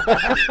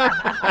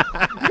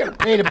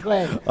pay to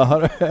play.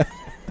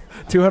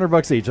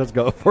 $200 each. Let's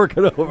go. Fork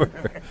it over.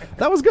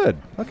 That was good.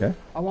 Okay.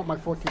 I want my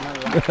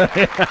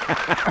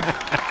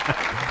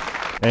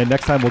 $1,400. And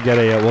next time we'll get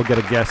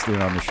a guest in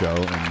on the show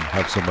and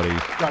have somebody.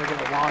 Gotta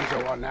get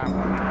Alonzo on that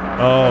one.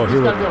 Oh, He's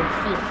here we gotta be go. able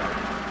to see it.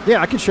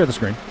 Yeah, I can share the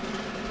screen.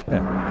 Yeah,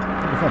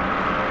 that'd be fun.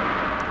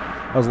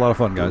 That was a lot of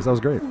fun, guys. That was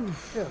great. You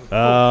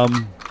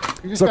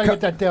just So gotta co-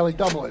 get that daily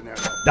double in there.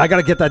 I got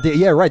to get that.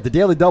 Yeah, right. The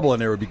daily double in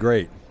there would be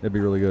great. That'd be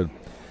really good.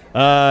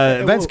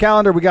 Events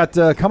calendar. We got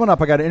coming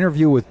up. I got an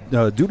interview with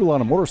Doodle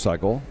on a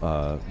Motorcycle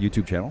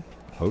YouTube channel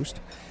host,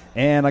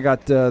 and I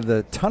got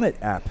the Tunnit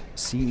app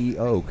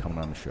CEO coming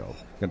on the show.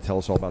 Going to tell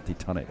us all about the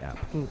Tunnit app.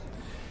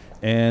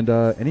 And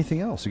anything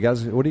else? You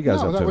guys, what are you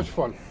guys up that to? was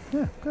fun.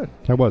 Yeah, good.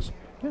 That was.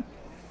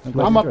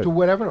 I'm up to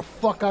whatever the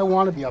fuck I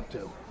want to be up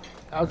to.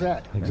 How's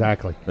that?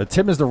 Exactly.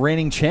 Tim is the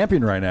reigning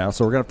champion right now,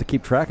 so we're going to have to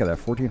keep track of that.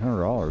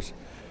 $1,400.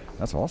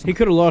 That's awesome. He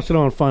could have lost it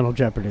on Final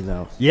Jeopardy,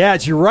 though. Yeah,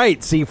 you're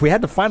right. See, if we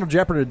had the Final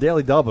Jeopardy or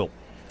Daily Double,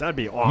 that'd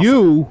be awesome.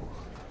 You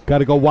got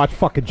to go watch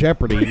fucking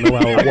Jeopardy and know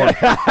how it works.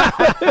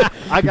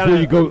 I got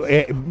Before you go.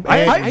 You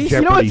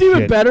know what's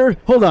even better?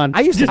 Hold on.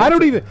 I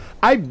don't even.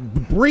 I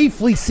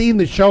briefly seen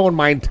the show in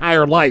my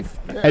entire life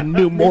and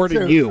knew more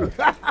than you.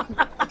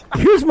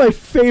 Here's my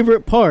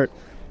favorite part.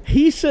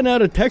 He sent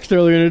out a text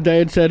earlier in the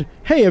day and said,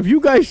 "Hey, have you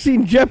guys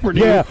seen Jeopardy?"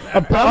 Yeah,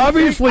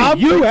 obviously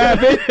you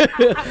haven't.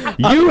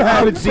 You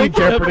haven't seen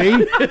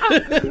Jeopardy.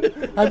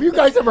 Have you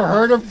guys ever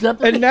heard of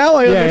Jeopardy? And now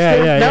I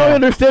understand. I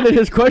understand that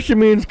his question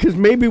means because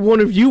maybe one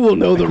of you will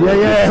know the rules.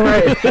 Yeah,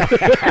 right.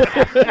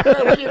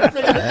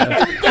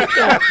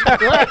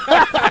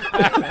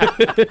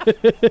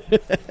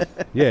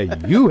 Yeah,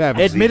 you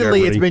haven't. Admittedly,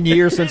 seen it's Jeopardy. been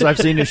years since I've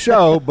seen the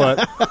show, but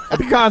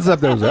the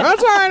concept was there.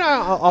 That's all right.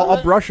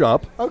 I'll brush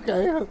up.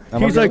 Okay.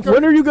 He's like,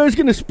 "When are you guys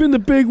going to spin the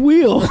big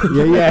wheel?"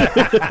 Yeah.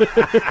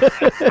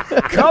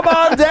 Come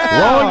on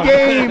down. Wrong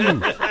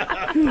game.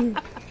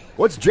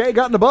 What's Jay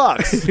got in the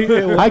box?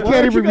 I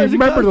can't even you guys in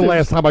remember the costumes?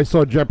 last time I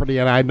saw Jeopardy,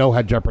 and I know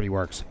how Jeopardy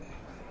works.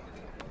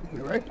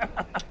 Right?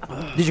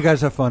 Did you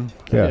guys have fun?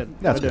 Yeah.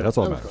 That's good. That's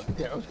all that matters.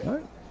 Yeah, that was good. All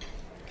right.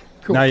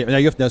 Cool.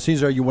 Now,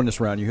 Caesar, you win this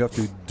round. You have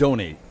to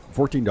donate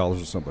 $14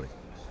 to somebody.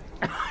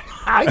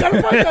 I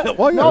gotta find that.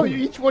 Well, yeah. No,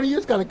 each one of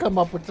you's got to come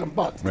up with some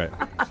bucks. Right.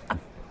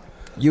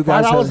 You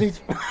guys $5 each.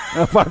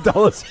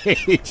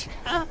 $5 each.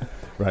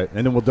 Right,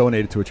 and then we'll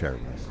donate it to a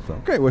charity. So,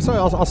 okay, well, so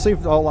I'll see if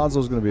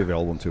Alonzo's going to be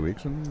available in 2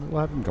 weeks, and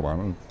we'll have him come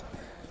on.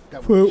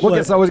 We'll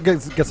get somebody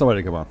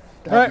to come on.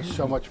 That'd be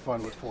so much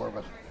fun with four of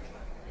us.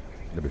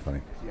 That'd be funny.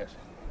 Yes.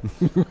 I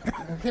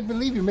can't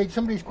believe you made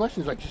some of these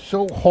questions like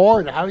so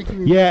hard. How you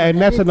can? Yeah, and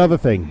that's another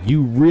thing.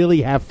 You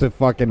really have to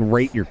fucking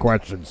rate your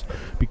questions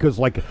because,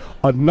 like,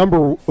 a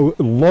number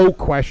low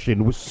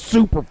question was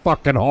super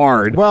fucking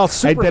hard. Well,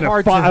 super and then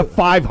hard a to-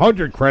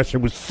 500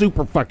 question was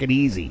super fucking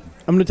easy.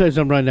 I'm going to tell you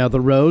something right now. The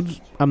roads,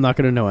 I'm not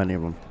going to know any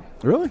of them.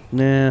 Really?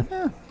 Nah.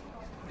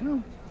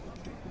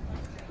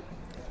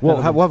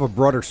 We'll have a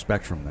broader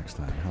spectrum next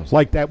time. How's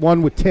Like that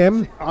one with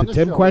Tim, On the the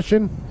Tim show.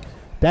 question.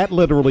 That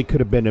literally could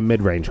have been a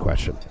mid-range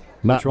question.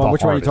 Not that?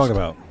 Which one are you hardest. talking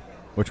about?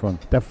 Which one?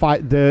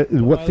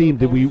 What theme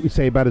did we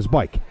say about his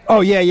bike? Oh,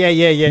 yeah.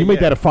 You made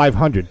that a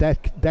 500. That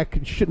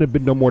shouldn't have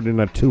been no more than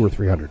a 200 or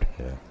 300.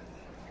 Yeah.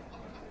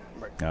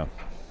 No.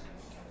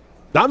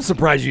 I'm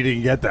surprised you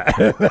didn't get that.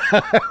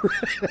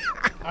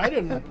 I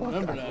didn't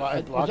remember that.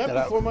 I blocked that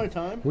out. my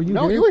time? Were you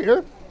No, here? you were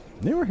here.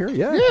 You were here,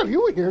 yeah. Yeah,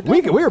 you were here. We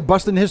were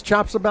busting his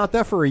chops about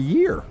that for a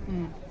year.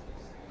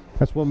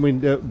 That's when we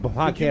the Did you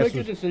podcast make a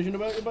was. decision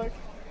about your bike?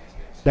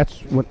 That's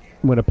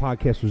when a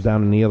podcast was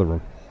down in the other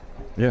room.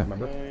 Yeah.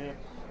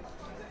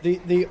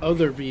 The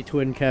other V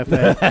Twin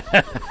Cafe.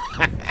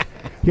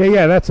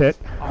 Yeah, that's it.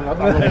 on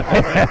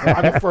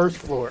the first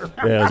floor.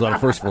 Yeah, it was on the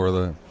first floor of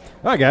the.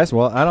 All right, guys.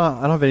 Well, I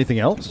don't have anything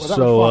else. Well, that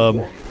So, was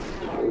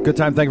fun. good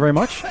time. Thank you very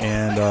much,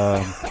 and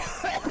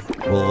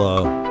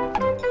we'll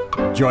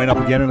join up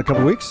again in a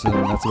couple weeks, and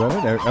that's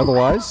about it.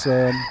 Otherwise,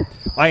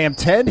 I am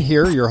Ted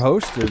here, your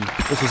host, and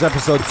this was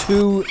episode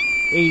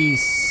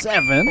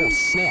 287. Oh,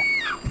 snap!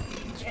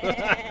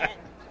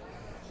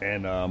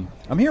 And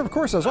I'm here, of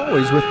course, as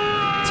always, with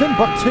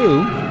Timbuktu.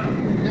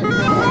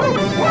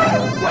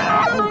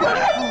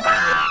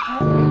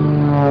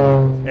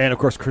 And, of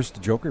course, Chris the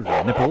Joker,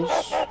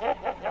 Nipples.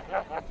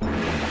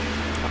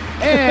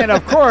 And,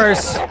 of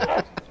course,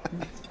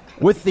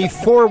 with the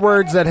 4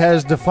 words that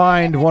has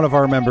defined one of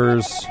our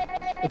members.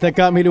 That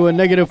got me to a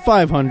negative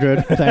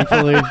 500,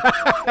 thankfully.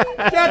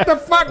 Shut the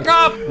fuck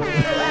up!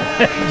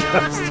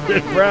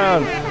 Justin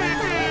Brown.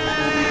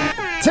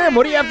 Tim,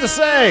 what do you have to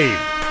say?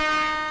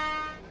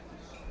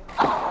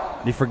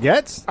 He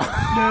forgets?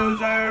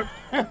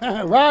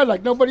 Right,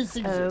 like nobody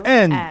sees it.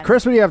 And,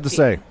 Chris, what do you have to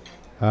say?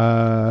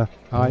 Hi.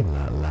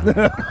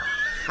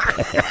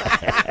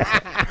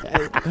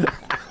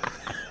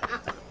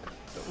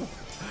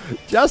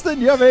 Justin,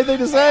 you have anything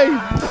to say?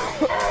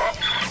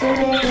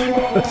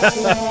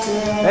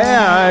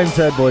 Yeah, I'm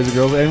Ted, boys and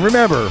girls. And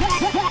remember,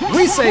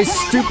 we say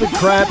stupid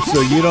crap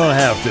so you don't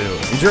have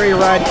to. Enjoy your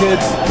ride,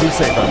 kids. Be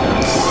safe out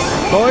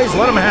there. Boys,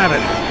 let them have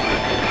it.